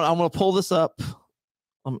on. I'm gonna pull this up.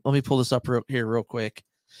 Let me pull this up here real quick.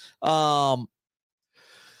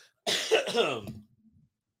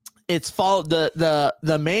 It's followed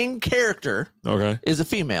the main character. Okay. Is a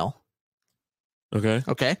female. Okay.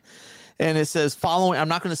 Okay. And it says following. I'm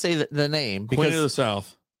not going to say the name because Queen of the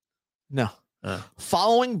South. No.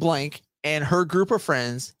 Following blank and her group of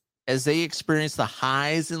friends as they experience the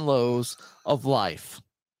highs and lows of life.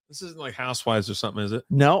 This isn't like Housewives or something, is it?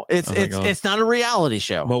 No, it's not a reality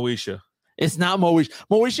show. Moesha. It's not Moesha.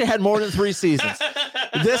 Moesha had more than 3 seasons.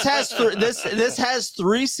 This has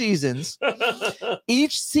 3 seasons.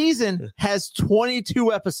 Each season has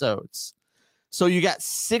 22 episodes. So you got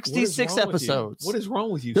 66 episodes. What is wrong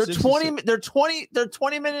with you? They're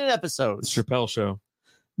 20-minute episodes. It's Chappelle Show.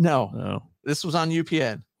 No. This was on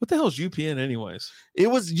UPN. What the hell is UPN anyways? It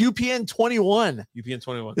was UPN 21. UPN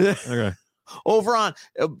 21. Okay. Over on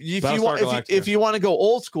if you want to go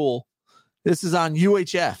old school, this is on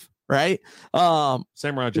UHF, right?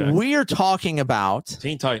 Samurai Jack. We are talking about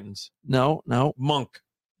Teen Titans. No. Monk.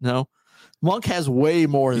 No. Monk has way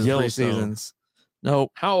more than 3 seasons.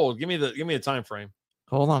 Nope. How old? Give me a time frame.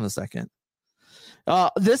 Hold on a second.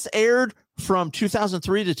 This aired from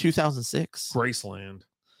 2003 to 2006. Graceland.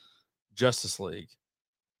 Justice League.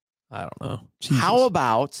 I don't know. Jesus. How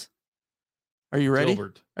about? Are you ready?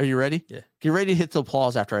 Gilbert. Are you ready? Yeah. Get ready to hit the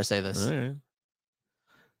applause after I say this. All right.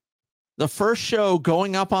 The first show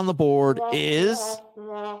going up on the board is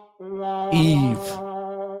Eve.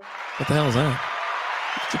 What the hell is that?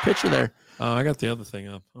 What's your picture there? Oh, I got the other thing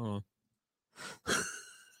up. Hold on.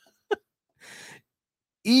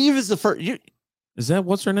 Eve is the first. Is that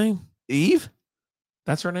what's her name? Eve.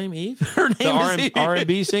 That's her name, Eve? Her name is Eve.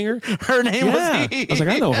 R&B singer? Her name was Eve. I was like,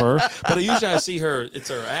 I know her. But usually I see her, it's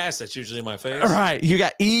her ass that's usually in my face. All right. You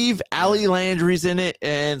got Eve, Ali Landry's in it,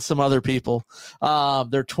 and some other people.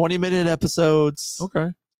 They're 20-minute episodes. Okay.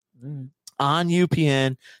 On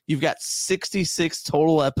UPN. You've got 66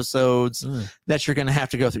 total episodes that you're going to have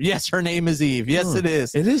to go through. Yes, her name is Eve. Yes, it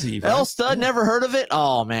is. It is Eve. El Stud, never heard of it?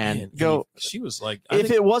 Oh, man. Go. Eve, she was like,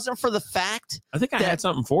 it wasn't for the fact. I think I had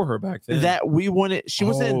something for her back then. That we wanted. She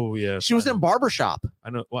was in Barbershop. I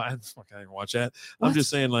know. Well, I didn't watch that. What? I'm just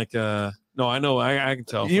saying, like, no, I know. I can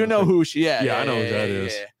tell. You know who she is. Yeah, I know who that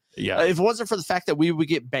is. Yeah. If it wasn't for the fact that we would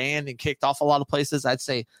get banned and kicked off a lot of places, I'd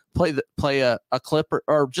say play a clip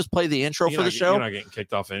or just play the intro for the show. You're not getting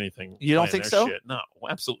kicked off anything. You don't think so? Shit. No,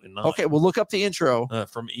 absolutely not. Okay, well, look up the intro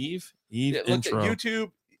from Eve. Eve intro. Look at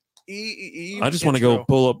YouTube. Eve I just want to go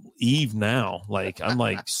pull up Eve now. Like I'm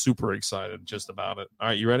like super excited just about it. All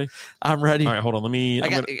right, you ready? I'm ready. All right, hold on. Let me.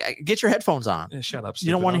 Get your headphones on. Yeah, shut up.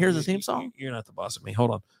 You don't want to hear the theme song? You're not the boss of me.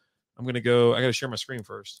 Hold on. I'm gonna go. I gotta share my screen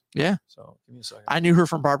first. Yeah. So give me a second. I knew her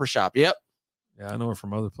from Barbershop. Yep. Yeah, I know her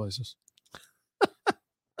from other places.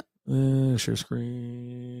 Share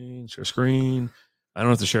screen. Share screen. I don't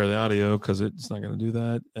have to share the audio because it's not going to do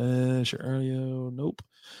that. Share audio. Nope.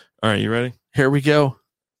 All right, you ready? Here we go.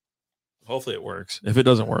 Hopefully it works. If it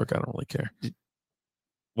doesn't work, I don't really care.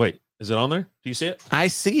 Wait, is it on there? Do you see it? I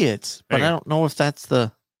see it, but I don't know if that's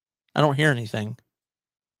the. I don't hear anything.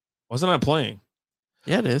 Wasn't I playing?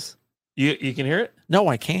 Yeah, it is. You can hear it? No,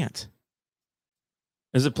 I can't.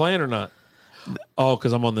 Is it playing or not? Oh,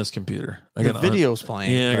 because I'm on this computer. The video's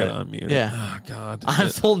playing. Yeah, I got to unmute it. Yeah. Oh, God. I'm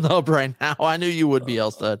full nub right now. I knew you would be,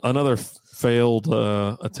 Elstead. Another failed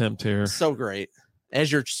attempt here. So great.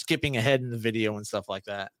 As you're skipping ahead in the video and stuff like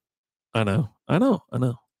that. I know. I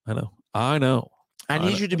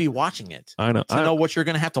need you to be watching it. I know. To know what you're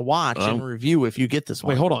going to have to watch and review if you get this one.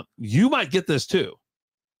 Wait, hold on. You might get this too.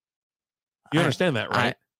 You understand that,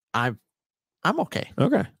 right? I'm okay.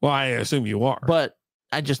 Okay. Well, I assume you are. But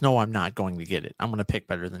I just know I'm not going to get it. I'm going to pick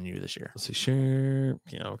better than you this year. Let's see. Share.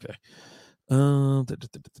 Yeah, okay. We're going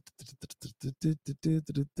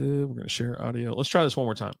to share audio. Let's try this one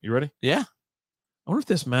more time. You ready? Yeah. I wonder if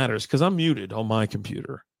this matters because I'm muted on my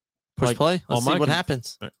computer. Push play. Let's see what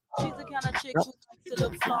happens. Right. She's the kind of chick who likes to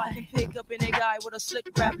look fly and pick up any guy with a slick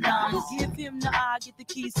rap line. Give him the eye, get the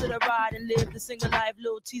keys to the ride, and live the single life,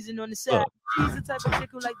 little teasing on the side. She's the type of chick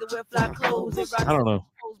who like to wear fly clothes. I don't know.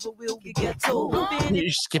 But we'll get told. You're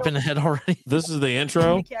skipping ahead already. This is the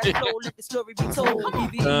intro. Yeah, no. It's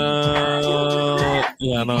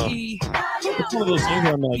one of those things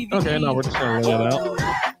where I'm like, okay, no, we're just going to lay it out.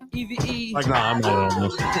 Like, no, I'm not on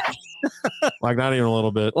this. Like, not even a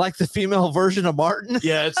little bit. Like the female version of Martin?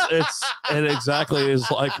 Yeah, it exactly is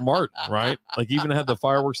like Martin, right? Like, even had the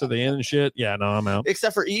fireworks at the end and shit. Yeah, no, I'm out.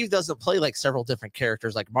 Except for Eve doesn't play like several different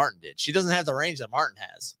characters like Martin did. She doesn't have the range that Martin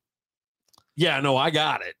has. Yeah, no, I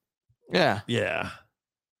got it. Yeah. Yeah.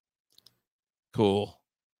 Cool.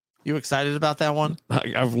 You excited about that one?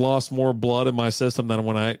 I've lost more blood in my system than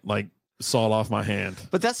when I sawed off my hand.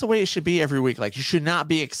 But that's the way it should be every week. Like, you should not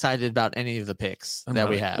be excited about any of the picks that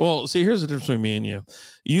we have. Well, see, here's the difference between me and you.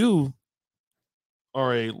 You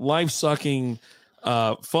are a life-sucking,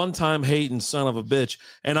 fun time hating son of a bitch,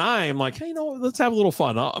 and I am like, hey, let's have a little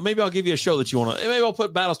fun. Maybe I'll give you a show that you want to. Maybe I'll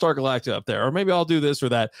put Battlestar Galactica up there, or maybe I'll do this or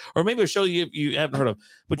that, or maybe a show you haven't heard of.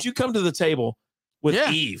 But you come to the table with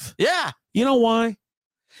Eve. Yeah. You know why?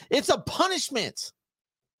 It's a punishment.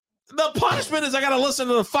 The punishment is I got to listen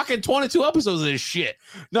to the fucking 22 episodes of this shit.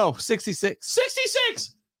 No, 66.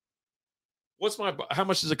 66. How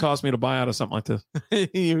much does it cost me to buy out of something like this?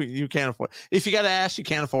 you can't afford. If you got to ask, you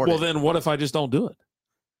can't afford it. Well, then what if I just don't do it?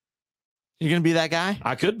 You're going to be that guy?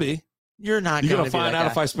 I could be. You're not You're going to find out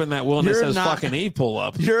if I spin that wheel and it says fucking Eve pull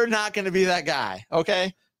up. You're not going to be that guy.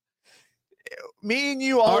 Okay. Me and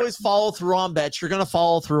you always follow through on bets. You're going to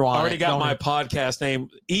follow through on I already got my podcast name,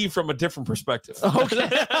 Eve from a different perspective. Okay.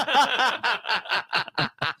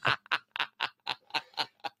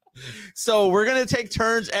 So we're going to take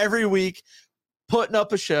turns every week putting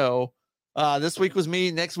up a show. This week was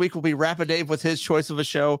me. Next week will be Rapid Dave with his choice of a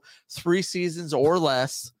show, 3 seasons or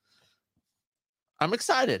less. I'm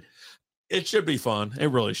excited. It should be fun. It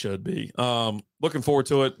really should be. Looking forward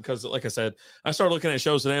to it because, like I said, I started looking at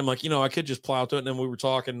shows today. I'm like, I could just plow to it. And then we were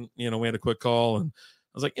talking, we had a quick call. And I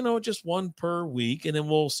was like, just one per week. And then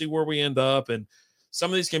we'll see where we end up. And some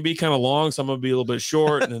of these can be kind of long. Some will be a little bit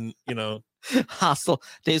short. And, Hostile.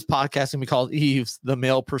 Dave's podcast can be called Eve's The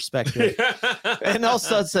Male Perspective. And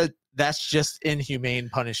also said, that's just inhumane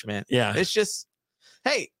punishment. Yeah. It's just,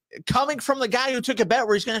 hey, coming from the guy who took a bet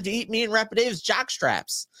where he's going to have to eat me and Rapid Dave's jock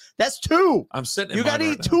straps. That's 2. I'm sitting in You got to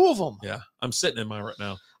mine eat right 2 now. of them. Yeah. I'm sitting in mine right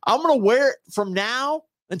now. I'm going to wear it from now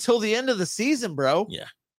until the end of the season, bro. Yeah.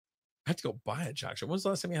 I have to go buy a jock strap. When's the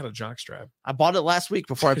last time you had a jock strap? I bought it last week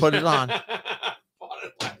before I put it on. Bought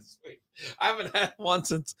it last week. I haven't had one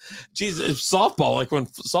since, softball. Like when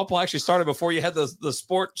softball actually started before you had the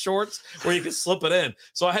sport shorts where you could slip it in.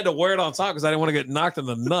 So I had to wear it on top because I didn't want to get knocked in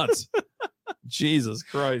the nuts. Jesus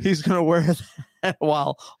Christ. He's going to wear that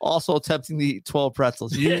while also attempting to eat 12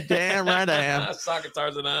 pretzels. You damn right I am. Sock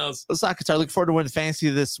guitars in the house. Sock guitar. Look forward to winning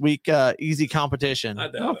fantasy this week. Easy competition. I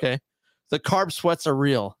doubt okay. The carb sweats are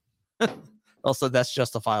real. Also, that's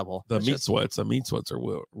justifiable. The meat sweats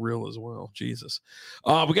are real as well. Jesus.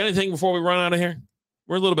 We got anything before we run out of here?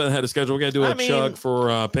 We're a little bit ahead of schedule. We got to do a chug for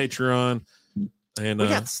Patreon. And we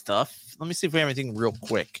got stuff. Let me see if we have anything real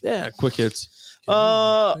quick. Yeah, quick hits.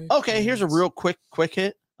 Okay, here's a real quick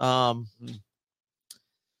hit. God,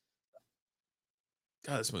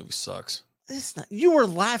 this movie sucks. You were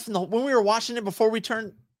laughing when we were watching it before we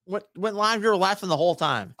turned went live, you were laughing the whole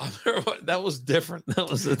time. That was different.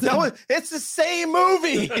 It's the same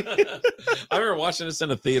movie. I remember watching this in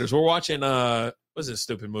the theaters. We're watching what's this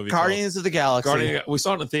stupid movie? Guardians of the Galaxy. We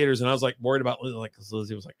saw it in the theaters, and I was like worried about like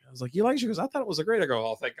Lizzie was like, I was like, you like it? She goes, I thought it was a great. I go,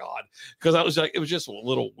 oh, thank God, because I was like, it was just a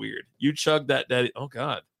little weird. You chugged that, Daddy. Oh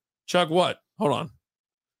God, chug what? Hold on.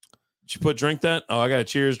 Did you drink that? Oh, I got a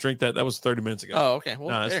cheers. Drink that. That was 30 minutes ago. Oh, okay. Well,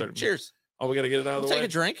 no, that's cheers. Minutes. Oh, we got to get it out of the way. Take a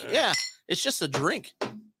drink. Yeah, it's just a drink.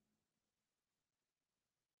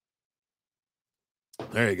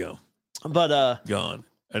 There you go. But gone.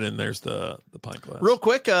 And then there's the pint glass. Real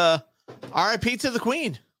quick, RIP to the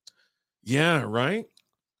Queen. Yeah, right.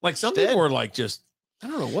 Like some people were like, just I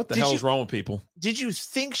don't know what the hell's wrong with people. Did you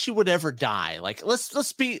think she would ever die? Like,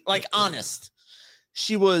 let's be like honest.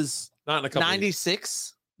 She was not in a couple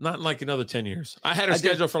 96. Not in like another 10 years. I had her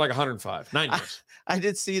scheduled for like 105. 9 years. I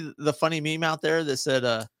did see the funny meme out there that said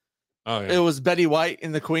oh, yeah. It was Betty White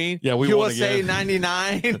in the Queen. Yeah, we USA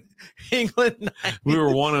 99, England 90, we were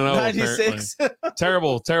 1-0. 96.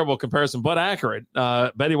 Terrible comparison, but accurate.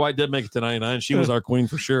 Betty White did make it to 99. She was our queen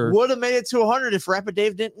for sure. Would have made it to 100 if Rapid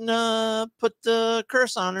Dave didn't put the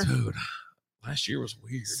curse on her. Dude, last year was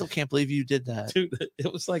weird. Still can't believe you did that. Dude,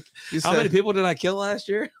 it was like, how many people did I kill last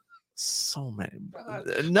year? So many.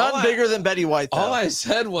 None bigger than Betty White, though. All I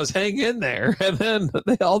said was hang in there. And then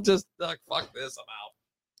they all just like, fuck this, I'm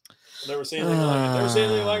out. I've never seen anything like it. Never seen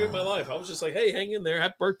anything like it in my life. I was just like, hey, hang in there.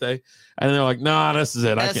 Happy birthday. And they're like, nah, this is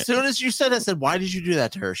it. As soon as you said, I said, why did you do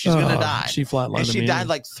that to her? She's going to die. She flatlined. And she died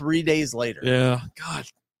like 3 days later. Yeah. God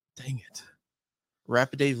dang it.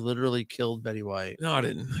 Rapid Dave literally killed Betty White. No, I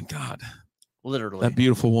didn't. God. Literally. That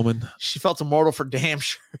beautiful woman. She felt immortal for damn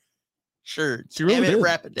sure. Sure. She really did.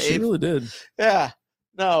 Rapid Dave. She really did. Yeah.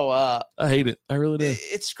 No. I hate it. I really did.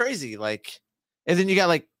 It's crazy. Like, and then you got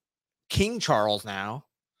like King Charles now,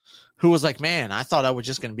 who was like, man, I thought I was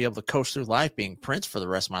just going to be able to coast through life being prince for the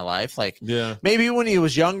rest of my life. Like, yeah, maybe when he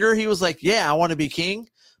was younger, he was like, yeah, I want to be king.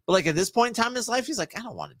 But like at this point in time in his life, he's like, I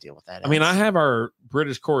don't want to deal with that. I mean, I have our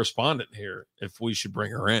British correspondent here if we should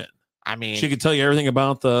bring her in. I mean, she could tell you everything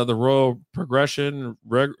about the royal progression,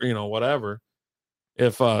 whatever.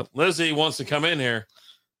 If Lizzie wants to come in here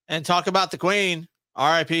and talk about the Queen,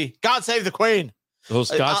 R.I.P. God save the Queen. Those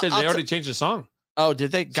God said they already changed the song. Oh,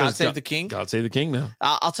 did they? God save the King. God save the King. Now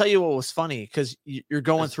I'll tell you what was funny because you're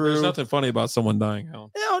going through. There's nothing funny about someone dying.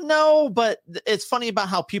 Helen. No, but it's funny about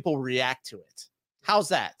how people react to it. How's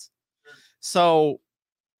that? So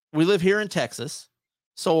we live here in Texas,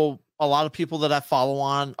 so a lot of people that I follow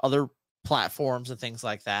on other platforms and things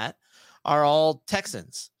like that are all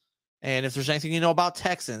Texans. And if there's anything you know about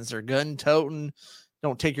Texans, they're gun toting.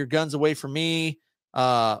 Don't take your guns away from me.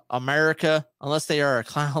 America, unless they are a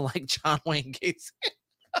clown like John Wayne Gacy.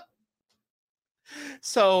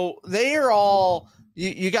 So they are all,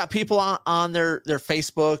 you got people on their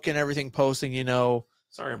Facebook and everything posting,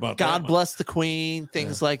 sorry about God bless the Queen,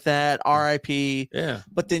 things like that, RIP. Yeah.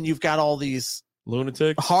 But then you've got all these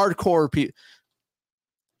lunatics, hardcore people.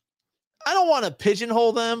 I don't want to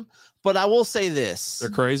pigeonhole them, but I will say this. They're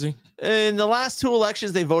crazy. In the last 2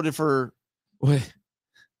 elections, they voted for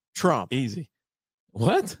Trump. Easy.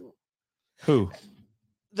 What? Who?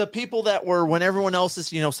 The people that were, when everyone else is,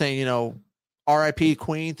 saying, RIP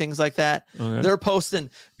Queen, things like that. Okay. They're posting,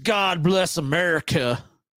 God bless America.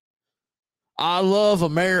 I love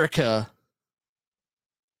America.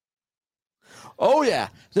 Oh, yeah.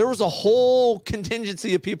 There was a whole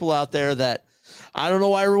contingency of people out there that, I don't know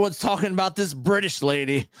why everyone's talking about this British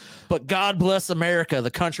lady, but God bless America,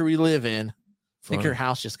 the country we live in. I think your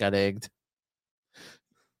house just got egged.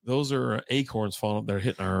 Those are acorns falling. They're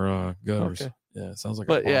hitting our gutters. Okay. Yeah, it sounds like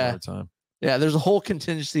a time. Yeah, there's a whole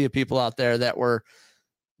contingency of people out there that were.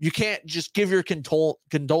 You can't just give your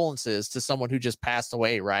condolences to someone who just passed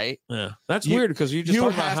away, right? Yeah, that's weird because you just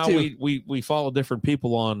talked about how we follow different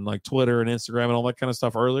people on like Twitter and Instagram and all that kind of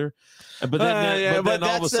stuff earlier. But then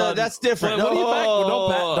all of a sudden that's different. Don't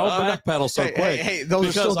backpedal so quick. Hey, those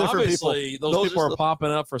are still different people. Those people are popping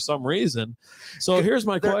up for some reason. So here's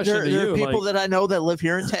my question to you: there are people that I know that live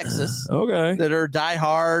here in Texas, okay, that are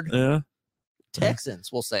diehard, Texans,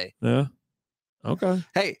 we'll say, Okay.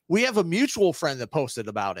 Hey, we have a mutual friend that posted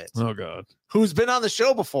about it. Oh God. Who's been on the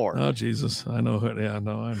show before? Oh Jesus. I know. Yeah, I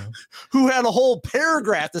know. Who had a whole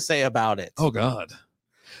paragraph to say about it. Oh God.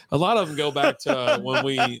 A lot of them go back to when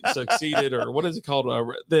we succeeded, or what is it called?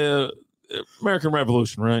 The American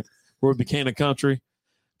Revolution, right? Where we became a country.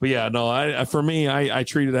 But yeah, no, I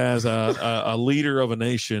treat it as a leader of a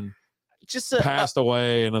nation just passed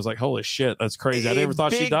away. And I was like, holy shit, that's crazy. I never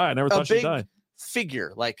thought she died. I never thought she died.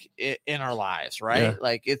 Figure like in our lives, right?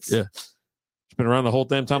 Like it's She's been around the whole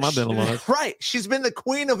damn time I've been alive. Right. She's been the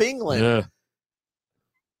queen of England Yeah.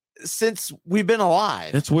 since we've been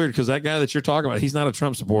alive. It's weird because that guy that you're talking about, he's not a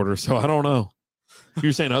Trump supporter. So I don't know.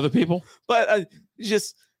 You're saying other people? But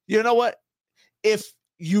just, you know what? If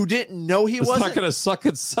you didn't know he It's wasn't, not going to suck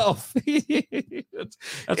itself.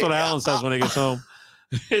 That's what Alan says when he gets home.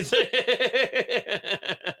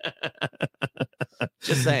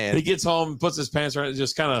 just saying. He gets home, puts his pants around, and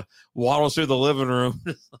just kind of waddles through the living room.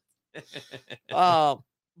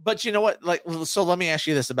 But you know what? Like, so let me ask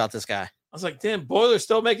you this about this guy. I was like, damn, Boiler's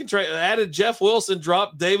still making trade. Added Jeff Wilson,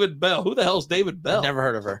 dropped David Bell. Who the hell's David Bell? I've never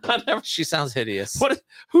heard of her. She sounds hideous. What?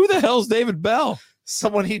 Who the hell's David Bell?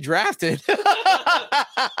 Someone he drafted.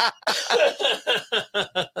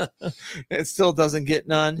 It still doesn't get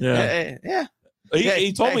none. Yeah. Yeah.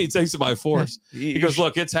 He told me he takes it by force. He goes,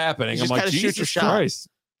 look, it's happening. I'm like, Jesus Christ.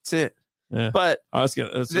 That's it. Yeah. But I was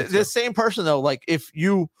gonna, the same person though, like if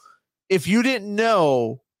you didn't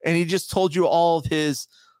know and he just told you all of his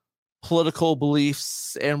political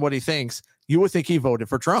beliefs and what he thinks, you would think he voted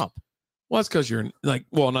for Trump. Well, that's because you're like,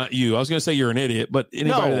 well, not you. I was going to say you're an idiot, but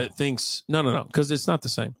anybody that thinks no, because it's not the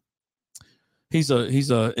same. He's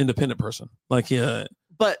a independent person. Like,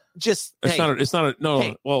 but just it's not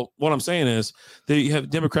a. Well, what I'm saying is that you have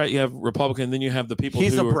Democrat, you have Republican, then you have the people.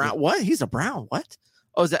 He's a brown. What? He's a brown. What?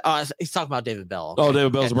 Oh, is that? He's talking about David Bell. Okay. Oh,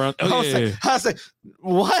 David Bell's a brown. Oh, I was like,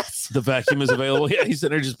 what? The vacuum is available. Yeah, he's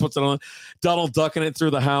in there, just puts it on. Donald ducking it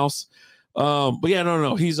through the house. But yeah,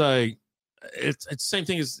 no. He's it's the same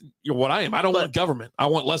thing as what I am. I don't want government. I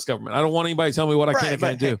want less government. I don't want anybody to tell me what I can and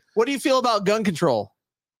can't do. What do you feel about gun control?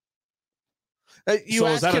 So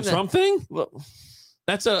is that a Trump thing? Well,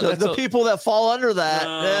 that's the people that fall under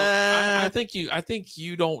that. I think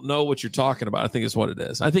you don't know what you're talking about. I think it's what it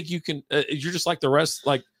is. I think you can. You're just like the rest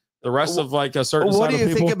of like a certain. What do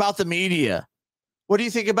you think about the media? What do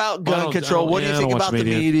you think about gun control? What do you think about the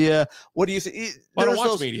media? What do you think? I don't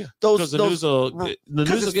watch media because the news will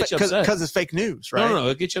get you upset because it's fake news, right? No,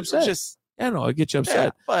 it gets you upset. It gets you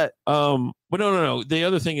upset. Yeah, but no. The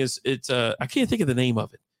other thing is it's I can't think of the name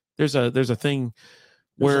of it. There's a thing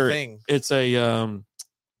where it's a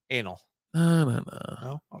anal.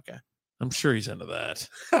 No. Okay. I'm sure he's into that.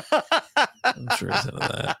 I'm sure he's into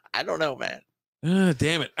that. I don't know, man.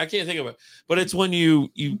 Damn it. I can't think of it. But it's when you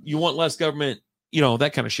want less government,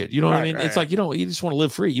 that kind of shit. You know what I mean? It's like, you just want to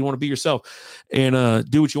live free. You want to be yourself and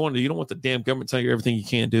do what you want to do. You don't want the damn government telling you everything you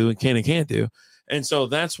can do and can and can't do. And so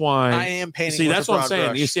that's why I am painting. See, that's what I'm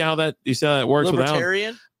saying. You see how that works?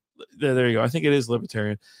 Libertarian? There you go. I think it is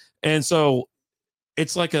libertarian. And so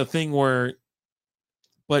it's like a thing where,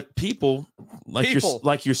 but people like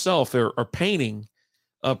yourself are painting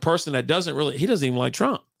a person that doesn't even like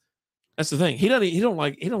Trump. That's the thing. He don't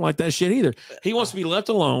like that shit either. He wants to be left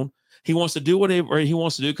alone. He wants to do whatever he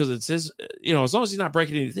wants to do because it's his, as long as he's not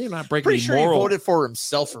breaking anything, not breaking Pretty any sure moral. he voted for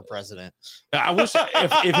himself for president. I wish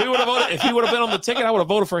if he would have voted, if he would have been on the ticket, I would have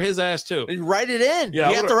voted for his ass too. Write it in. Yeah,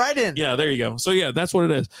 you have to write in. Yeah, there you go. So yeah, that's what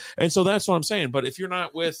it is. And so that's what I'm saying. But if you're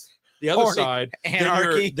not with the other side,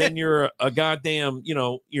 anarchy, then you're a goddamn,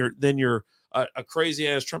 you're a crazy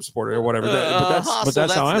ass Trump supporter or whatever. That's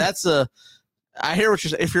how I am. I hear what you're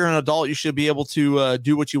saying. If you're an adult, you should be able to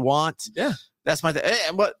do what you want. Yeah, that's my thing.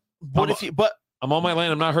 But I'm on my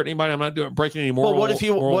land. I'm not hurting anybody. I'm not breaking any moral. But what if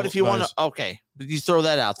you want to? Okay, you throw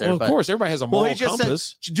that out there. Well, of course, everybody has a moral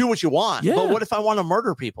compass. Said, do what you want. Yeah. But what if I want to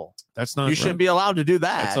murder people? That's not. You shouldn't be allowed to do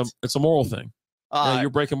that. It's a moral thing.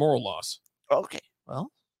 You're breaking moral laws. Okay.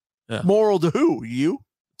 Well, moral to who? You?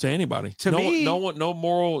 To anybody? To me? No one. No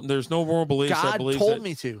moral. There's no moral beliefs. God told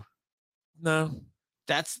me to. No.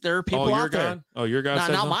 There are people out there. God? Oh, your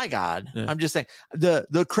God. Not my God. Yeah. I'm just saying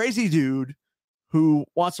the crazy dude who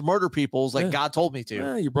wants to murder people is like God told me to.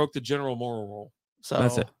 Yeah, you broke the general moral rule. So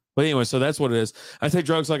that's it. But anyway, so that's what it is. I take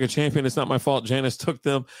drugs like a champion. It's not my fault. Janice took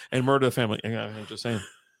them and murdered the family. I'm just saying.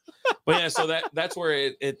 But yeah, so that's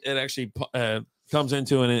where it actually comes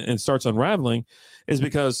into and starts unraveling, is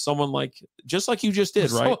because someone just like you just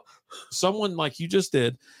did, right? Someone like you just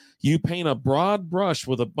did. You paint a broad brush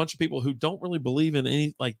with a bunch of people who don't really believe in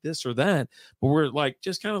any like this or that, but we're like,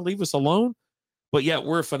 just kind of leave us alone. But yet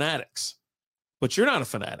we're fanatics. But you're not a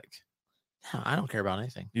fanatic. No, I don't care about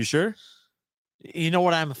anything. You sure? You know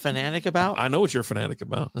what I'm a fanatic about? I know what you're a fanatic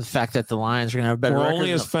about. The fact that the Lions are going to have a better record. We're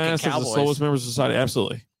only as fast as the slowest members of society.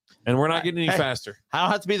 Absolutely. And we're not getting any faster. I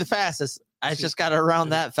don't have to be the fastest. I just got to around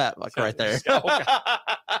that fat fuck right there.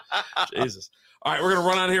 Jesus. All right, we're going to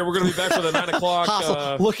run out of here. We're going to be back for the 9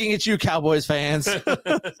 o'clock. Looking at you, Cowboys fans.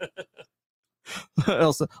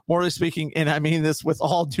 Also, morally speaking, and I mean this with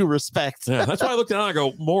all due respect. Yeah, that's why I looked at it and I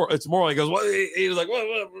go, it's more like, he goes, what? He was like, what?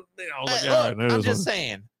 I was like, I'm just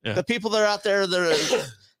saying. Yeah. The people that are out there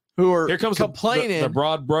who are Here comes complaining, the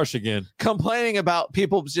broad brush again. complaining about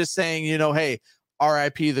people just saying, hey,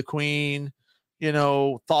 R.I.P. the Queen,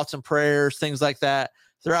 thoughts and prayers, things like that.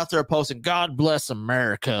 They're out there posting, God bless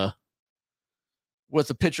America, with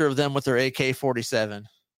a picture of them with their AK-47.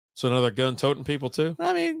 So another gun-toting people too?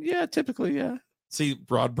 I mean, yeah, typically, yeah. See,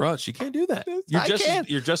 broad brush. You can't do that. I can.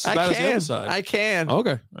 You're just as bad as the other side. I can.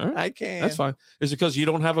 Okay. All right. I can. That's fine. Is it because you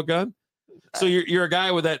don't have a gun? So you're a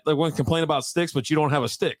guy with that one complain about sticks, but you don't have a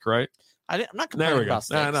stick, right? I'm not complaining about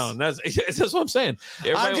sticks. No, that's what I'm saying.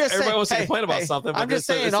 Everybody wants to complain about something. But I'm just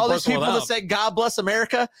saying, all these people that say God bless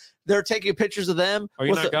America, they're taking pictures of them. Are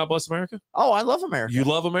you not God bless America? Oh, I love America. You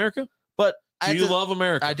love America? But do you love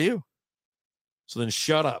America? I do. So then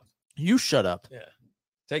shut up. You shut up. Yeah.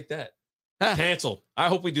 Take that. Canceled. I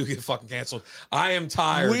hope we do get fucking canceled. I am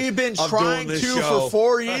tired. We've been trying to for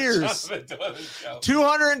 4 years.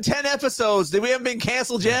 210 episodes. We haven't been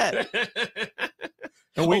canceled yet.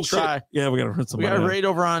 And we try. Shit. Yeah, we got to run We got to raid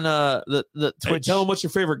over on the Twitch. Hey, tell them what your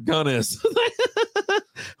favorite gun is.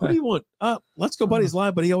 What do you want? Let's Go Buddy's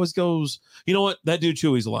live, but he always goes. You know what? That dude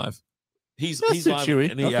Chewy's alive. He's live. Chewy.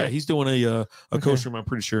 And yeah, he's doing a coach room. I'm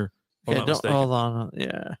pretty sure. Hold on.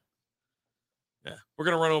 Yeah. Yeah, we're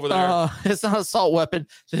gonna run over there. It's not an assault weapon.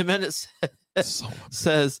 The minute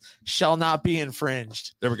says shall not be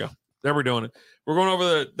infringed. There we go. There we're doing it. We're going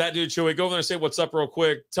over that dude Chewy. Go over there and say what's up real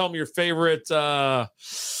quick. Tell me your favorite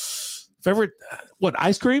what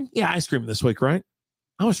ice cream? Yeah, ice cream this week, right?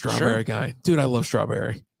 I'm a strawberry guy, dude. I love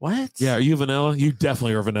strawberry. What? Yeah, are you vanilla? You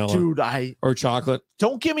definitely are vanilla, dude. Or chocolate.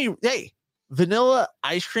 Don't give me. Hey, vanilla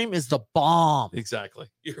ice cream is the bomb. Exactly.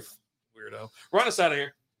 You're a weirdo. Run us out of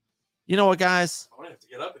here. You know what, guys? I don't have to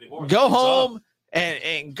get up anymore. Go home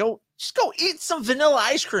and go eat some vanilla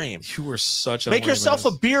ice cream. You were such a make yourself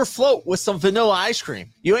a beer float with some vanilla ice cream.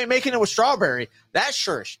 You ain't making it with strawberry. That's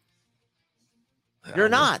sure. You're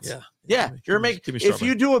not. Yeah. You're making. If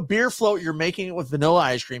you do a beer float, you're making it with vanilla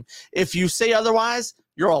ice cream. If you say otherwise,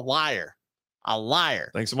 you're a liar. A liar.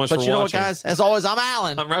 Thanks so much for watching. But you know what, guys? As always, I'm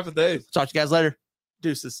Alan. I'm Rapid Dave. Talk to you guys later.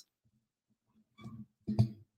 Deuces.